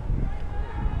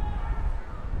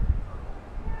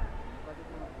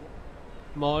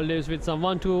 Maldives with some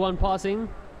 1-2-1 passing.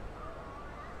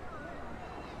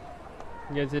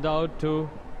 Gets it out to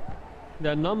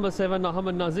their number 7,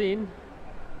 Mohammad Nazim,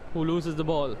 who loses the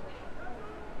ball.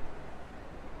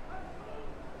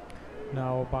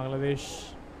 Now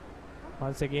Bangladesh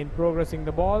once again progressing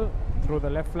the ball through the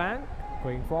left flank,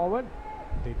 going forward.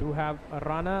 They do have a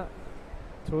runner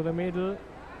through the middle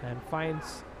and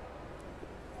finds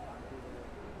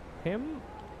him.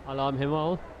 Alam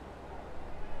Himal.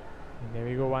 And there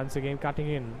we go, once again cutting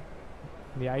in.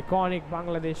 The iconic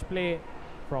Bangladesh play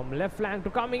from left flank to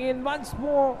coming in once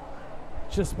more.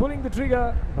 Just pulling the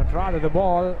trigger, but rather the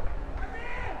ball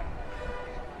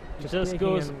just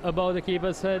goes above the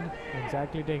keeper's head.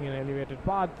 Exactly, taking an elevated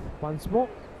path once more.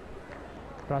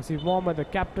 Rasif Mohammed, the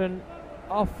captain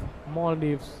of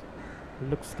Maldives,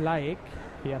 looks like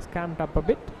he has camped up a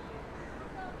bit.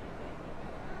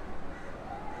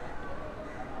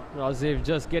 Rasif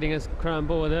just getting his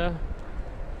cramp over there.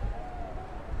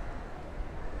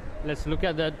 Let's look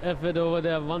at that effort over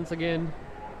there once again.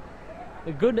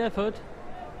 A good effort,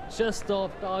 just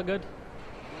off target.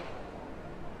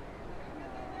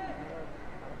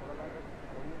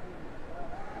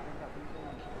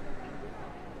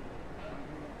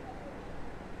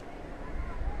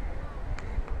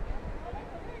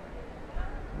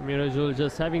 Mirajul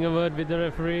just having a word with the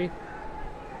referee.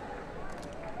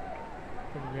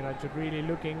 Mirajul really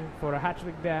looking for a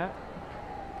hat-trick there.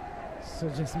 So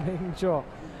just making sure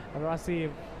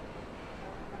Rasif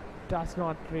does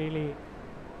not really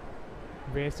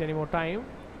waste any more time.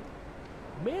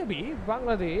 Maybe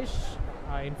Bangladesh,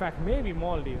 in fact maybe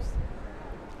Maldives,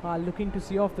 are looking to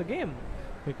see off the game,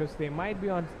 because they might be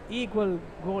on equal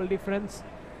goal difference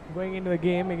going into the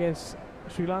game against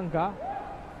Sri Lanka.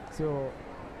 So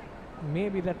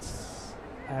maybe that's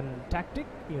a tactic,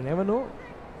 you never know.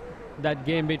 That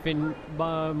game between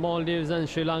Maldives and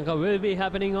Sri Lanka will be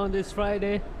happening on this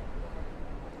Friday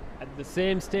at the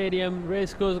same stadium,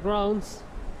 Racecourse grounds.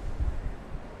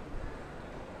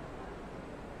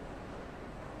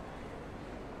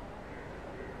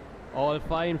 All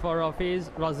fine for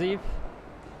Razif.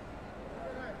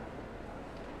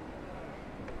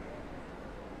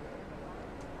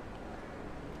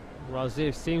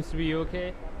 Razif seems to be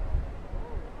okay.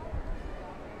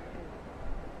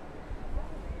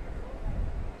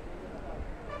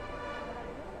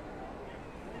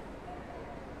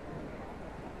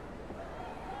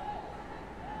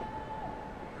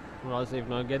 Razif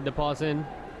now get the pass in.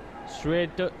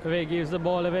 Straight away gives the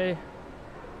ball away.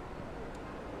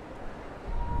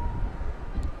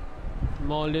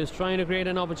 Maldives trying to create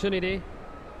an opportunity.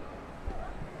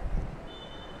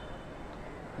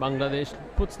 Bangladesh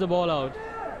puts the ball out.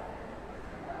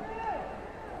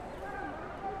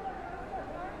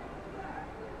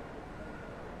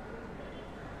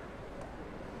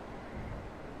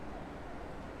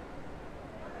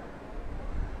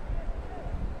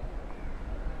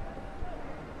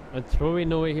 A throw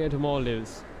in over here to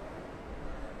Maldives.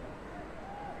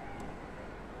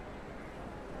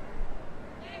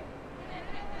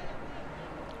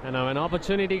 And now an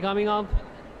opportunity coming up.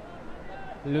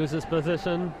 Loses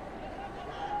possession.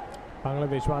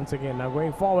 Bangladesh once again now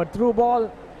going forward, through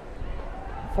ball.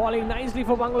 Falling nicely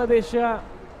for Bangladesh.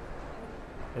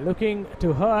 Looking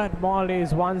to hurt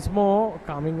Maldives once more.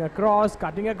 Coming across,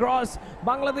 cutting across.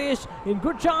 Bangladesh in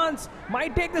good chance.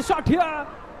 Might take the shot here.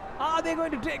 Are they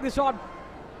going to take the shot?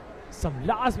 Some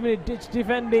last minute ditch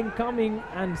defending coming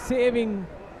and saving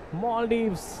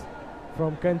Maldives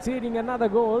from conceding another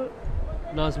goal.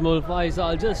 Nazmul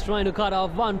Faisal just trying to cut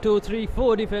off 1, 2, 3,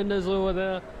 4 defenders over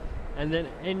there, and then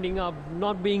ending up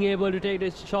not being able to take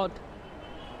this shot.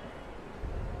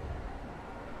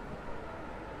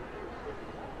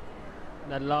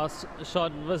 That last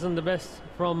shot wasn't the best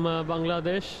from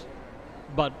Bangladesh,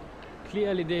 but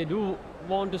clearly they do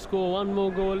want to score one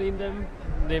more goal in them.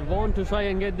 They want to try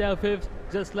and get their fifth,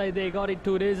 just like they got it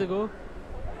 2 days ago.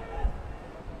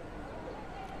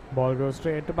 Ball goes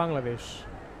straight to Bangladesh.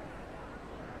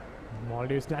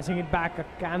 Maldives snatching it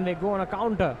back. Can they go on a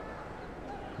counter?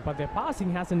 But their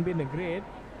passing hasn't been great.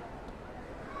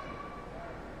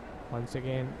 Once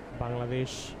again,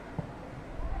 Bangladesh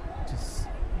just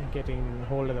getting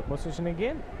hold of the position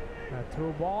again. A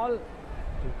through ball.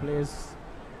 Two players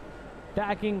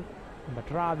attacking, but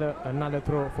rather another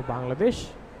throw for Bangladesh.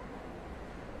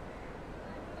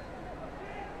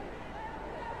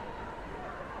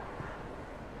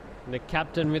 The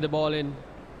captain with the ball in.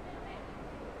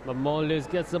 But Maldives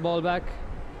gets the ball back.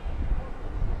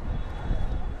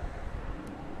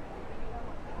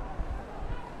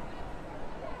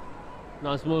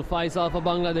 Nazmul Faisal for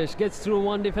Bangladesh gets through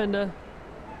one defender.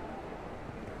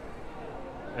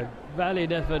 A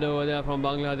valid effort over there from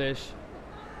Bangladesh.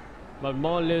 But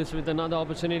Maldives with another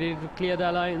opportunity to clear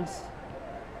their lines.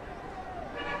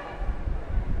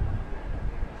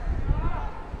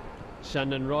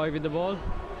 Shannon Roy with the ball.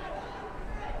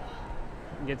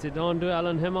 Gets it on to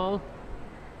Alan Hemal.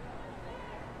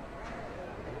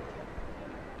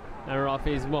 And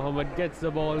Rafiz Mohammed gets the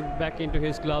ball back into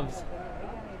his gloves.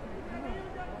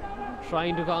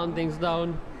 Trying to calm things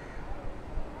down.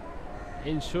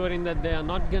 Ensuring that they are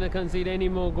not going to concede any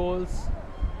more goals.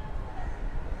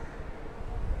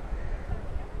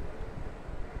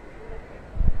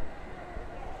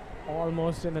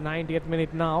 Almost in the 90th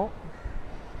minute now.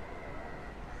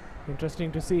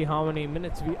 Interesting to see how many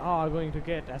minutes we are going to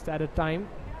get as at a time.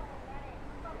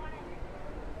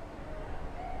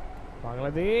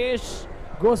 Bangladesh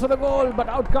goes for the goal, but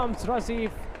out comes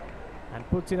Rasif and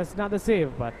puts in another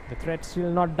save, but the threat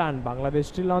still not done. Bangladesh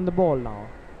still on the ball now.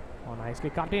 Oh, nicely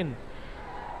cut in.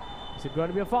 Is it going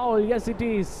to be a foul? Yes, it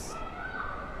is.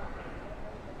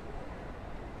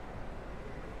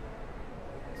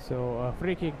 So a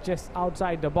free kick just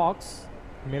outside the box.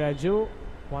 Miraju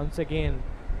once again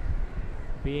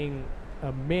being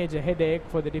a major headache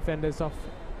for the defenders of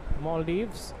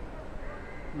Maldives.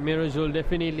 Mirajul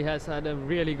definitely has had a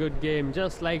really good game,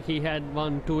 just like he had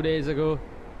one 2 days ago.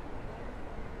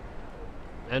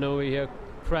 And over here,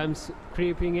 cramps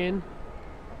creeping in.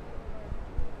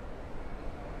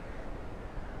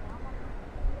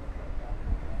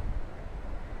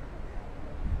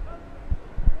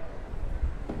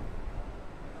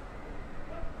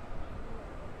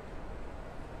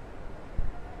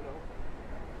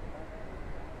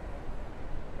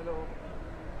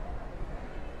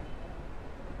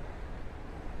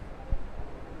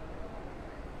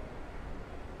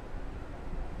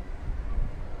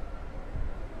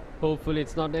 Hopefully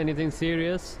it's not anything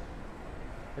serious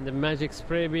and the magic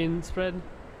spray being spread.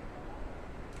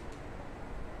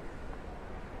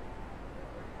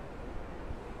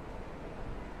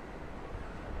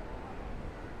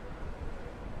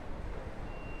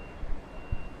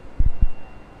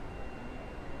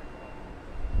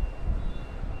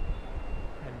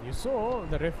 You saw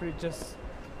the referee just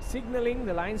signaling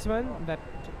the linesman, that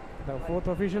the fourth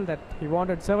official, that he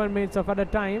wanted 7 minutes of added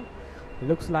time.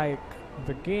 Looks like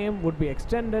the game would be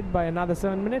extended by another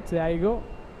 7 minutes. There you go.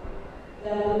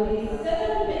 There will be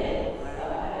 7 minutes of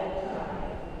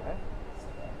added time.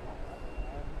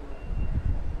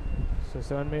 So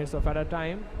 7 minutes of added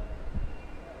time.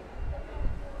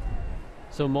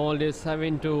 So Maldives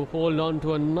having to hold on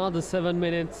to another 7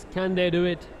 minutes. Can they do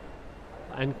it?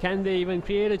 And can they even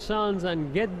create a chance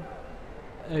and get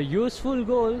a useful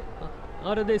goal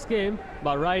out of this game?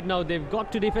 But right now they've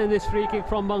got to defend this free kick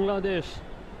from Bangladesh.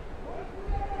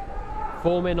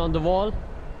 4 men on the wall.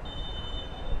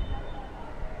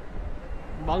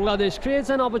 Bangladesh creates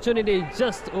an opportunity,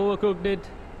 just overcooked it.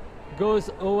 Goes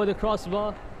over the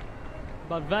crossbar.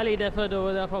 But valid effort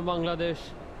over there from Bangladesh.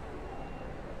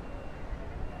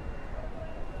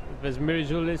 It was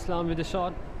Mirzul Islam with the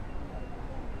shot.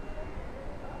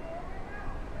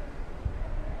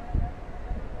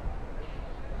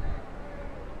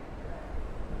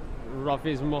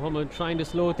 Rafiz Mohammed trying to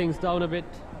slow things down a bit.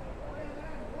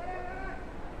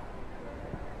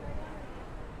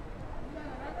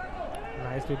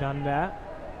 Nicely done there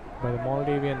by the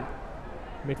Maldivian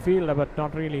midfielder, but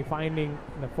not really finding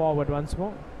the forward once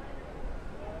more.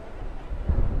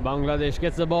 Bangladesh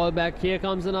gets the ball back. Here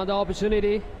comes another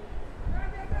opportunity.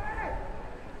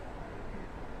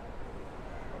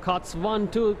 Cuts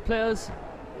 1-2 players,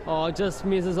 or just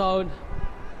misses out.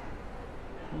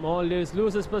 Maldives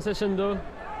loses possession though.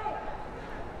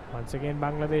 Once again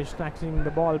Bangladesh snatching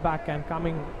the ball back and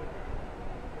coming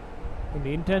in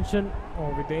the intention,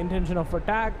 or with the intention of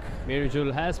attack.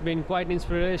 Mirzul has been quite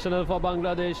inspirational for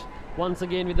Bangladesh. Once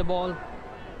again with the ball.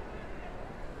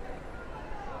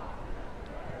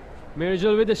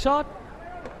 Mirzul with the shot.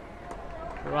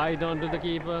 Right onto the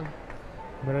keeper.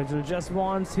 Mirzul just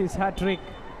wants his hat-trick.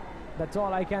 That's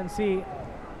all I can see.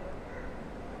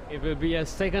 It will be a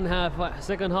second half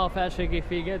hat-trick if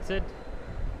he gets it.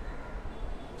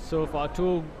 So far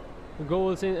 2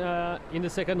 goals in the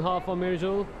second half for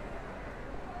Mirzul.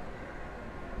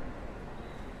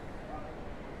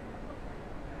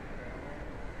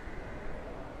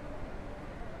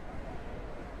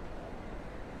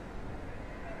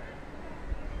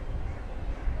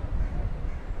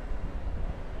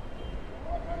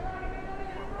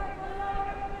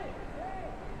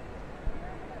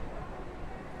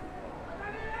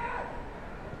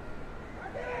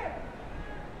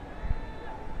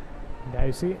 There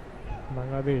you see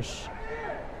Bangladesh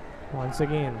once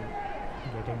again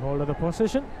getting hold of the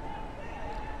possession.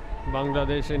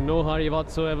 Bangladesh in no hurry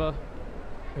whatsoever.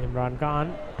 Imran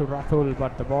Khan to Rathul,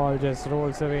 but the ball just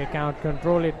rolls away, can't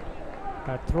control it.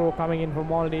 A throw coming in from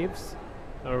Maldives.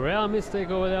 A rare mistake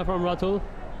over there from Rathul.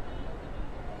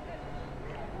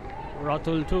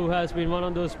 Rathul too has been one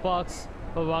of those sparks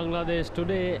for Bangladesh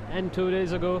today and 2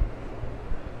 days ago.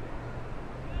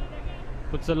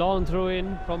 Puts a long throw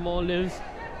in from Maldives.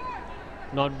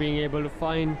 Not being able to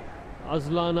find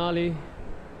Azlan Ali.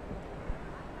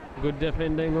 Good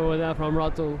defending over there from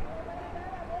Rathul.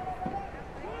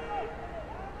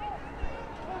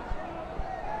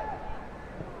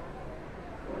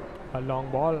 A long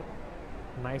ball,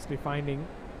 nicely finding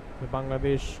the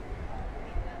Bangladesh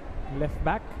left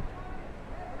back.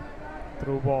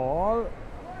 Through ball.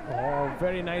 Oh,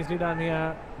 very nicely done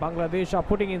here. Bangladesh are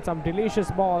putting in some delicious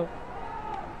ball.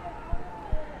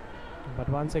 But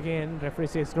once again, referee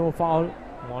says no foul.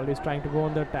 Maldives trying to go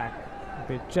on the attack.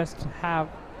 They just have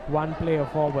one player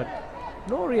forward.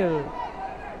 No real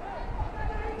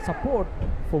support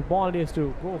for Maldives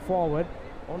to go forward.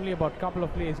 Only about a couple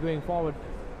of players going forward.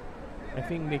 I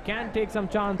think they can take some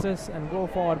chances and go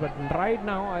forward. But right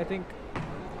now, I think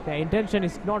their intention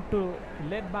is not to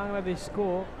let Bangladesh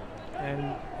score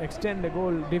and extend the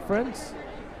goal difference.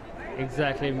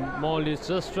 Exactly. Maldives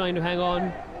just trying to hang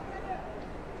on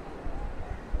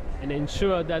and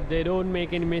ensure that they don't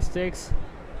make any mistakes.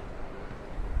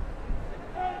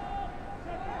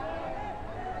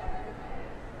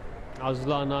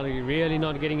 Azlan Ali really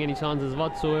not getting any chances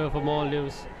whatsoever for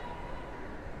Maldives.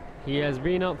 He has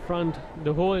been up front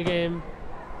the whole game.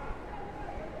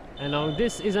 And now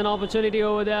this is an opportunity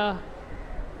over there,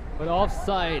 but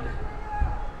offside.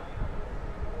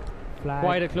 Flag.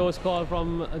 Quite a close call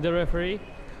from the referee.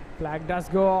 Flag does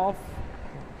go off.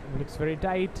 Looks very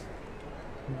tight.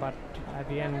 But at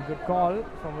the end, good call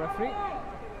from referee.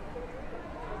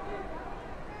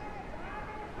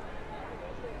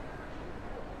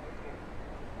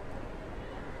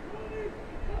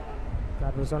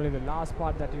 That was only the last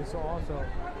part that you saw, so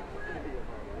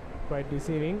quite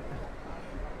deceiving.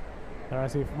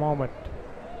 Rasif Mohammed.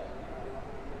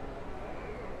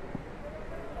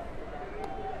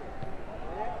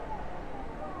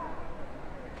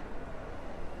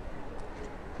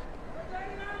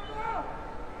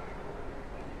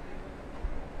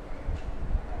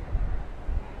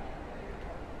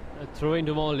 Throw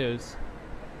into Maldives.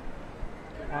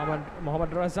 Mohammad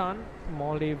Razan,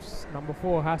 Maldives number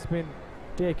 4, has been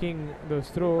taking those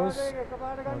throws.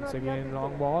 Once again,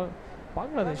 long ball.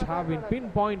 Bangladesh have been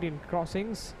pinpointing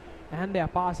crossings, and they are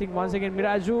passing once again.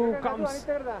 Miraju comes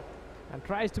and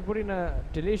tries to put in a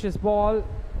delicious ball.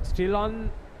 Still on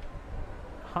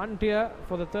hunt here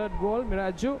for the third goal,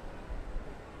 Miraju.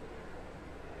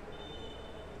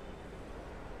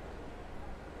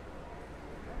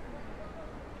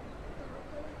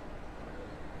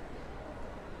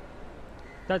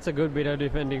 That's a good bit of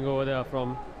defending over there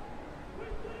from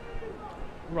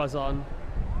Razan.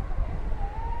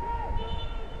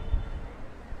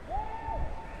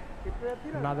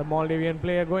 Another Maldivian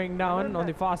player going down on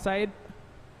the far side.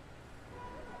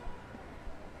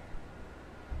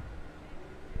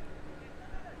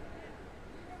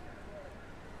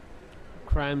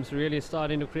 Cramps really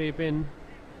starting to creep in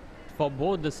for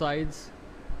both the sides.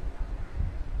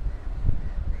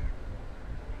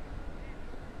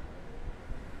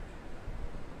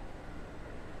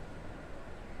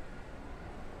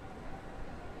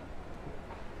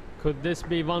 Could this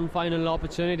be one final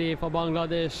opportunity for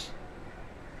Bangladesh?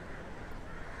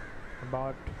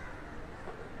 About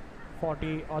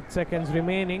 40 odd seconds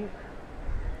remaining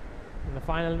in the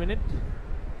final minute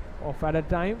of added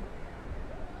time.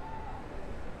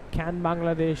 Can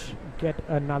Bangladesh get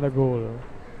another goal?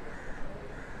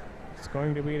 It's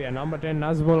going to be their number 10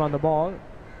 Nazmul on the ball.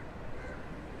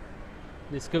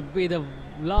 This could be the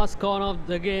last corner of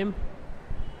the game.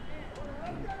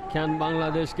 Can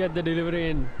Bangladesh get the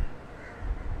delivery in?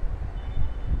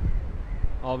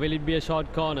 Or will it be a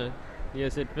short corner?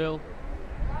 Yes, it will.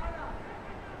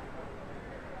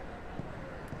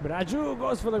 Braju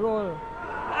goes for the goal.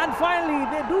 And finally,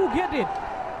 they do get it.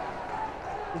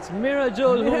 It's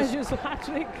Mirajul Miraju's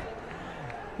hat-trick.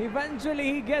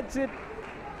 Eventually, he gets it.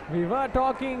 We were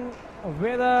talking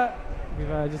whether, we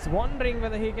were just wondering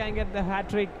whether he can get the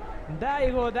hat-trick. There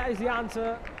you go, that is the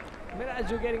answer.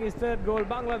 Miraju getting his third goal,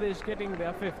 Bangladesh getting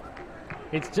their fifth.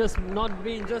 It's just not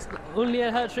been just only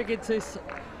a hat-trick, it's his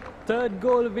third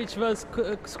goal which was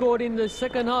scored in the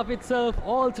second half itself.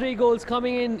 All 3 goals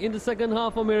coming in the second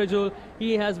half for Mirajul.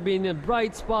 He has been a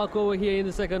bright spark over here in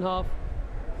the second half.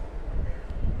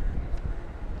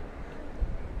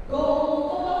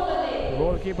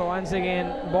 Goalkeeper once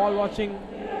again, ball watching,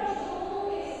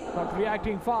 not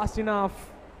reacting fast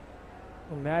enough.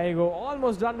 And there you go,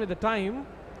 almost done with the time.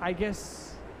 I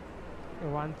guess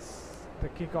once the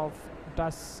kickoff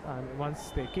does,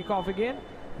 once they kick off again,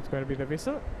 it's going to be the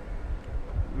whistle.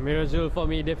 Mirajul for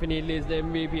me definitely is the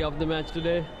MVP of the match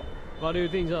today. What do you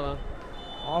think, Jala?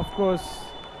 Of course,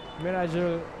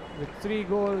 Mirajul with 3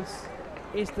 goals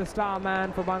is the star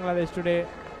man for Bangladesh today.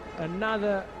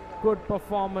 Another good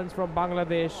performance from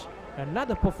Bangladesh.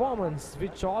 Another performance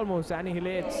which almost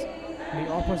annihilates the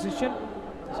opposition.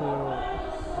 So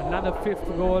another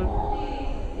 5th goal.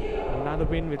 Another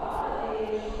win with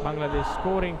Bangladesh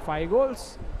scoring 5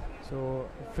 goals. So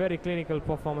very clinical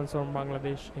performance from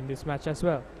Bangladesh in this match as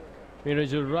well.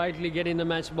 Mirajul rightly getting the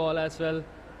match ball as well,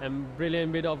 and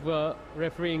brilliant bit of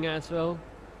refereeing as well.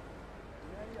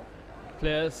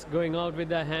 Players going out with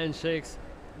their handshakes.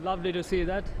 Lovely to see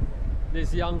that.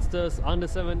 These youngsters, under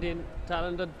 17,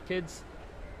 talented kids.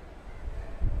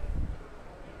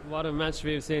 What a match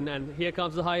we've seen, and here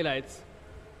comes the highlights.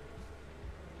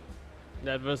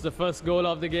 That was the first goal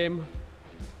of the game.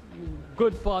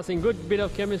 Good passing, good bit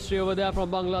of chemistry over there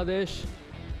from Bangladesh.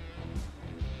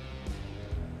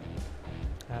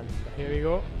 And here we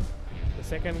go, the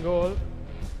second goal.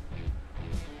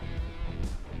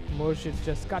 Murshid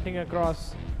just cutting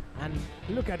across, and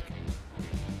look at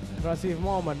Rasif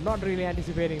Mohammed not really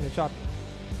anticipating the shot,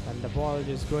 and the ball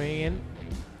just going in.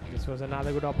 This was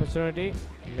another good opportunity.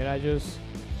 Miraju's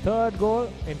third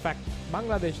goal, in fact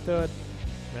Bangladesh third,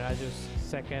 Miraju's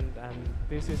second, and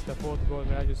this is the 4th goal,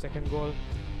 Miraju's second goal.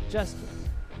 Just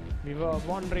we were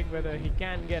wondering whether he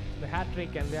can get the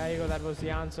hat-trick, and there you go, that was the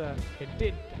answer. He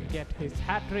did get his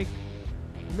hat-trick.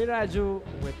 Miraju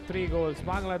with 3 goals,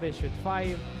 Bangladesh with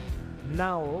 5.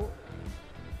 Now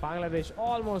Bangladesh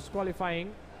almost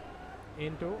qualifying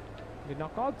into the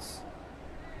knockouts.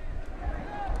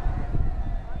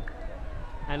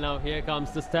 And now here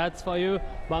comes the stats for you.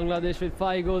 Bangladesh with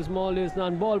 5 goals, Maldives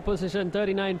none. Ball position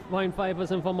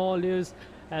 39.5% for Maldives.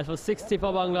 As for 60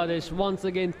 for Bangladesh. Once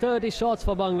again 30 shots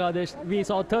for Bangladesh. We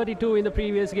saw 32 in the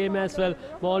previous game as well.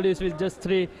 Maldives with just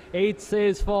 3. 8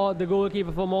 saves for the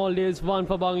goalkeeper for Maldives, 1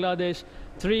 for Bangladesh.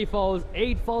 3 fouls,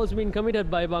 8 fouls been committed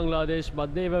by Bangladesh,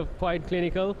 but they were quite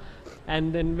clinical.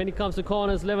 And then when it comes to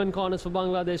corners, 11 corners for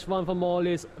Bangladesh, 1 for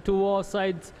Maldives, 2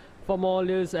 offsides for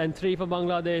Maldives and 3 for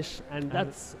Bangladesh, and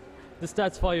that's the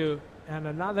stats for you. And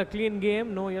another clean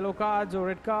game, no yellow cards or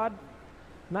red card.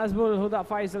 Nazmul Huda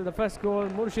Faisal the first goal,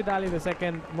 Murshid Ali the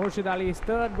second. Murshid Ali's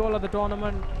third goal of the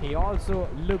tournament. He also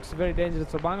looks very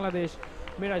dangerous for Bangladesh.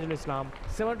 Mirajul Islam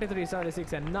 73,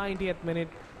 76 and 90th minute,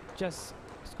 just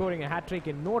scoring a hat-trick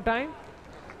in no time.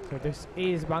 So this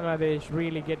is Bangladesh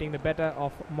really getting the better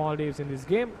of Maldives in this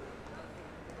game.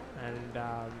 And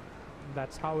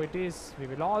that's how it is. We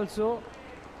will also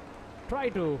try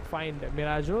to find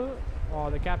Mirajul or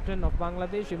the captain of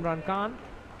Bangladesh, Imran Khan.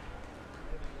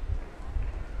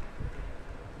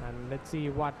 And let's see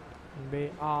what they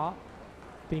are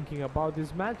thinking about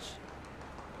this match.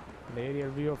 The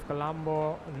aerial view of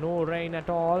Colombo, no rain at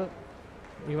all,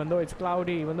 even though it's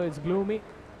cloudy, even though it's gloomy.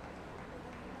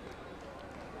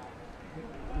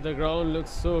 The ground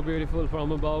looks so beautiful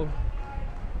from above.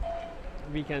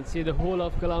 We can see the whole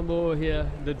of Colombo over here.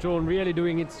 The drone really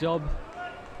doing its job,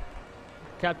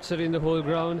 capturing the whole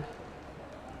ground.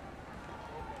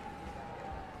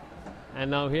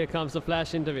 And now here comes the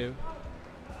flash interview.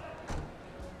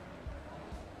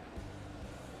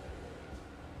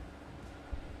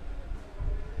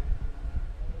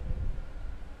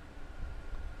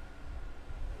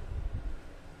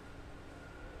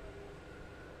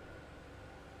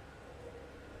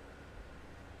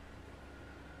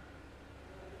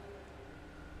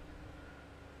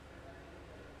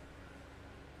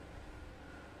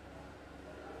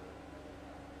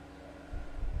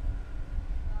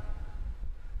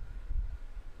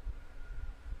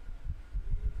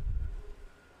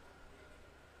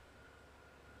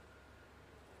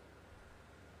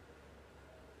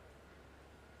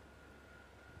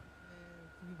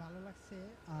 খুবই ভালো লাগছে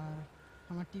আর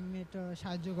আমার teammate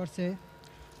সাহায্য করছে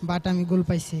but আমি গোল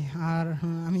পাইছি আর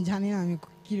আমি জানি না আমি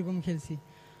কীরকম খেলছি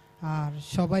আর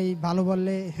সবাই ভালো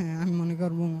বললে আমি মনে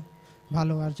করব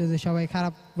ভালো আর যদি সবাই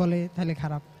খারাপ বলে তাহলে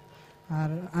খারাপ আর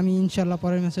আমি ইনশাআল্লাহ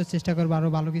পরের ম্যাচে চেষ্টা করব আরো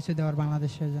ভালো কিছু দেওয়ার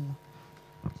বাংলাদেশের জন্য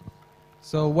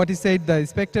So what he said, the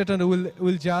spectator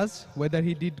will judge whether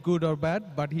he did good or bad,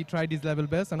 but he tried his level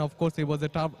best, and of course it was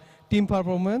a tough team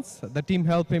performance. The team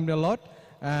helped him a lot,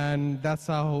 and that's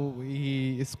how he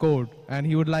scored. And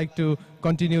he would like to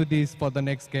continue this for the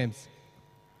next games.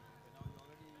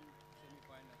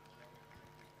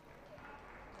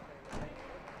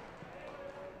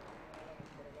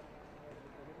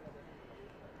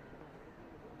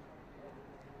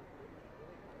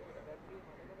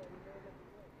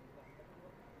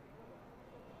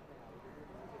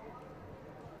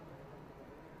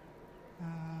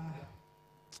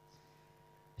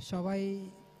 সবাই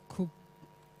খুব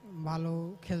ভালো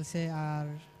খেলছে আর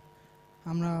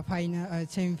আমরা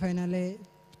সেমিফাইনালে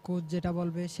coach যেটা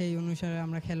বলবে সেই অনুসারে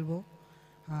আমরা খেলবো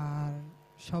আর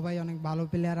সবাই অনেক ভালো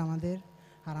প্লেয়ার আমাদের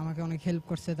আর আমাকে অনেক হেল্প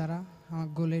করছে তারা আমার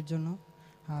গোলের জন্য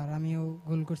আর আমিও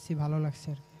গোল করছি ভালো লাগছে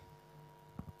আর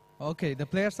Okay, the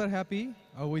players are happy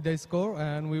with the score,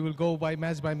 and we will go by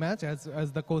match, as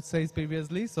the coach says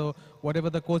previously. So whatever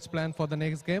the coach planned for the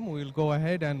next game, we will go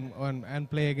ahead and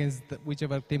play against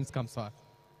whichever teams comes up.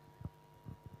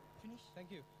 Finish. Thank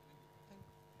you.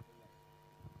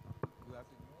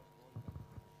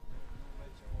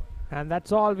 And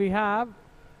that's all we have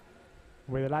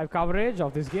with the live coverage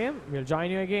of this game. We'll join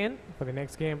you again for the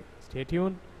next game. Stay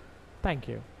tuned. Thank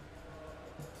you.